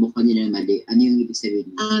nasabi mo kanina mali? Ano yung ibig sabihin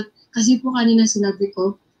mo? Kasi po kanina sinabi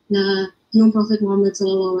ko na yung Prophet Muhammad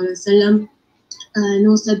sallallahu alaihi wasallam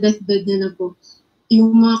nung sa deathbed niya na po,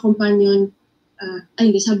 yung mga companion,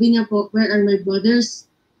 sabi niya po, where are my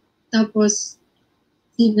brothers? Tapos,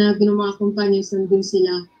 sinabi ng mga companions nandun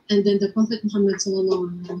sila. And then the Prophet Muhammad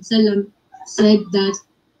sallallahu alaihi wasallam said that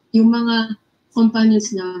yung mga companions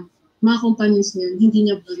na hindi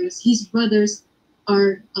niya brothers. His brothers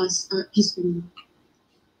are us, are his family.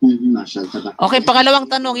 Okay, pangalawang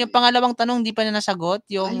tanong. Yung pangalawang tanong, hindi pa na nasagot.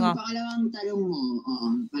 Yung pangalawang tanong mo,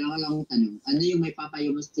 pangalawang tanong. Ano yung may papayo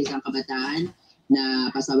mo sa isang kabataan na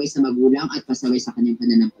pasaway sa magulang at pasaway sa kanyang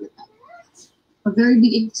pananampalataya? A very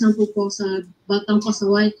big example po sa batang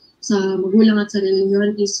pasaway sa magulang at sa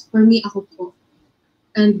reliyon is, for me, ako po.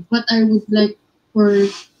 And what I would like for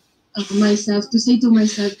myself, to say to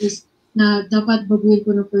myself is, na dapat baguhin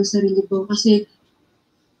ko na po yung sarili ko. Kasi,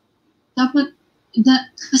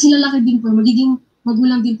 kasi lalaki din po, magiging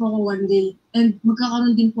magulang din po ako one day. And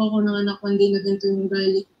magkakaroon din po ako ng anak one day na ganito yung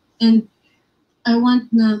ugali. And I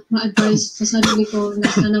want na ma-advise sa sarili ko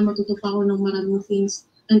na sana matuto pa ako ng maraming things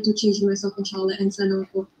and to change myself, inshallah. And sana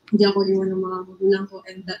po, hindi ako iwan ng mga magulang ko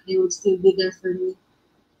and that they would still be there for me.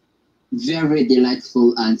 Very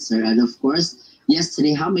delightful answer. And of course, yes,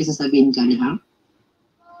 Reham, may sasabihin ka, Reham?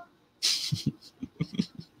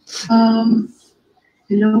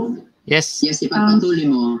 Hello? Yes. Yes, ipagpatuloy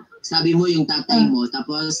mo. Sabi mo yung tatay mo,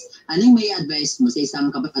 tapos anong may advice mo sa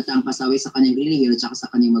isang kabatang pasaway sa kanyang relihiyon at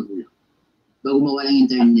sa kanyang magulang? Bago mawalang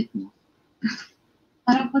internet mo.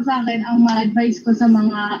 Para po sa akin, ang ma-advise ko sa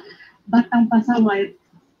mga batang pasaway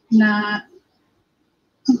na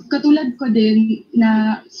katulad ko din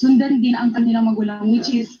na sundan din ang kanilang magulang,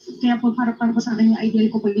 which is, kaya po harapan ko sa akin yung ideal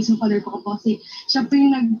ko po, yung father ko kasi siya po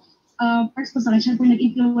yung first po sa akin, siya po yung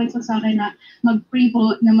nag-influence po sa akin na mag-pray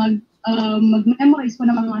po, na mag-memorize po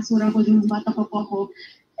ng mga surah ko yung bata pa po ako.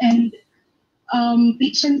 And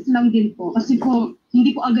patience lang din po, kasi po,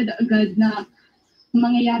 hindi po agad-agad na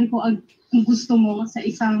mangyayari po ang gusto mo sa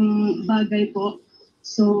isang bagay po.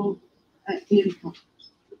 So, yun po.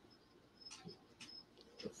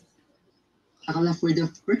 Akala for the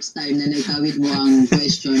first time na nagkawit mo ang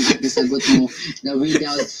question at nasagot mo na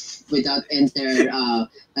without enter,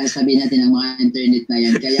 sabihin natin ang mga internet na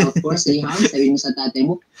yan. Kaya of course, Reham, sabihin mo sa tatay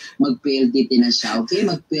mo, mag-PLDT na siya. Okay,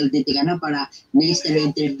 mag-PLDT ka na para next time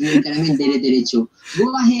interview ka namin dire-diretso. Go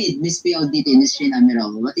ahead, Miss PLDT, Neshrien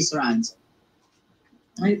Amerol. What is your answer?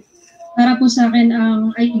 Para po sa akin,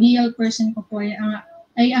 ang ideal person ko po ay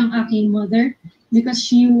ang aking mother because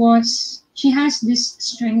she has this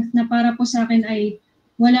strength na para po sa akin ay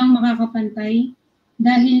walang makakapantay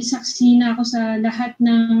dahil saksi na ako sa lahat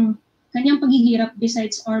ng kanyang paghihirap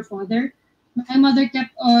besides our father. My mother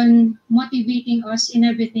kept on motivating us in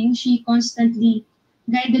everything. She constantly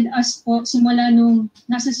guided us po simula nung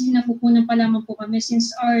nasa sinapupunan pa lamang po kami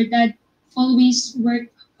since our dad always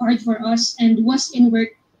worked hard for us and was in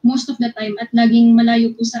work most of the time at laging malayo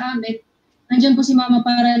po sa amin. Nandiyan po si mama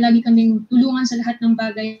para lagi kaming tulungan sa lahat ng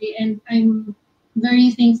bagay and I'm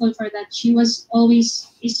very thankful for that. She was always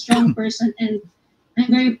a strong person and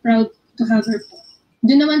I'm very proud to have her po.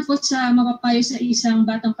 Doon naman po sa mapapayo sa isang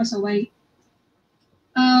batang pasaway,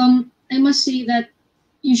 I must say that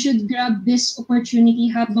you should grab this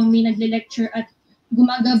opportunity habang may nagle-lecture at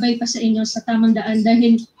gumagabay pa sa inyo sa tamang daan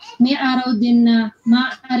dahil may araw din na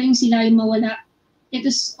maaaring sila ay mawala. It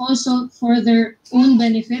is also for their own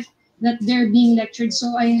benefit that they're being lectured.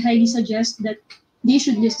 So I highly suggest that they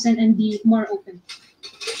should listen and be more open.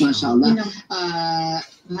 MashaAllah.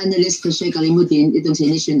 Analyst ko siya kalimutin, itong si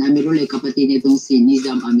Nizam Amerol ay kapatid nitong si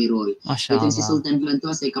Nizam Amerol. Itong si Sultan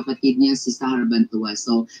Bantuas ay kapatid niya si Sahar Bantuas.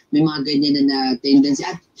 So may mga ganyan na tendency.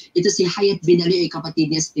 At ito si Hayati Binaloy ay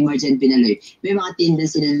kapatid niya si Marjan Binaloy. May mga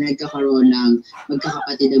tendency na nagkakaroon ng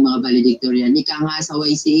magkakapatid ng mga valedictorian. Ika nga sa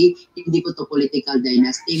YCA, hindi po to political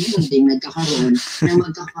dynasty. Ngayon din nagkakaroon ng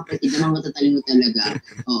magkakapatid ng mga matatalino talaga.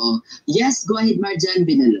 Oo. Yes, go ahead Marjan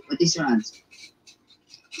Binaloy. What is your answer?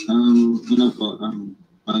 Ano po,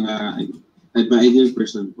 mga ideal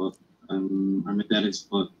person po, our parents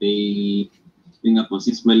po, they yun nga po,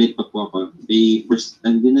 since maliit pa po ako, they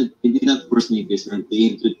did not force me to Islam,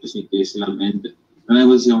 they introduced me to Islam, and when I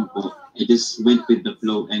was young po, I just went with the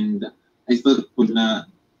flow, and I felt po na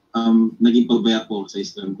naging pabaya po sa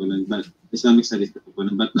Islam po nun, but Islamic studies po po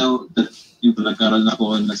nun. But now that yung nagkaroon na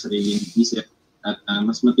po na sariling isip at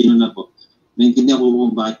mas matino na po, naintindihan ko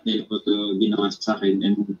kung bakit nila po ito ginawa sa akin,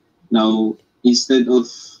 and now instead of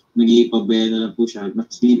naging pabaya na lang po siya,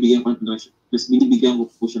 mas binibigyan ko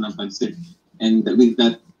po siya ng pansin. And with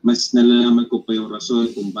that, mas nalalaman ko pa yung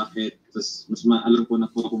rason kung bakit, tapos mas maalam ko na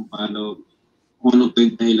po kung paano, kung ano po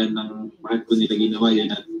yung dahilan ng bakit ko nila ginawa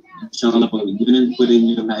yun. At inshallah po, yun po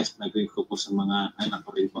rin yung nais na gawin ko po sa mga anak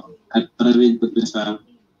ko rin po. At para rin po dun sa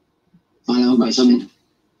pangalawang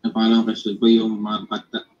question po, yung mga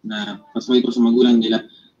bata na pasaway po sa magulang nila,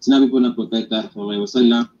 sinabi po na po Tata Sallallahu Alaihi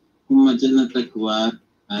Wasallam, kung madyan na tagwa,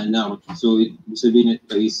 so ibig sabihin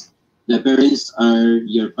nito is, the parents are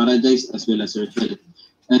your paradise as well as your hell.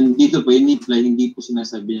 And dito po, hindi po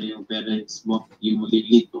sinasabi na yung parents mo, yung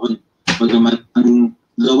mag-lead doon. Pagamat ang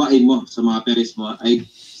gawain mo sa mga parents mo ay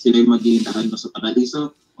sila yung magiging daan mo sa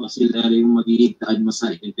paradiso o sila yung magiging daan mo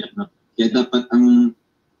sa infierno. Kaya dapat ang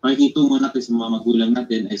pakikitungo natin sa mga magulang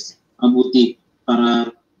natin is mabuti para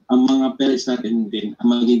ang mga parents natin din ang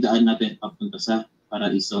magiging daan natin papunta sa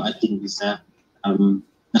paradiso at hindi sa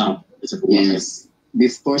yes.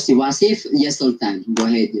 Before si Wasif, yes, Sultan. Go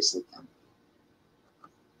ahead, yes, Sultan.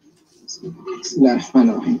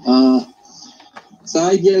 Bismillahirrahmanirrahim. Sa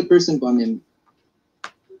ideal person po,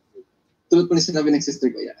 tulad po ni sinabi ng sister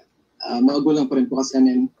ko, magulang po rin po kasi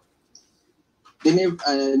they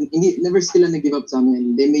never sila nag-give up sa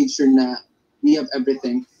amin. They made sure na we have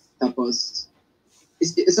everything. Tapos,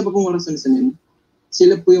 isa pa pong rason sa amin,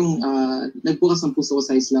 sila po yung nagbukas ng puso ko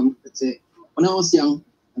sa Islam. Kasi, when I was young,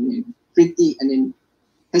 pretty,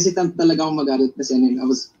 hesitant talaga akong mag-aral kasi I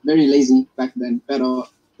was very lazy back then. Pero,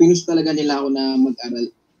 pinush talaga nila ako na mag-aral.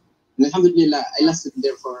 And alhamdulillah, I lasted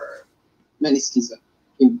there for many seasons.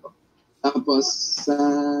 Tapos, sa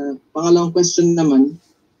pangalawang question naman,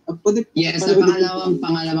 yes, sa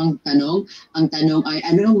pangalawang tanong, ang tanong ay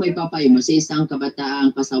ano ang may papayo mo sa isang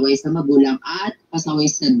kabataang pasaway sa magulang at pasaway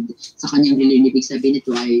sa kanyang religion? Ibig sabihin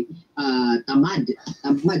nito ay tamad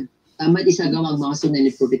isagawang mga sunay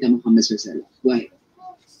ni Propeta Muhammad sallallahu alaihi wasallam. Go ahead.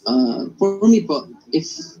 For me po, if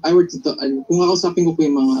I were to kung kausapin ko po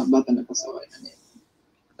yung mga bata na pasaway,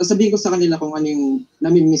 sasabihin ko sa kanila kung ano yung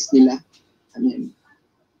nami-miss nila, ano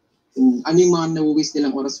yung mga nawawaste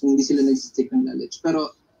nilang oras kung hindi sila nag-stick ng knowledge.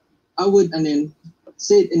 Pero I would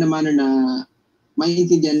say it in a manner na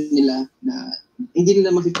maintindihan nila na hindi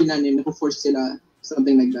nila mapipilanin, na-force sila,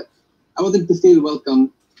 something like that. I want them to feel welcome.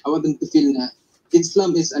 I want them to feel na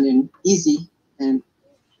Islam is easy and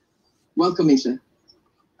welcoming siya.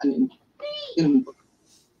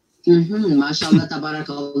 Mashallah,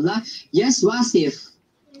 tabarakallah. Yes, Wasif.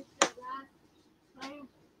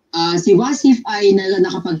 Si Wasif ay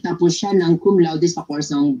nakapagtapos siya ng cum laude sa course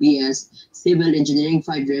ng BS Civil Engineering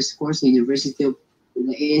 5 years course sa University of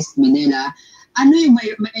East Manila. Sino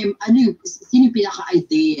yung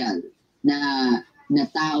pinaka-ideal na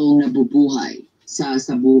taong nabubuhay sa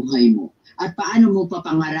buhay mo? At paano mo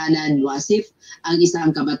papangaralan, Wasif, ang isang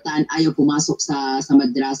kabataan ayaw pumasok sa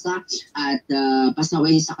madrasa at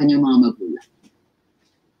pasaway sa kanyang mga magulang?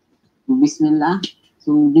 Bismillah.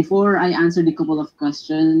 So before I answer the couple of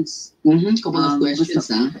questions, couple of questions,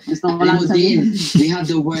 we have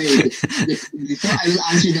the word. Before I will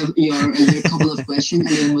answer your couple of questions,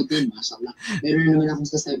 alam mo din, mashallah. Meron naman akong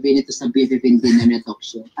sasabihin ito sa BFF na talk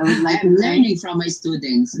show. I'm learning from my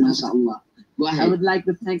students, mashallah. Go ahead. I would like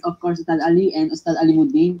to thank, of course, Ustad Ali and Ustad Ali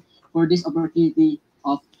Muddin for this opportunity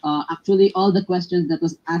of actually all the questions that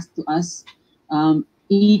was asked to us.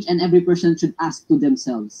 Each and every person should ask to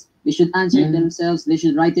themselves. They should answer it themselves, they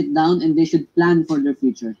should write it down, and they should plan for their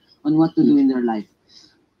future on what to do in their life.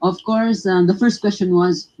 Of course, the first question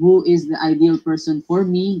was, who is the ideal person for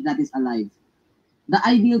me that is alive? The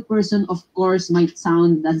ideal person, of course, might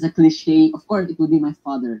sound as a cliche. Of course, it would be my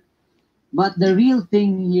father. But the real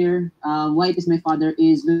thing here, why it is my father,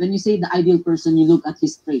 is when you say the ideal person, you look at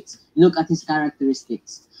his traits, you look at his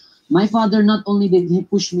characteristics. My father, not only did he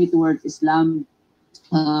push me towards Islam,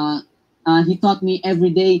 he taught me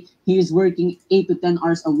every day. He is working 8 to 10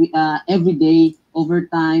 hours a week, every day,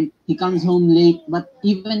 overtime. He comes home late, but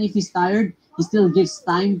even if he's tired, he still gives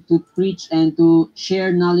time to preach and to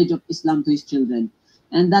share knowledge of Islam to his children.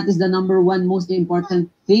 And that is the number one most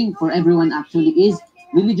important thing for everyone actually is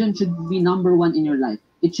religion should be number one in your life.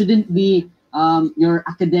 It shouldn't be your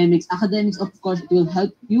academics. Academics, of course, it will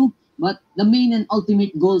help you, but the main and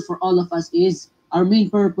ultimate goal for all of us is our main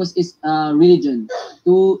purpose is religion,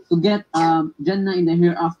 to get Jannah in the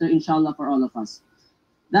hereafter, inshallah, for all of us.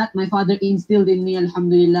 That my father instilled in me,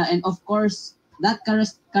 alhamdulillah, and of course, that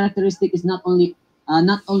characteristic is not only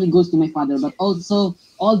goes to my father, but also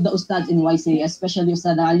all the ustads in YCA, especially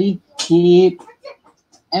Ustad Ali. He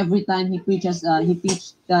every time he preaches,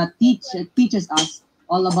 teaches us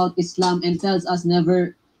all about Islam and tells us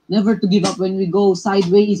never to give up. When we go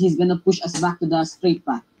sideways, he's gonna push us back to the straight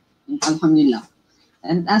path. Alhamdulillah.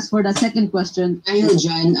 And as for the second question, Ayun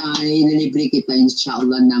dyan, ay nilibre kita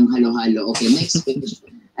inshallah ng halo-halo. Okay, next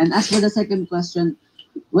question. And as for the second question,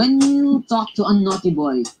 when you talk to a naughty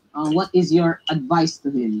boy, what is your advice to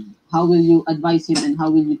him? How will you advise him and how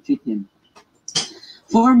will you treat him?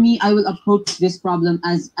 For me, I will approach this problem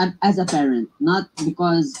as a parent, not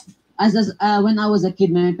because when I was a kid,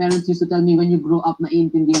 my parents used to tell me, when you grow up,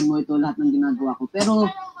 maiintindihan mo ito lahat ng ginagawa ko. Pero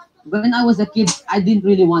when I was a kid, I didn't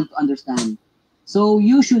really want to understand. So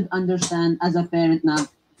you should understand as a parent na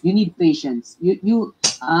you need patience.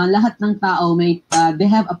 Lahat ng tao they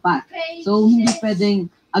have a path. So hindi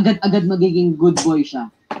pwedeng agad-agad magiging good boy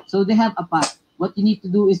siya. So they have a path. What you need to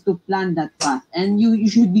do is to plan that path, and you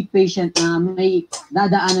should be patient na may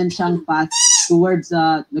dadaanan siyang path towards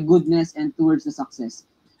the goodness and towards the success.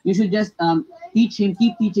 You should just teach him,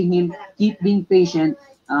 keep teaching him, keep being patient.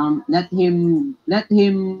 Let him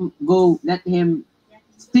go, let him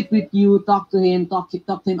stick with you, talk to him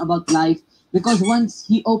about life. Because once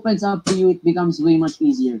he opens up to you, it becomes way much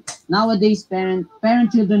easier. Nowadays,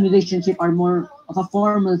 parent-children relationship are more of a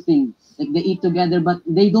formal thing. Like they eat together, but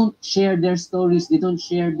they don't share their stories. They don't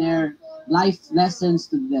share their life lessons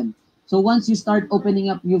to them. So once you start opening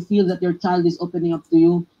up, you feel that your child is opening up to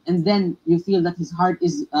you, and then you feel that his heart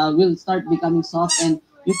will start becoming soft, and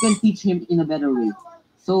you can teach him in a better way.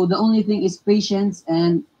 So the only thing is patience,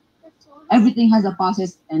 and everything has a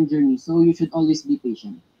process and journey. So you should always be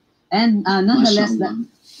patient. And nonetheless,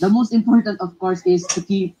 the most important, of course, is to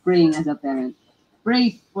keep praying as a parent.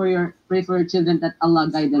 Pray for your children that Allah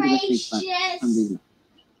guide them to the straight path. Alhamdulillah.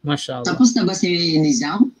 Mashallah. Tapos na ba si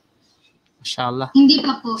Nizam? Mashallah. Hindi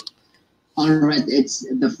pa po. Alright,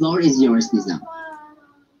 the floor is yours, Nizam.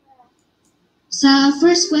 Sa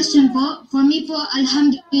first question po, for me po,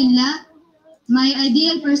 alhamdulillah, my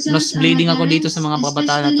ideal person Mas bleeding ako dito sa mga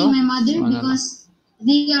kabataan na to. Especially my mother, because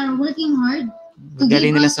they are working hard to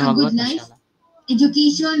give us a good life,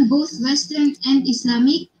 education, both Western and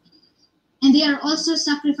Islamic. And they are also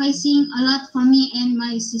sacrificing a lot for me and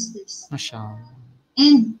my sisters. Mashallah.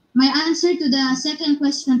 And my answer to the second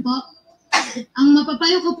question po, ang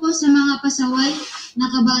mapapayo ko po sa mga pasaway na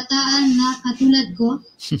kabataan na katulad ko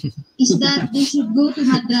is that they should go to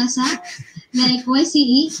madrasa like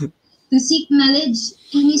YCA to seek knowledge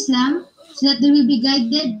in Islam so that they will be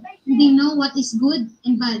guided and they know what is good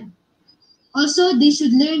and bad. Also, they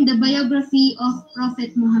should learn the biography of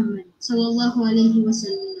Prophet Muhammad sallallahu alaihi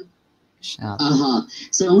wasallam.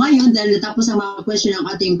 So ngayon, dahil natapos ang mga question ng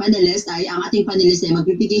ating panelist, ang ating panelist ay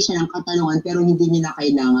magbibigay siya ng katanungan pero hindi niya na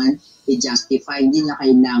kailangan i-justify, hindi niya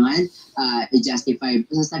kailangan i-justify.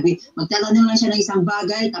 Magtatanong lang siya ng isang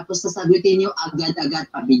bagay tapos sasagutin niyo agad-agad,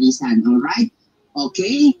 pabilisan. Alright?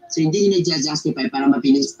 Okay? So hindi niya justify para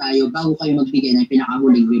mabilis tayo bago kayo magbigay ng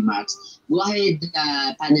pinakahuling remarks. Go ahead,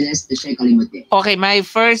 panelist, siya kalimutin. Okay, my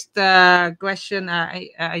first question,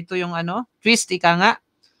 ito yung twist, ika nga.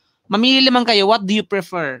 Mamili lamang kayo, what do you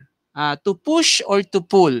prefer? To push or to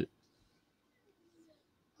pull?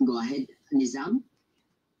 Go ahead, Nizam.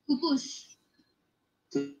 To push.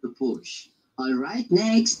 To push. All right,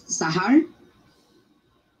 next, Sahar.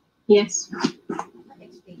 Yes.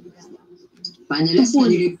 Panelists, can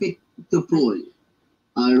you repeat to pull?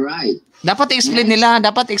 All right. Dapat i-explain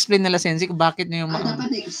nila, Sensi, kung bakit niyo yung dapat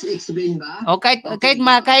i-explain ba? O kahit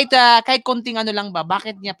konting lang ba,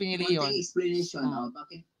 bakit niya pinili yun? Explanation,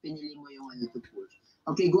 bakit pinili mo yung to push?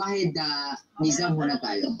 Okay, go ahead, Nizam, muna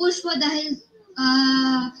tayo. To push po dahil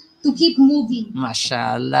to keep moving.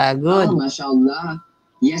 Mashallah, good. Oh, mashallah.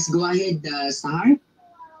 Yes, go ahead, Sahar.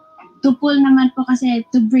 To pull naman po kasi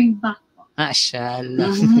to bring back po.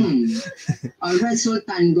 Mashallah. Alright,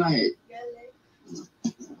 Sultan, go ahead.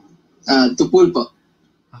 To pull po.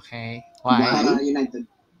 Okay. Why? United.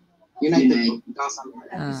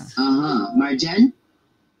 Marjan?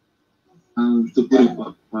 To pull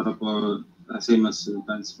po. Para po, kasi mas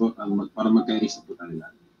Sultans po, para magkaisa po tayo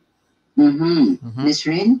lang.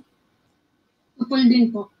 Neshrien? To pull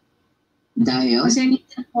din po. Dahil? Kasi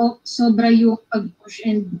minsan po, sobra yung pag-push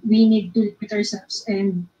and we need to limit ourselves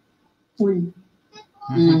and pull.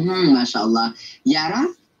 Mashallah. Yarah?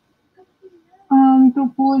 To to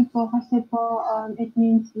pull po kasi po it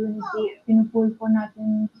means unity. Pinupull po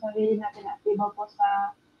natin sarili natin at iba po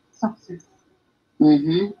sa success.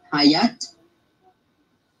 Hayat?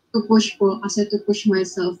 To push po kasi to push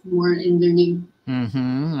myself more in learning.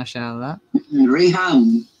 Mashallah.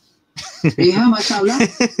 Reham. Reham, mashallah.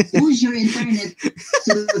 Push your internet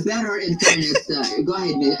to the better internet. Go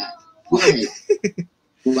ahead. Go ahead.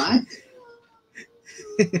 What?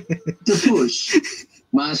 To push.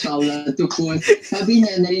 Mashallah, to push. Sabi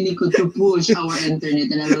niya, narinig ko to push our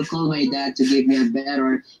internet and I will call my dad to give me a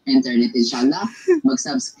better internet, inshallah.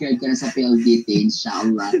 Mag-subscribe ka na sa PLDT,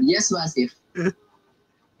 inshallah. Yes, Wasif.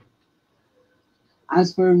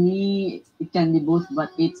 As for me, it can be both,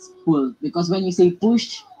 but it's pull. Because when you say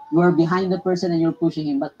push, you are behind the person and you're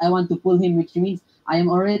pushing him. But I want to pull him, which means I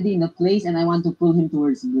am already in the place and I want to pull him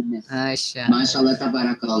towards goodness. Mashallah,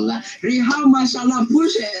 tabarakallah. Reham, mashallah,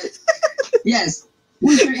 push it. Yes,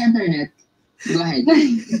 push your internet. Go ahead.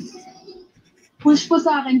 Push po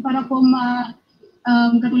sa akin para po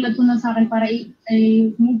katulad po na sa akin para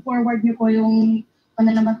i-move forward niyo po yung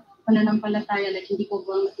pananampalataya, like hindi po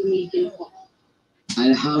ba tumigil po.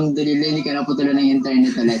 Alhamdulillah, hindi ka na po tuloy ng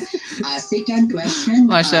internet ulit. Second question.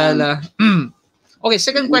 Mashallah. Okay,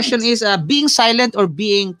 second question is being silent or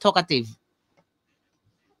being talkative?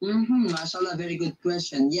 Mashallah, very good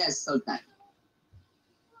question. Yes, Sultan.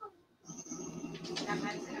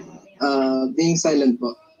 Being silent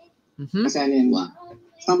po. Kasi ano yun,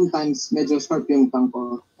 sometimes medyo sharp yung tongue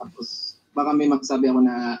ko. Tapos baka may magsabi ako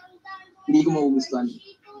na hindi ko magugustuhan.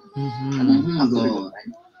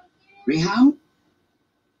 Reham?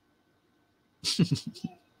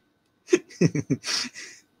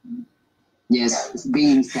 Yes,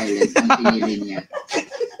 being silent ang pinili niya.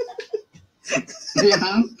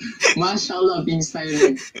 Reham, mashallah, being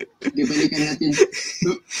silent. Ibalikan natin.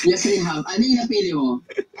 Yes, Reham, ano yung napili mo?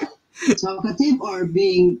 Talkative or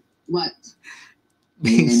being what?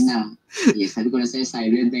 Ayan na. Yes, sabi ko na sa'yo,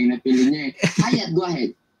 silent na yung napili niya eh. Hayat, go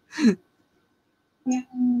ahead.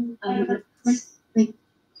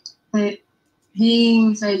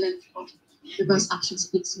 Being silent po. Because action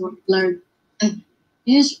speaks more loud.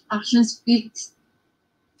 Action speaks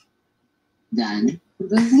more than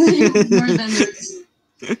words.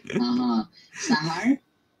 Sahar?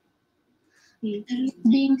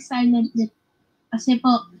 Being silent. Kasi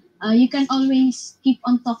po, you can always keep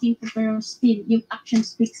on talking pero still, yung action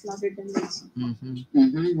speaks louder than words.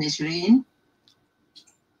 Neshrien?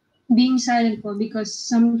 Being silent po because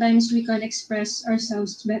sometimes we can express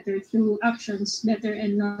ourselves better through actions better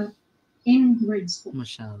and not in words po.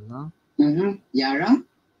 Mashallah. Yarah?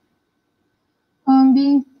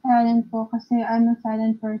 Being silent po kasi I'm a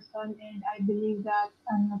silent person and I believe that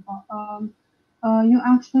yung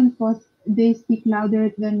actions po, they speak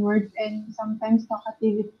louder than words and sometimes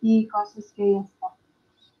talkativity causes chaos po.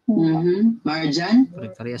 Marjan?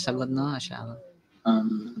 Pare-pareha sagot no, mashallah.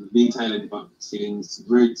 Being silent po, since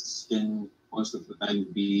words can most of the time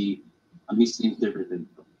be misinterpreted.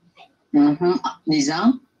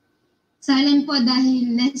 Nizam? Silent po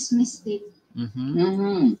dahil less mistake.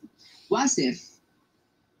 Wasif?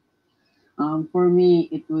 For me,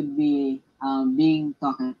 it would be being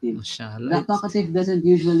talkative. Mashallah. The talkative doesn't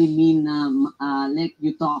usually mean like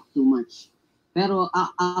you talk too much. Pero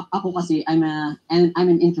ako kasi, I'm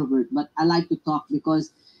an introvert, but I like to talk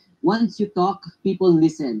because once you talk, people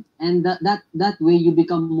listen. And that way you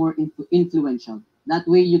become more influential. That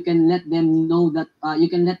way you can let them know that you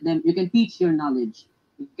can teach your knowledge.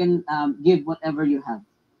 You can give whatever you have.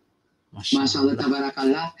 Mashallah,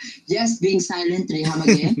 tabarakallah. Yes, being silent, Reham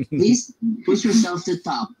again. Please push yourself to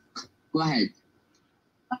talk. Go ahead.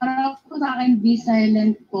 Para po sa akin, be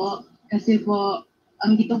silent po. Kasi po,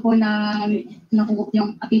 ang dito po na nakukup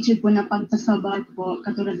yung attitude po na pagsasabat po,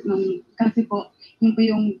 katulad ng, kasi po, yun po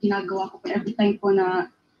yung ginagawa ko po every time po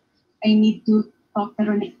na I need to talk,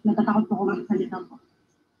 pero natatakot po ako magsalita po.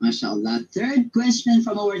 MashaAllah. Third question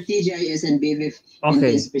from our TGIS and BVF in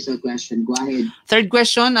this special question. Go ahead. Third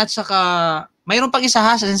question at saka mayroon pang isa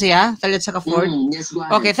ha, Sensei ha? Third at saka fourth. Yes, go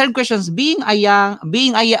ahead. Okay, third question is being a young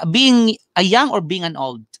or being an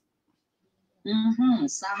old?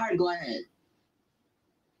 Sahar, go ahead.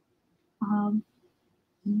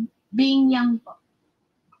 Being young po.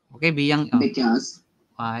 Okay, being young. Because?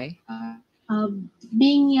 Why?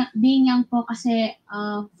 Being young po kasi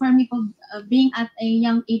for me po, being at a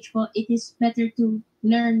young age po, it is better to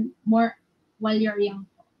learn more while you're young.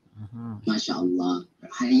 MashaAllah.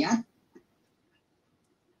 Hayat?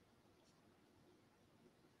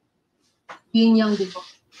 Being young din po.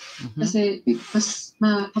 Kasi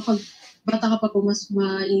kapag bata ka pa po,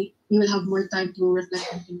 you will have more time to reflect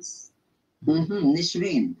on things.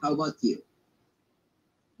 Neshrien, how about you?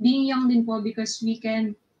 being young din po because we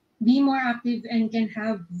can be more active and can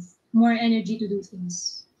have more energy to do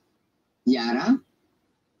things. Yarah?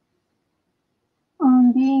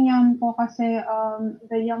 Being young po kasi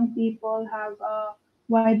the young people have a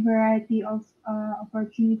wide variety of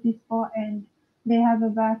opportunities po, and they have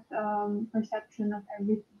a vast perception of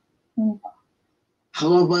everything po.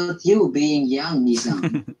 How about you being young,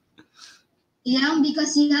 Nizam? Young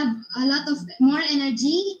because you have a lot of more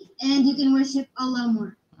energy and you can worship Allah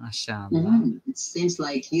more. Mashallah. It seems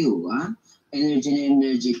like you, huh?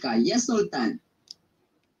 Energy ka. Yes, Sultan.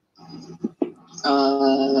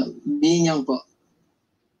 Being young po.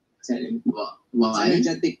 Why?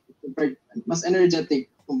 Mas energetic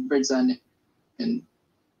compared sa ano. And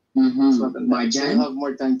Marjan? so have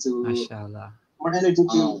more time to Mashallah. more energy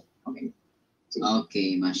to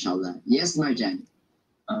Okay, mashallah. Yes, Marjan.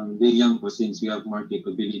 Being young po, since we have more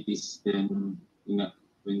capabilities than when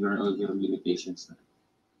we're older limitations.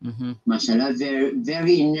 Mashallah, very,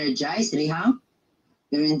 very energized. Reham,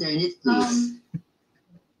 your internet, please.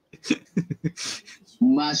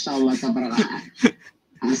 Mashallah, tabarakallah.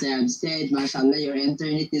 As I have said, mashallah, your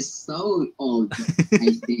internet is so old,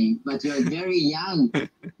 I think. But you're very young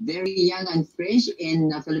and fresh. In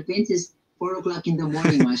the Philippines, it's 4 o'clock in the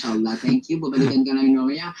morning, mashallah. Thank you. Babalikan ka namin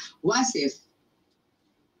mamaya. Wasif.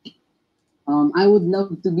 I would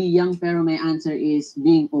love to be young, pero my answer is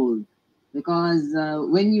being old. Because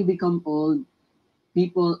when you become old,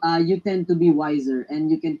 people, you tend to be wiser and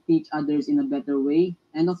you can teach others in a better way.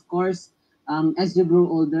 And of course, as you grow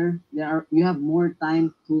older, you have more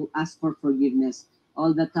time to ask for forgiveness.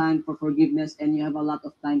 All the time for forgiveness, and you have a lot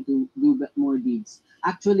of time to do more deeds.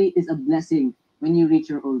 Actually, it's a blessing when you reach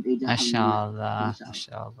your old age. Mashallah.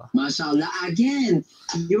 Mashallah. Again,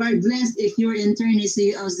 you are blessed if your intern is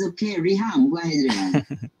okay. Reham, go ahead,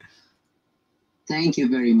 Reham. Thank you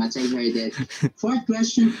very much. I heard it. Fourth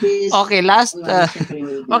question, please. Okay, last.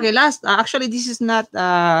 Actually, this is not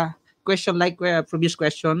a question like previous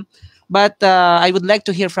question, but I would like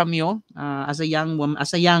to hear from you as a young woman,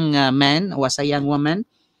 man, or as a young woman.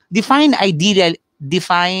 Define ideal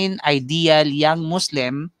young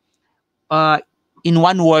Muslim in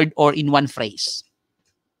one word or in one phrase.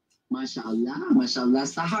 Mashallah, mashallah.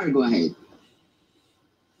 Sahar, go ahead.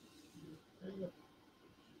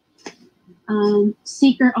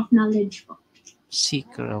 Seeker of knowledge.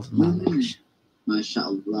 Seeker of knowledge.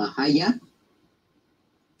 Mashallah. Hayat?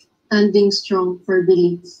 Standing strong for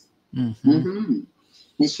beliefs.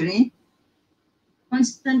 Neshrien?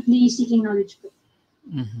 Constantly seeking knowledge.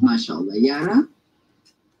 Mashallah. Yarah?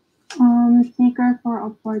 Seeker for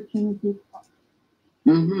opportunities.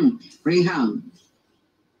 Reham?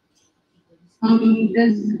 Learning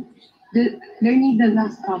does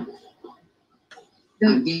not stop.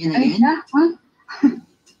 Again?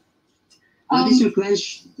 What is your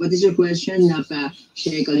question,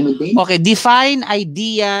 Sheikh Alimuddin? Okay, define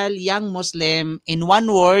ideal young Muslim in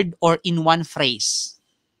one word or in one phrase.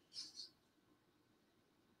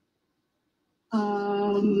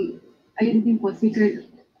 Ayun din po, seeker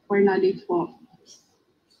for knowledge po.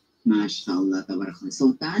 Mashallah, tabarakallah.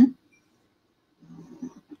 Sultan?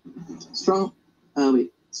 Strong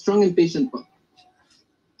and patient po.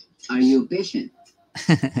 Are you patient?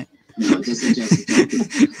 No, just a joke.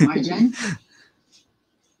 Marjan?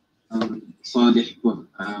 Salih po.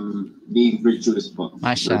 Being virtuous po.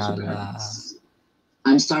 Mashallah.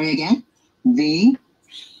 I'm sorry again? Being?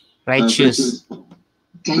 Righteous.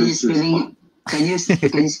 Can you spell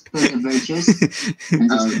the virtues?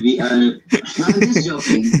 No, I'm just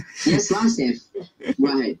joking. Yes, Wasif. Go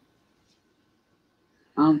ahead.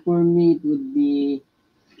 For me, it would be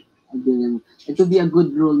a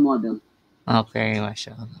good role model. Okay,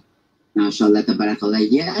 mashallah. Mashallah, tabarakallah.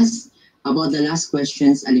 Yes. About the last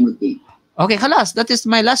questions, Alimuddin. Okay, khalas. That is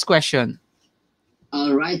my last question.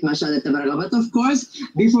 All right, mashallah, tabarakallah. But of course,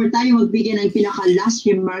 before tayo magbigay ng pinaka-last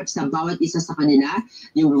remarks sa bawat isa sa kanila,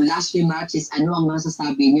 yung last remarks is ano ang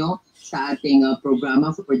masasabi nyo sa ating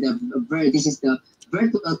programa for this is the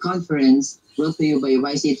virtual conference brought to you by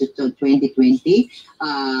YCA 2020.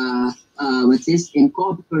 What's this? In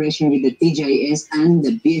cooperation with the TGIS and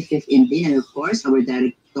the BFF India, and of course, our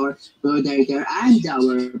director and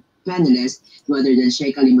our panelists, whether than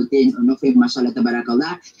Sheikh Alimuddin or Nofib, mashallah,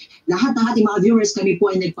 tabarakallah. Lahat ng ating mga viewers, kami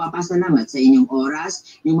po ay nagpapasalamat sa inyong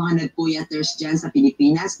oras. Yung mga nagpuyaters dyan sa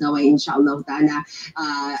Pilipinas, naway inshallah ta'ala,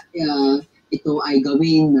 ito ay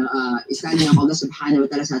gawin isalin ng Allah subhanahu wa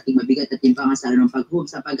ta'ala sa ating mabigat at timpangasalan ng paghub,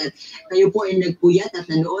 sapagkat kayo po ay nagpuyat at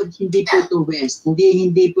nanood, hindi po ito waste,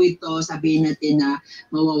 hindi po ito sabihin natin na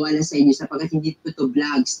mawawala sa inyo, sapagkat hindi po ito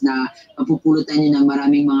vlogs na mapupulutan nyo ng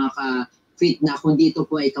maraming mga fit na, kundi ito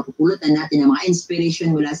po ay kapupulutan natin ng mga inspiration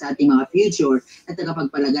mula sa ating mga future at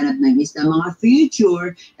tagapagpalaganap ng Islam. Mga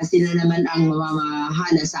future na sila naman ang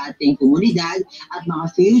mamamahala sa ating komunidad at mga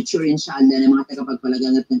future, inshallah, ng mga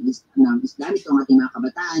tagapagpalaganap ng Islam. Ito ang ating mga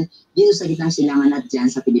kabataan dito sa gitnang silangan at dyan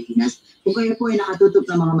sa Pilipinas. Kung kayo po ay nakatutok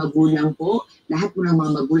ng mga magulang po, lahat po ng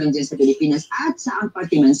mga magulang dyan sa Pilipinas at sa ang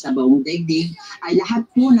parte man sa buong daigdig, ay lahat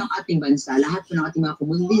po ng ating bansa, lahat po ng ating mga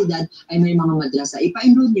komunidad ay may mga madrasa.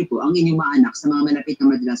 Ipa-enroll niyo po ang inyong mga anak sa mga malapit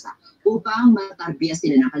na madrasa upang matarbiya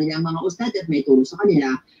sila ng kanilang mga ustad at may turo sa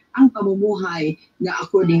kanila ang pamumuhay na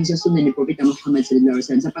according sa sunnah ni Propeta Muhammad sallallahu alaihi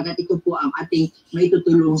wasallam, sapagkat ito po ang ating may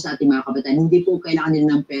tutulong sa ating mga kabataan. Hindi po kailangan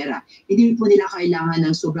nila ng pera. Hindi po nila kailangan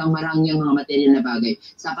ng sobrang marangyang mga material na bagay.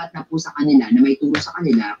 Sapat na po sa kanila na may turo sa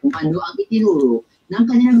kanila kung ano ang itinuro ng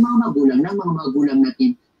kanilang mga magulang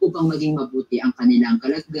natin upang maging mabuti ang kanilang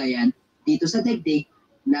kalagayan dito sa daigdig,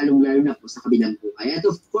 lalong-lalo na po sa kabilang buhay. At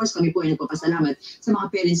of course, kami po ay nagpapasalamat sa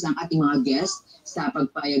mga parents ng ating mga guests sa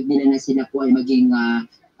pagpayag nila na sila po ay maging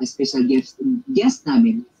special guest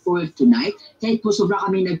namin for tonight. Kahit po sobra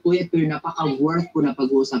kami nagpuyat, pero napaka-worth po na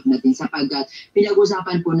pag-uusap natin sapagkat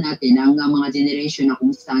pinag-usapan po natin ang mga generation na kung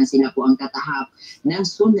saan sila po ang tatahak ng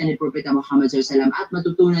sunnah ni Propeta Muhammad sallallahu alaihi wasallam at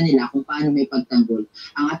matutunan nila kung paano may pagtanggol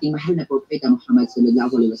ang ating mahal na Propeta Muhammad sallallahu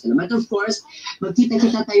alaihi wasallam. At of course,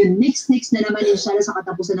 magkita-kita tayo next na naman inshallah sa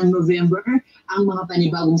katapusan ng November ang mga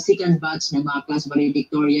panibagong second batch ng mga class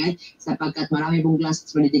valedictorian sapagkat marami pong class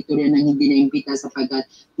valedictorian na hindi na-impita sapagkat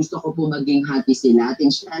gusto ko po maging hati sila. At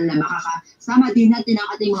inshallah, makakasama din natin ang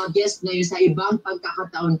ating mga guests ngayon sa ibang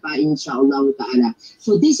pagkakataon pa, inshallah ta'ala.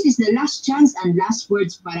 So this is the last chance and last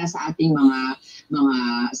words para sa ating mga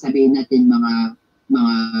sabihin natin,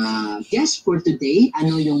 mga guests for today.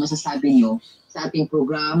 Ano yung masasabi nyo sa ating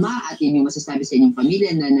programa at inyong masasabi sa inyong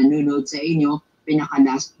pamilya na nanonood sa inyo,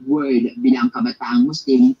 pinaka-last word bilang kabataang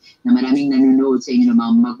Muslim na maraming nanonood sa inyo ng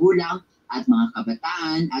mga magulang at mga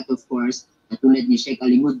kabataan at of course, katulad ni Sheikh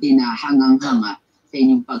Alimuddin na hangang-hanga sa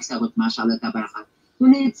inyong pagsagot, mashallah tabarakat. So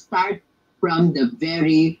let's start from the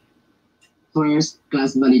very first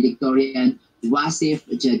class valedictorian, Wasif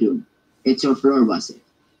Jadoon. It's your floor, Wasif.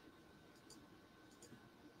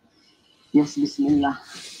 Yes, Bismillah.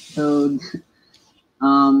 So,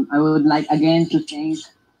 I would like again to thank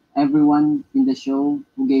everyone in the show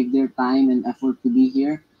who gave their time and effort to be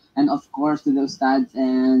here. And of course, to the Ustads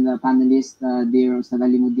and the panelists, dear Ustad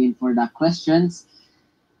Alimuddin, for the questions.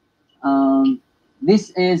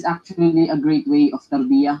 This is actually a great way of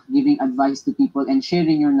tarbiyah, giving advice to people and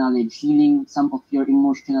sharing your knowledge, healing some of your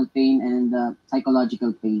emotional pain and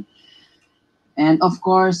psychological pain. And of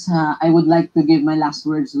course, I would like to give my last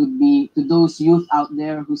words would be to those youth out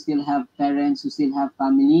there who still have parents, who still have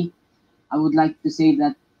family. I would like to say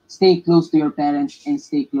that stay close to your parents and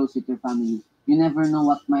stay close with your family. You never know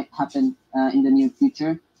what might happen in the near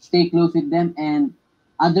future. Stay close with them, and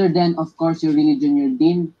other than, of course, your religion, your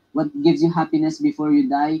deen, what gives you happiness before you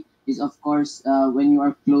die is, of course, when you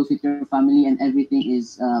are close with your family and everything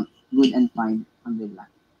is good and fine. Alhamdulillah.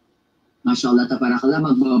 Mashallah, tabarakallah,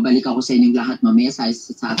 magbabalik ako sa inyong lahat mamaya sa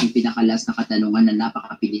ating pinakalas na katanungan na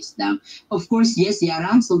napakabilis lang. Of course, yes,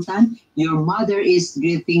 Yarah Sultan, your mother is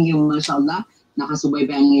greeting you, mashallah,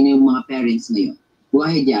 nakasubaybay ang inyong mga parents ngayon. Go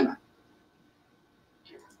ahead, Yarah.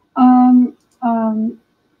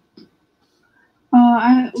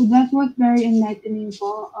 That was very enlightening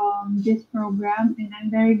for this program, and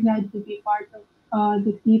I'm very glad to be part of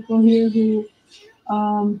the people here who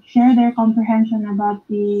share their comprehension about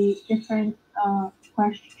the different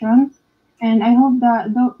questions. And I hope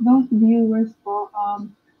that those viewers,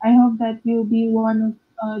 I hope that you'll be one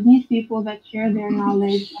of these people that share their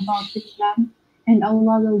knowledge about Islam, and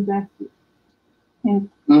Allah will bless you. Yes.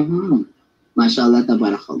 Mashallah,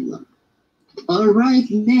 tabarakallah.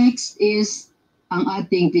 Alright, next is ang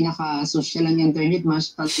ating pinaka-social ng internet,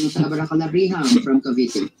 mashallah, tabarakallah, Reham from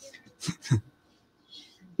Cavite.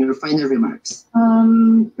 Your final remarks.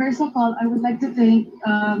 First of all, I would like to thank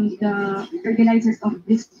the organizers of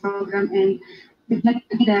this program and would like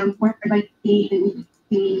to thank them for providing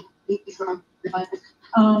the from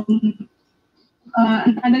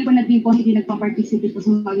ang tagal ko na din po hindi nagpa-participate po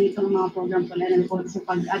sa mga program po na po sa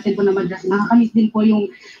pag-attend po na madrasa. Nakakamiss din po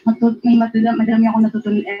yung may madami ako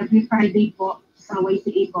natutunan every Friday po sa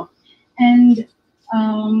YCA po. And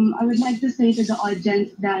I would like to say to the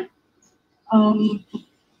audience that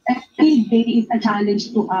every day is a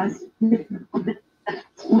challenge to us.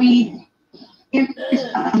 We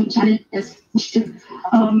challenges. We should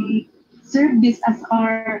serve this as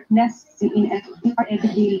our lesson in our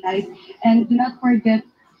everyday life, and do not forget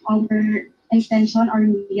our intention, our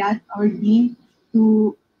niyat, our deen,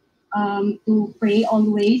 to to pray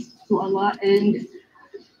always to Allah and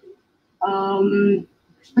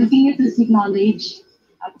continue to seek knowledge.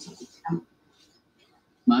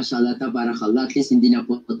 MashaAllah, tabarakallah. At least hindi na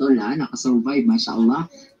po ito nakasurvive, MashaAllah.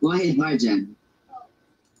 Go ahead, Marjan.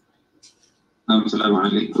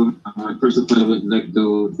 Assalamualaikum. First of all, I would like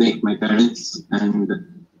to thank my parents and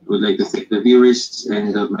would like to thank the viewers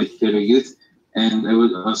and my fellow youth. And I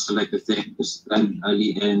would also like to thank Ustad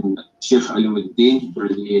Ali and Sheikh Alimuddin for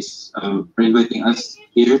this for inviting us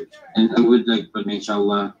here. And I would like to,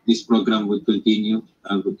 inshallah, this program would continue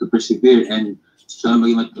to persevere and sana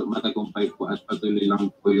maging matagumpay po at patuloy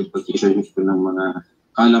lang po yung pag-share ko ng mga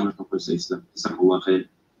kaalaman tungkol sa Islam. Jazakallah khair.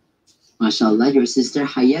 MashaAllah, your sister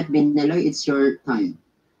Hayat Binaloy, it's your time.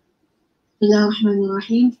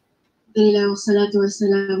 Bismillahirrahmanirrahim. Alhamdulillah wa salatu wa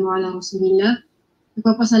salamu ala rasulillah.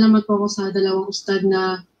 Nagpapasalamat po ako sa dalawang ustad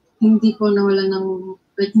na hindi po nawala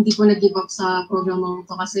hindi po nag-give up sa programang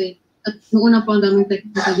ito kasi at noong una po ang daming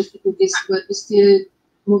technical difficulties but we still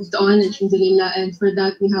moved on, alhamdulillah, and for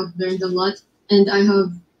that we have learned a lot and I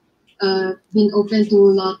have been open to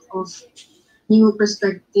a lot of new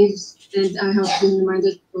perspectives and I have been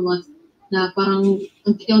reminded a lot na parang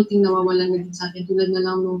unti-unting nawawalan na din sa atin tulad na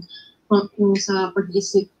lang nung sa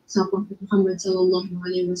pag-isip sa Prophet Muhammad sallallahu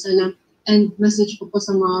alaihi wasallam. And message ko po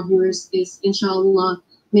sa mga viewers is inshallah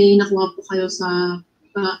may nakuha po kayo sa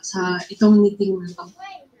itong meeting na ito.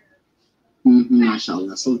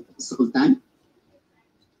 MashaAllah. Sultan?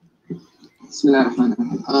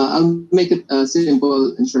 Bismillahirrahmanirrahim. I'll make it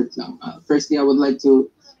simple and short lang. Firstly, I would like to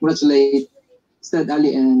congratulate Ustad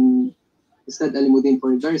Ali and Ustad Alimuddin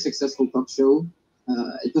for a very successful talk show.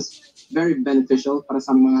 It was very beneficial para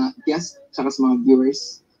sa mga guests at sa mga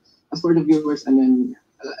viewers. As for the viewers, and then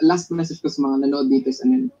last message ko sa mga nanood dito and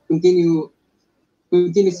then continue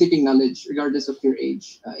seeking knowledge regardless of your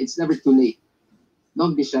age. It's never too late.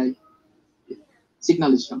 Don't be shy. Seek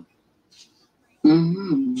knowledge lang.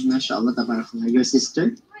 MashaAllah, tabarakallah. Your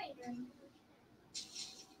sister?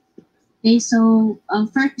 Okay, so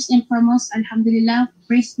first and foremost, alhamdulillah,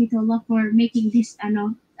 praise be to Allah for making this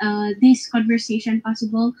this conversation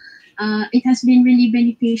possible. It has been really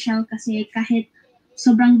beneficial kasi kahit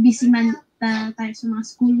sobrang busy man tayo sa mga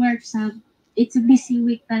schoolwork, it's a busy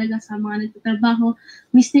week talaga sa mga nagtatrabaho,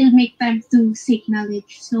 we still make time to seek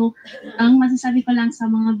knowledge. So, ang masasabi ko lang sa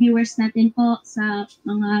mga viewers natin po, sa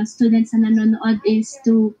mga students na nanonood is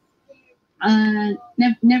to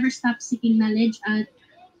never stop seeking knowledge at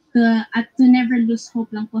to never lose hope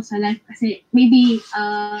lang po sa life kasi maybe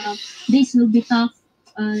this will be tough,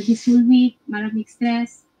 this will be maraming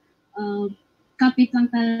stress, kapit lang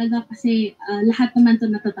talaga kasi lahat naman to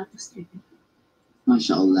natatapos dito.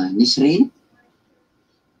 MashaAllah. Neshrien?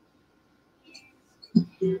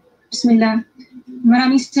 Bismillah.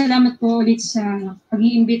 Maraming salamat po ulit sa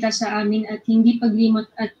pag-iimbita sa amin at hindi paglimot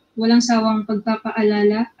at walang sawang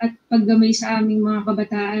pagpapaalala at paggamay sa aming mga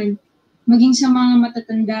kabataan. Maging sa mga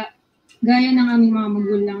matatanda, gaya ng aming mga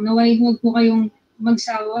magulang. Naway huwag po kayong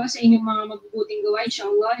magsawa sa inyong mga mabubuting gawa,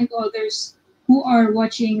 inshallah, and to others who are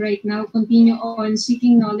watching right now, continue on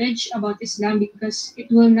seeking knowledge about Islam because it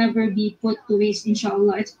will never be put to waste,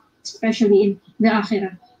 inshallah, especially in the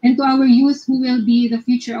akhirah. And to our youth who will be the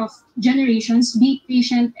future of generations, be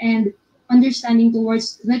patient and understanding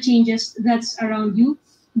towards the changes that's around you.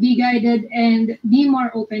 Be guided and be more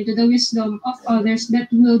open to the wisdom of others that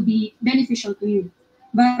will be beneficial to you.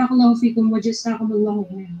 Barakallahu fikum wa jazakumullahu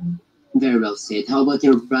khairan. Very well said. How about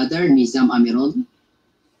your brother, Nizam Amerol?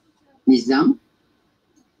 Nizam?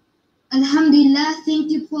 Alhamdulillah,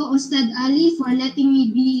 thank you po Ustad Ali for letting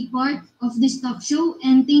me be part of this talk show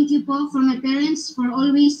and thank you po for my parents for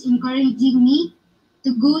always encouraging me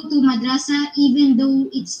to go to madrasa even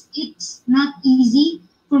though it's not easy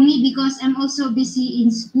for me because I'm also busy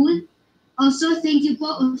in school. Also, thank you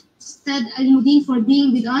po Ustad Alimuddin for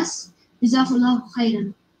being with us. Jazakallahu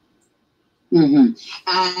khairan.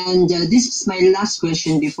 And this is my last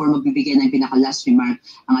question before magbibigay ng pinaka-last remark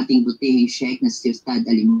ang ating butihing Sheikh na si Ustad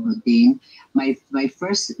Alimuddin. My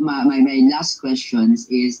last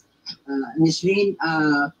questions is, Neshrien,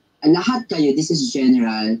 lahat kayo, this is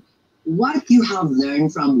general, what you have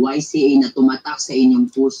learned from YCA na tumatak sa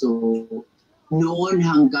inyong puso noon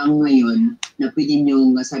hanggang ngayon na pwede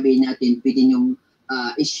niyong, sabihin natin, pwede niyong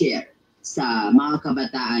i-share sa mga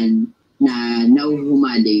kabataan na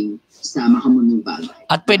nauhumaling sa makamunong bagay.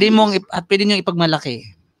 At pwede niyong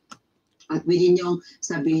ipagmalaki. At pwede niyong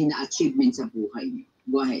sabihin na achievement sa buhay niyo.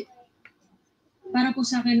 Go ahead. Para po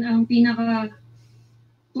sa akin, ang pinaka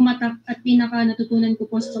tumatak at pinaka natutunan ko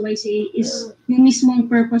po sa YCA is yung mismong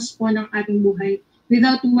purpose po ng ating buhay.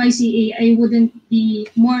 Without YCA, I wouldn't be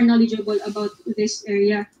more knowledgeable about this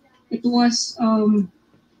area. it was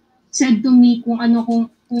said to me kung ano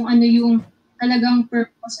yung talagang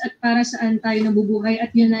purpose at para saan tayo nabubuhay,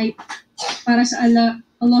 at yun ay para sa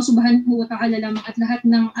Allah subhanahu wa ta'ala lamang, at lahat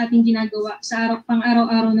ng ating ginagawa sa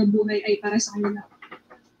pang-araw-araw na buhay ay para sa kanila.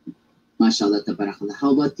 MashaAllah, tabarakallah.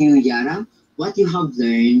 How about you, Yarah? What you have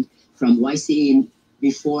learned from YCA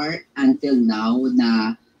before until now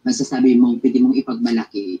na masasabi mo, pwede mong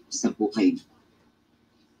ipagmalaki sa buhay?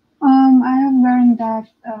 I have learned that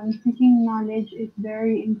seeking knowledge is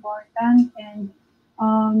very important, and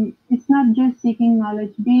it's not just seeking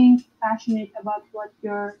knowledge, being passionate about what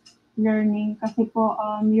you're learning. Kasi po,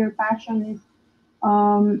 your passion is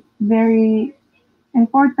very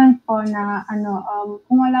important po na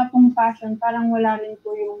kung wala pong passion, parang wala rin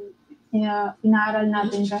po yung inaaral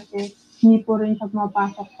natin kasi hindi po rin siya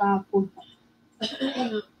pumapasok sa puso.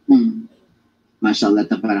 MashaAllah,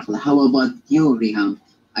 tabarakallah. How about you, Reham?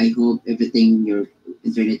 I hope everything, your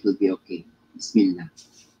internet will be okay. Bismillah.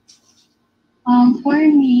 For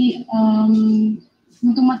me,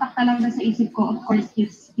 yung tumatak talaga sa isip ko, of course,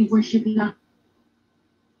 is worship lang.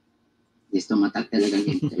 Yes, tumatak talaga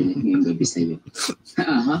yung internet ngayong gabi sa'yo.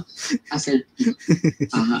 Asal,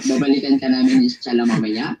 babalikan ka namin inshallah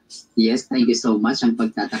mamaya. Yes, thank you so much ang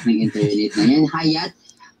pagtatak ng internet na yan. Hayat,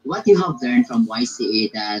 what you have learned from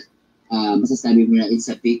YCA that masasabi mo na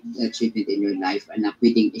it's a big achievement in your life na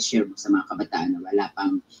pwedeng i-share mo sa mga kabataan na wala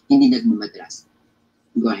pang hindi nagmamadras?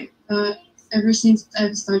 Go ahead. Ever since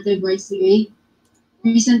I've started YCA,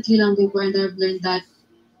 recently lang din po, and I've learned that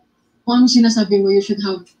kung anong sinasabi mo, you should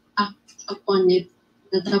have act upon it.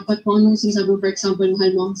 Na dapat kung anong sinasabi mo, for example,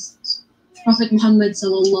 mahal mo Prophet Muhammad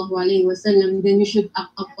sallallahu alaihi wasallam, then you should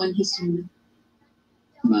act upon his sunnah.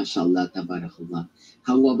 MashaAllah, tabarakallah.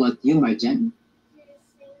 How about you, Marjan?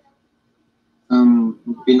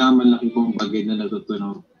 Pinakamalaki pong bagay na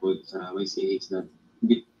natutunan po sa YCA is that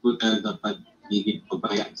hindi po tayo dapat higit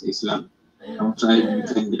pabaya sa Islam. Kung saan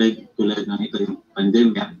tulad ng ito yung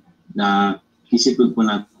pandemya na isipin po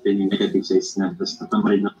natin yung negative sa Islam, tapos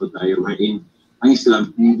natamarin na po tayo wherein ang Islam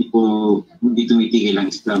hindi tumitigil ang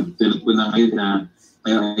Islam. Tulad po na ngayon na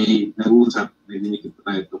tayo ay nag-uusap, nag-dinikip po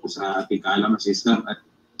tayo po sa ating kaalaman sa Islam, at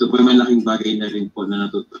ito po yung malaking bagay na rin po na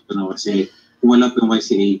natutunan kasi kung wala po yung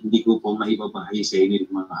YCA, hindi ko po maibabahay sa inyo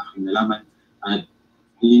yung mga aking nalaman. At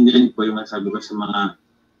yun rin po yung masabi ko sa mga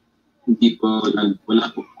hindi po, wala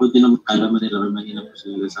po din ang kaalaman nila o mahirap po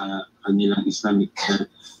sila sa kanilang Islamic.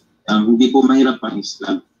 Hindi po mahirap ang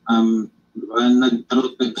Islam.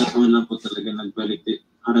 Nagkataon lang po talaga nagbalik.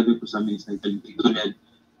 Karami po sa amin isang tulad.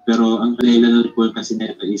 Pero ang kailan na po kasi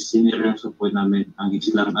nito is siniryoso po namin ang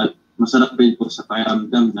Islam. At masarap rin po sa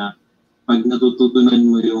pakiramdam na pag natututunan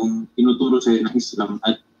mo yung tinuturo sa'yo ng Islam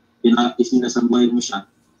at isinasambuhay mo siya,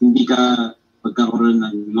 hindi ka magkakaroon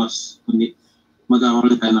ng loss, kundi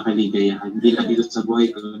magkakaroon ka ng kaligayahan. Hindi lang dito sa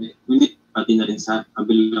buhay, kundi pati na rin sa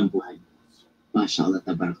kabilang buhay. MashaAllah,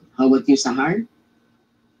 tabarak. How about you, Sahar?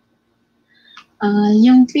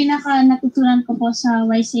 Yung pinaka natutunan ko po sa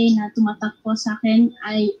YCA na tumatak po sa akin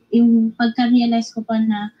ay yung pagka-realize ko po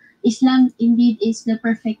na Islam indeed is the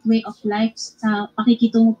perfect way of life. Sa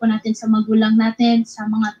pakikitungo po natin sa magulang natin, sa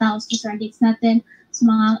mga tao sa surroundings natin, sa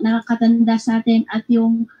mga nakakatanda sa atin, at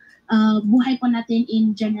yung buhay po natin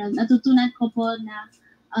in general. Natutunan ko po na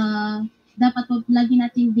dapat po lagi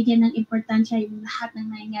natin bigyan ng importansya yung lahat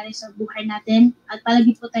ng nangyayari sa buhay natin, at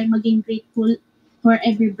palagi po tayo maging grateful for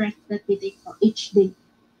every breath that we take po each day.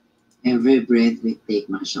 Every breath we take,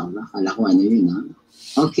 mashallah. Kala ko ano yun, ha?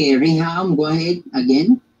 Okay, Reham, go ahead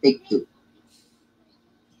again. Take two.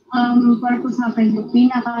 Para po sa akin, yung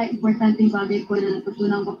pinaka-importanting bagay po na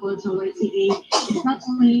natutunan ko po sa YCA is not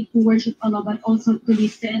only to worship Allah but also to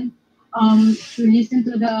listen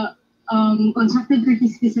to the constructive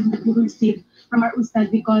criticism that we receive from our ustad,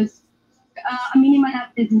 because aminin man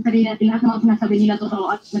natin sa sarili natin lahat ng mga sinasabi nila totoo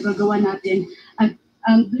at nagagawa natin, at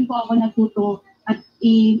doon po ako natuto at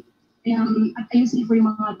ayusin po yung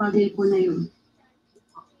mga bagay po na yun.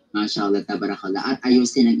 MashaAllah, tabarakallah. At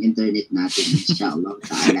ayusin ang internet natin, inshallah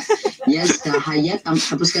ta'ala. Yes, Hayat,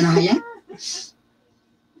 tapos ka na, Hayat?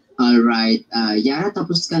 Alright. Yarah,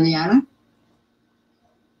 tapos ka na, Yarah?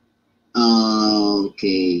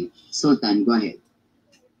 Okay. Sultan, go ahead.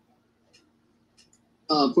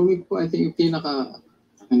 For me po, I think yung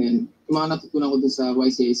yung mga natutunan ko dun sa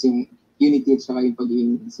YCA is yung unity at saka yung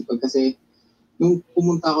pagiging sipag. Kasi nung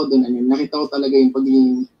pumunta ako dun, nakita ko talaga yung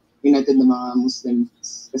pagiging united ng mga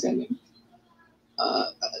Muslims. Kasi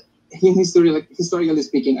yung historically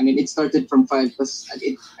speaking, it started from 5, tapos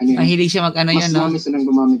mahilig siya mag-ano yun, no? Mas silang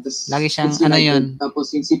gumamit. Lagi siyang ano yun.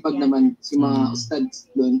 Tapos yung sipag naman, yung mga ustads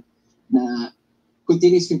doon, na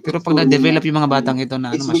continuous Pero pag na-develop yung mga batang ito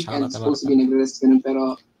na, it's mashallah, weekend, supposed to be nagre-rest ganun,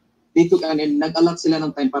 pero they took nag-allot sila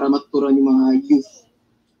ng time para matuturuan yung mga youth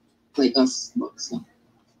like us. So.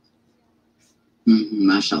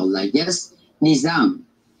 Mashallah. Yes, Nizam.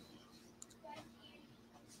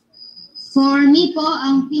 For me po,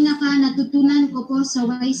 ang pinaka natutunan ko po sa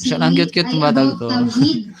YCA ay about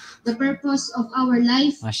Tawhid, the purpose of our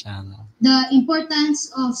life, the importance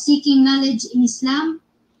of seeking knowledge in Islam.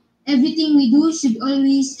 Everything we do should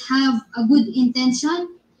always have a good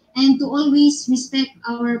intention and to always respect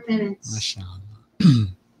our parents.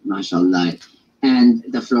 Mashallah. And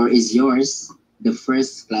the floor is yours, the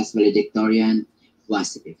first class valedictorian,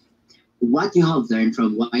 Wasif. What you have learned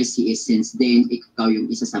from YCA since then, ikaw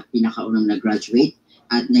yung isa sa pinakaunang nag-graduate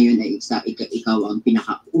at ngayon ay ikaw ang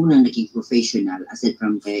pinakaunang naging professional aside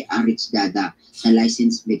from kay Arich Dada na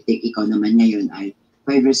licensed medtech. Ikaw naman ngayon ay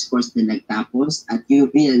 5 years course na nagtapos at you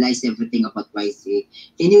realize everything about YCA.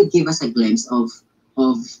 Can you give us a glimpse of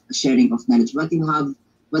sharing of knowledge? What you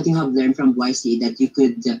have learned from YCA that you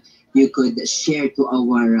could share to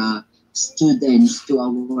our students, to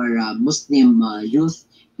our Muslim youth,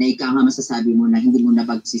 na ikaw nga masasabi mo na hindi mo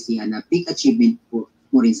napagsisihan na big achievement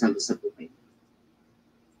mo rin sa buhay?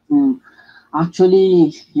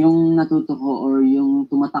 Actually, yung natuto ko or yung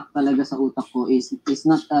tumatak talaga sa utak ko is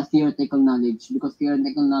not theoretical knowledge, because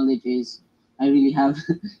theoretical knowledge is I really have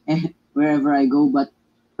wherever I go, but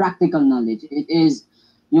practical knowledge. It is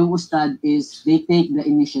yung ustad is they take the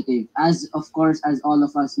initiative. As of course, as all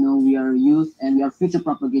of us know, we are youth and we are future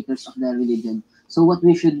propagators of the religion. So what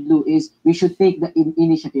we should do is we should take the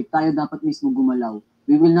initiative. Tayo dapat mismo gumalaw.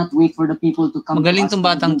 We will not wait for the people to come. Magaling tong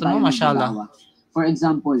batang to, no? Mashallah. For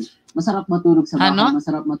example, masarap matulog sa bahay,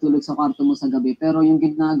 masarap matulog sa kwarto mo sa gabi. Pero yung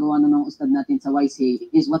ginagawa na ng ustad natin sa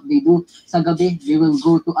YCA is what they do sa gabi. They will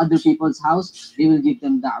go to other people's house. They will give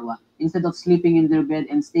them da'wah. Instead of sleeping in their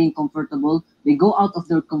bed and staying comfortable, they go out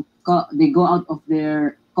of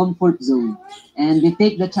their comfort zone, and they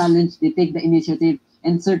take the challenge. They take the initiative.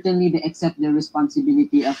 And certainly they accept their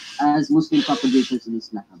responsibility as Muslim propagators in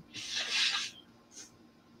Islam.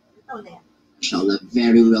 Inshallah,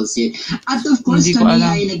 very well said. At of course, kami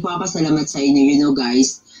ay nagpapasalamat sa inyo. You know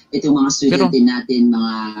guys, itong mga student natin,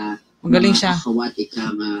 mga magaling siya.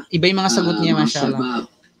 Iba yung mga sagot niya, mashallah.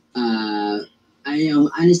 I am,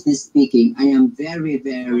 honestly speaking, I am very,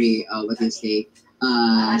 very,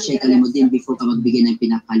 Sheikh Alimuddin, before ka magbigay ng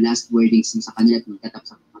pinaka-last wordings sa kanila at magtatapos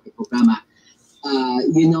sa ating programa,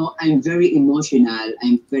 you know, I'm very emotional.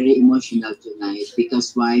 I'm very emotional tonight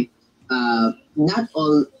because why? Not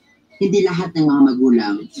all, hindi lahat ng mga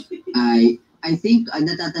magulang. I think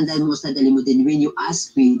natatandaan mo sa dali mo din when you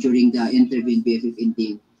asked me during the interview in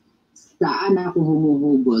BFF, saan ako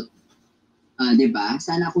humuhugot? Diba?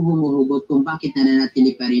 Saan ako humuhugot kung bakit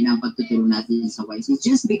nananatili pa rin ang pagtuturo natin sa YC? It's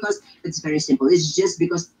just because, it's very simple. It's just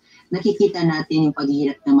because nakikita natin yung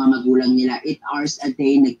paghihirap ng mga magulang nila. 8 hours a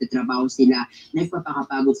day, nagtatrabaho sila,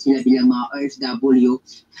 nagpapakapagod sila bilang mga OFW.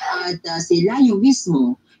 At sila yung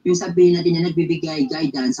mismo, yung sabihin natin na nagbibigay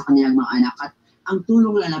guidance sa kanilang mga anak. At ang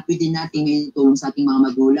tulong lang na pwede natin tulong sa ating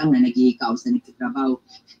mga magulang na naghihikaos na nagtatrabaho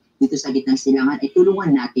dito sa gitnang silangan, ay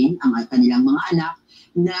tulungan natin ang kanilang mga anak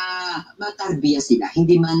na matarbiya sila.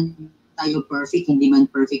 Hindi man tayo perfect, hindi man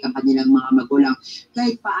perfect ang kanilang mga magulang.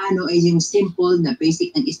 Kahit paano ay yung simple na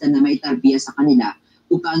basic ng Islam na may tarbiya sa kanila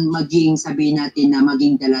upang maging, sabihin natin na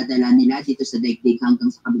maging dala-dala nila dito sa daigdig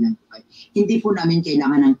hanggang sa kabilang buhay. Hindi po namin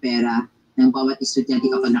kailangan ng pera ng bawat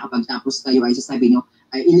estudyante kapag nakapagtapos kayo ay sasabihin nyo,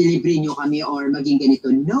 ay ililibre nyo kami or maging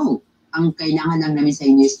ganito. No! Ang kailangan lang namin sa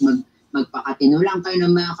inyo is magpakatino lang kayo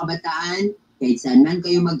ng mga kabataan, kahit saan man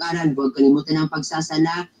kayo mag-aral, huwag kalimutan ng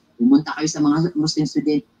pagsasala, pumunta kayo sa mga Muslim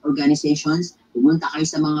student organizations, pumunta kayo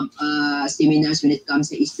sa mga seminars when it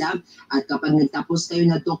comes sa Islam, at kapag nagtapos kayo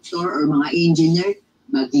na doktor or mga engineer,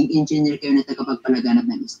 maging engineer kayo na tagapagpalaganap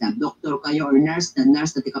ng Islam. Doktor kayo or nurse na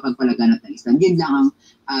tagapagpalaganap ng Islam. Yun lang ang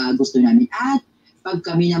gusto namin. At pag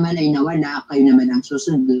kami naman ay nawala, kayo naman ang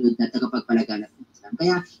susunod na tagapagpalaganap ng Islam.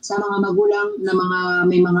 Kaya sa mga magulang na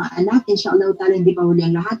may mga anak, inshallah ta'ala, hindi pa huli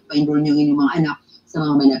ang lahat, pa-enroll nyo inyong mga anak sa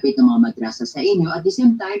mga malapit na mga madrasa sa inyo. At the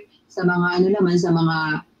same time, sa mga sa mga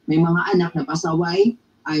may mga anak na pasaway,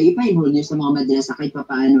 ay ipa-enroll nyo sa mga madrasa kahit pa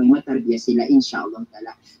paano ay matarbiya sila, inshallah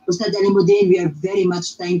ta'ala. Ustad Alimuddin, we are very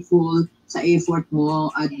much thankful sa effort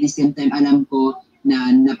mo at the same time alam ko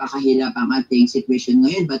na napakahirap ang ating situation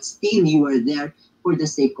ngayon, but still you are there for the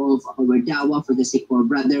sake of our dawah, for the sake of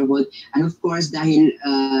brotherhood. And of course, dahil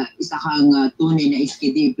isa kang tunay na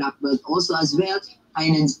SKD black belt also as well,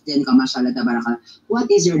 kaya nandiyan ka, mashallah, tabarakah. What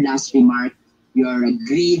is your last remark? Your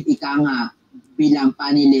grade, ika nga, bilang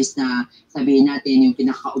panelist na sabihin natin yung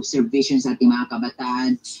pinaka-observation sa ating mga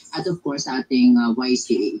kabataan at of course sa ating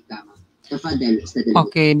YCA. Tafadhal, Ustad Ali.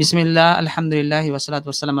 Okay, bismillah, alhamdulillah, wassalatu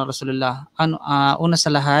wassalamu ala rasulillah. Una sa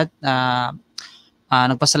lahat,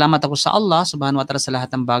 nagpasalamat ako sa Allah subhanahu wa ta'ala sa lahat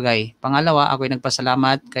ng bagay. Pangalawa, ako ay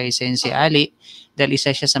nagpasalamat kay Sensei Ali dahil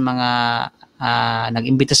isa siya sa mga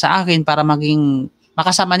nag-imbita sa akin para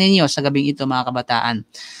makasama ninyo sa gabing ito mga kabataan.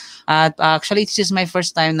 At actually, this is my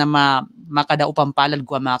first time na makadaupang palad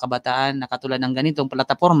ko ang mga kabataan na katulad ng ganitong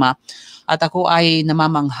plataforma. At ako ay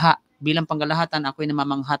namamangha. Bilang panggalahatan, ako ay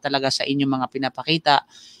namamangha talaga sa inyong mga pinapakita,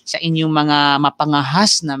 sa inyong mga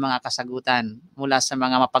mapangahas na mga kasagutan mula sa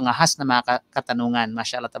mga mapangahas na mga katanungan.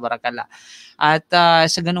 Masyaallah, tabarakallah. At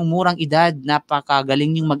sa ganung murang edad, napakagaling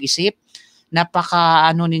niyong mag-isip,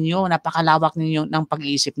 napakalawak ninyo ng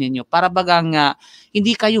pag-iisip ninyo. Para bagang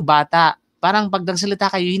hindi kayo bata. Parang pag nagsalita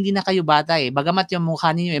kayo, hindi na kayo bata eh. Bagamat yung mukha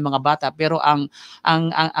ninyo ay mga bata, pero ang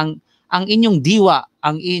inyong diwa,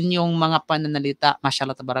 ang inyong mga pananalita,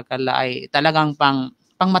 masyaallah tabarakallah, ay talagang pang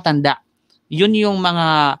matanda. Yun yung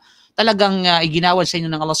mga talagang iginawad sa inyo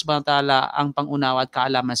ng Allah subhanahu wa ta'ala ang pangunawa at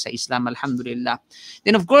kaalaman sa Islam, alhamdulillah.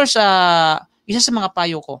 Then of course, isa sa mga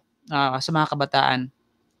payo ko sa mga kabataan,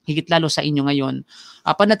 higit lalo sa inyo ngayon,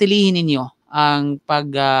 panatilihin ninyo ang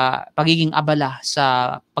pagiging abala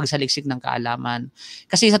sa pagsaliksik ng kaalaman.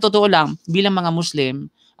 Kasi sa totoo lang, bilang mga Muslim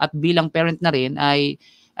at bilang parent na rin, ay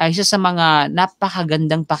isa sa mga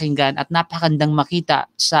napakagandang pakinggan at napakagandang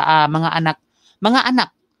makita sa mga anak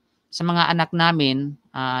namin,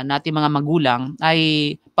 nating mga magulang,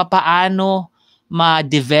 ay papaano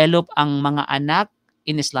ma-develop ang mga anak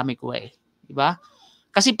in Islamic way. Diba?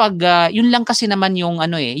 Kasi pag yun lang kasi naman yung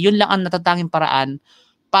yun lang ang natatanging paraan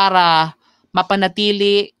para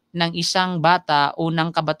mapanatili ng isang bata o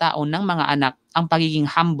ng kabataan ng mga anak ang pagiging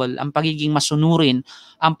humble, ang pagiging masunurin,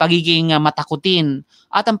 ang pagiging matakutin,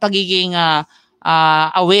 at ang pagiging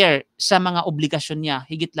aware sa mga obligasyon niya,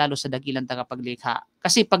 higit lalo sa dakilang tagapaglikha.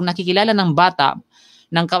 Kasi pag nakikilala ng bata,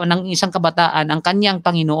 ng isang kabataan, ang kanyang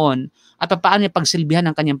Panginoon, at paano niya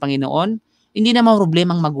pagsilbihan ng kanyang Panginoon, hindi na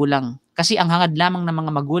problemang magulang. Kasi ang hangad lamang ng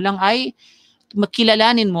mga magulang ay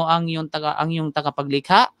makilalanin mo ang iyong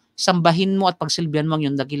tagapaglikha, sambahin mo at pagsilbihan mo ang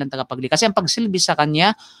iyong dakilang tagapaglikha. Kasi ang pagsilbi sa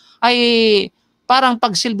kanya ay parang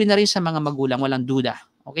pagsilbi na rin sa mga magulang, walang duda.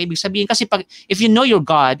 Okay? Ibig sabihin, kasi if you know your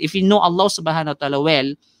God, if you know Allah subhanahu wa ta'ala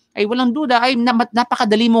well, ay walang duda, ay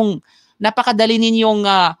napakadali ninyong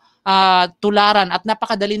tularan at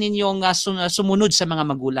napakadali ninyong sumunod sa mga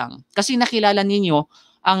magulang. Kasi nakilala ninyo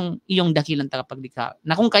ang iyong dakilang tagapaglikha.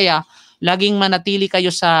 Na kung kaya, laging manatili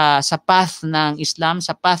kayo sa path ng Islam,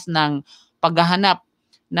 sa path ng paghahanap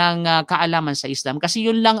ng kaalaman sa Islam. Kasi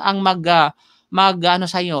yun lang ang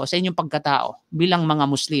sa inyong pagkatao bilang mga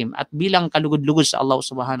Muslim at bilang kalugod-lugod sa Allah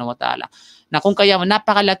subhanahu wa ta'ala. Na kung kaya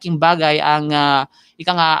napakalaking bagay ang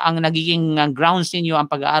nagiging grounds ninyo ang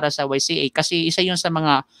pag-aaral sa YCA, kasi isa yun sa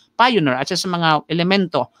mga pioneer at sa mga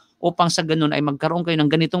elemento upang sa ganun ay magkaroon kayo ng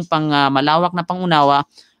ganitong malawak na pangunawa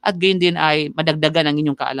at gayon din ay madagdagan ang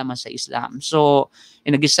inyong kaalaman sa Islam. So,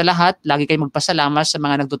 inagis sa lahat, lagi kayong magpasalamat sa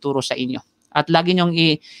mga nagtuturo sa inyo. At lagi niyong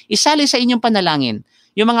isali sa inyong panalangin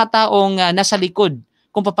yung mga taong nasa likod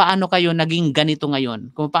kung paano kayo naging ganito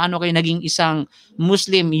ngayon, kung paano kayo naging isang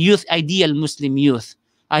Muslim youth, ideal Muslim youth.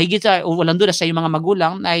 Higit sa walang duda sa iyong mga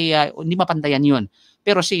magulang ay hindi mapantayan yun.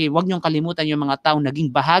 Pero sige, huwag niyong kalimutan yung mga taong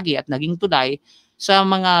naging bahagi at naging tulay sa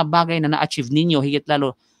mga bagay na na-achieve ninyo, higit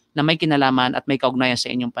lalo na may kinalaman at may kaugnayan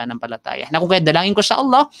sa inyong pananampalataya. Na kung kaya dalangin ko sa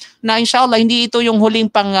Allah na inshallah hindi ito yung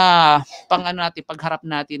huling pagharap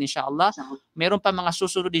natin inshallah. Meron pa mga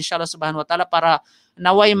susunod inshallah subhanahu wa ta'ala para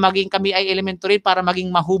naway maging kami ay elementary para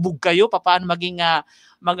maging mahubog kayo, paano maging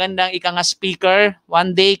magandang speaker.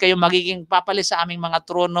 One day kayo magiging papalit sa aming mga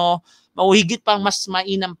trono, mauhigit pang mas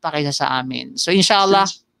mainam pa kaysa sa amin. So inshallah,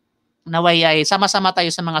 naway ay sama-sama tayo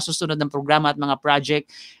sa mga susunod ng programa at mga project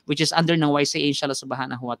which is under ng YCA inshallah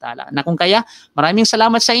subhanahu wa ta'ala. Na kung kaya, maraming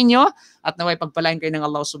salamat sa inyo at naway pagpalain kayo ng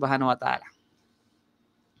Allah subhanahu wa ta'ala.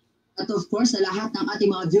 At of course, sa lahat ng ating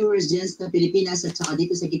mga viewers dyan sa Pilipinas at saka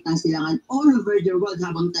dito sa Gitnang Silangan all over the world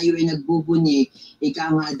habang tayo ay nagbubunyi, ika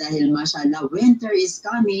nga dahil mashallah, winter is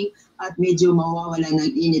coming at medyo mawawala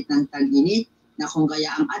ng init ng tag-init, na kung kaya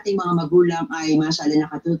ang ating mga magulang ay mashallah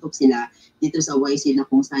nakatutok sila dito sa YC na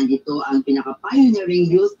kung saan ito ang pinaka-pioneering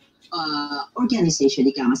youth organization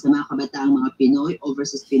ika nga sa mga kabataang mga Pinoy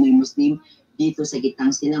overseas Pinoy Muslim dito sa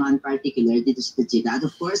Gitnang Silangan, particular dito sa Jeddah. At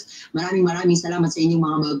of course, maraming salamat sa inyong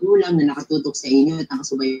mga magulang na nakatutok sa inyo at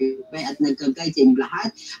nakasubaybay at nagka-guide sa inyong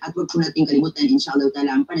lahat. At huwag po natin kalimutan, inshallah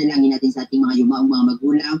ta'ala, ang panalangin natin sa ating mga yumaong mga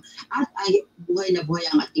magulang. At ay na buhay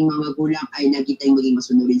ang ating mga magulang ay lagi tayong maging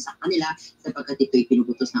masunurin sa kanila sapagkat ito'y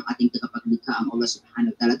pinuputos ng ating tagapaglikha ang Allah subhanahu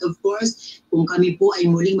wa ta'ala. At of course, kung kami po ay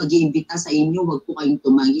muling mag-iimbita sa inyo, wag po kayong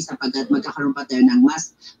tumanggi sapagkat magkakaroon pa tayo ng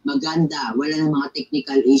mas maganda. Wala ng mga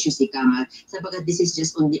technical issues, ika nga, sapagkat this is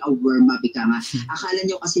just only a warm-up, ika nga. Akala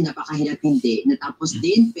nyo kasi napakahirap, hindi. Natapos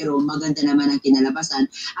din, pero maganda naman ang kinalabasan.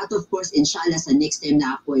 At of course, inshallah, sa next time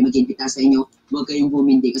na ako ay mag-iimbita sa inyo, huwag kayong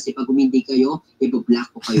humindi kasi pag humindi kayo, ibublock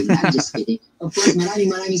ko kayo na. Just kidding. Of course, maraming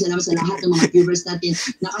salamat sa lahat ng mga viewers natin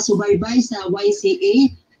nakasubaybay sa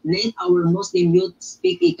YCA. Let our Muslim youth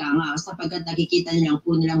speak, ika nga, sapagkat nakikita nilang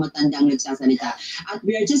po nilang matanda ang nagsasalita. At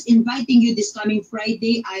we are just inviting you this coming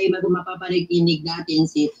Friday ay mapaparinig natin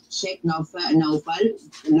si Sheikh Naufal.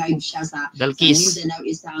 Live siya sa Mindanao,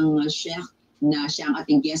 isang Sheikh na siya ang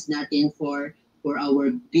ating guest natin for our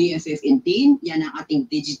BFF in Teen. Yan ang ating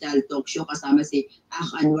digital talk show kasama si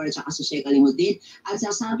Anwar at si Sheikh Alimuddin. At sa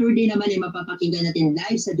Saturday naman ay mapapakinggan natin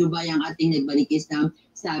live sa Dubai ang ating nagbalik Islam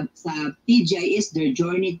sa TGIS, Their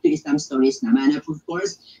Journey to Islam Stories naman. At of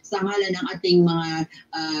course, sa ngalan ng ating mga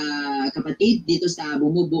kapatid dito sa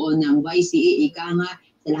bumubuo ng YCA, ika nga,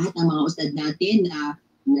 sa lahat ng mga ustad natin na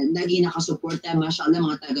lagi nakasuporta, mashallah,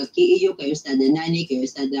 mga taga-KEU, kay Ustada Nani, kay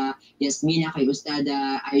Ustada Yasmina, kay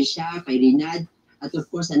Ustada Aisha, kay Rinad, at of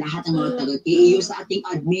course sa lahat ng mga taga-KEU, sa ating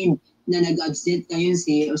admin na nag-absent ngayon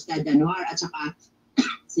si Ustada Anwar, at saka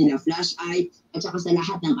sila Flash Eye, at saka sa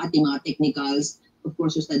lahat ng ating mga technicals, of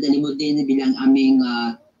course Ustada Limuddin bilang aming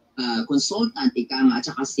consultant, ika nga, at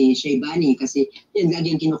saka si Shaybani, kasi yun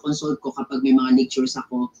lagi ang kinoconsult ko kapag may mga lectures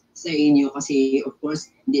ako sa inyo, kasi of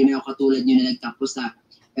course hindi naman ako katulad nyo na nagtapos sa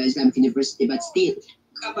Islamic University, but still,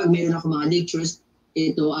 kapag meron ako mga lectures,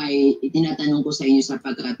 ito ay tinatanong ko sa inyo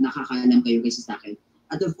sapagkat nakakaalam kayo kasi sa akin.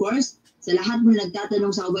 At of course, sa lahat mo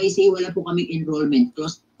nagtatanong sa YCA, wala po kaming enrollment.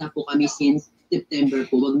 Close na po kami since September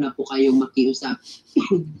po. Wag na po kayong makiusap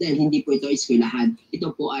dahil hindi po ito eskwelahan.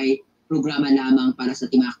 Ito po ay programa lamang para sa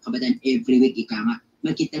ating mga kabataan every week, ika nga.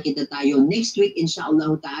 Magkita-kita tayo next week,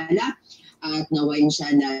 inshallah ta'ala. At nawain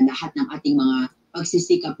siya na lahat ng ating mga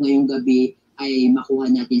pagsisikap ngayong gabi ay makuha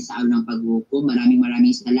natin sa araw ng paghukom.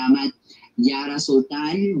 Maraming salamat. Yarah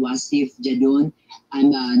Sultan, Wasif, Jadoon,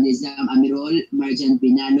 Nizam Amerol, Marjan,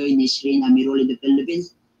 Binaloy, Neshrien Amerol in the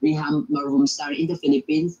Philippines, Reham Marohombsar in the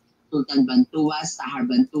Philippines, Sultan Bantuas, Sahar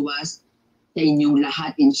Bantuas, sa inyong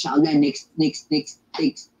lahat, inshallah, next,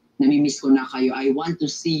 namimiss ko na kayo. I want to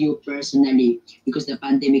see you personally because the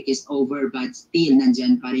pandemic is over but still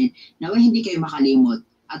nandyan pa rin. Nawa hindi kayo makalimot.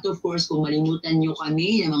 At of course, kung malimutan nyo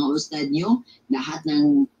kami, ng mga ustad nyo, lahat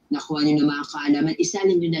ng nakuha nyo ng mga kaalaman,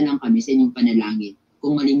 isalin nyo na lang kami sa inyong panalangin.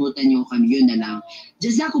 Kung malimutan nyo kami, yun na lang.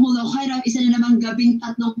 Jazakumullahu khairan, isa na namang gabing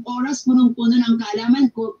 3 oras, punong-puno ng kaalaman,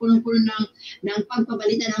 punong-puno ng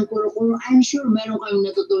pagpabalita ng kuro-kuro. I'm sure meron kayong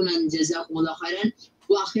natutunan. Jazakumullahu khairan.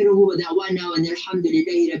 Wa akhiruhu wa da'wana wa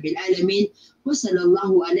alhamdulillahi rabbil alamin. Wa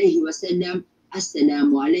sallallahu alayhi wa sallam.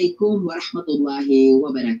 Assalamu alaikum wa rahmatullahi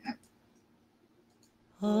wa barakatuh.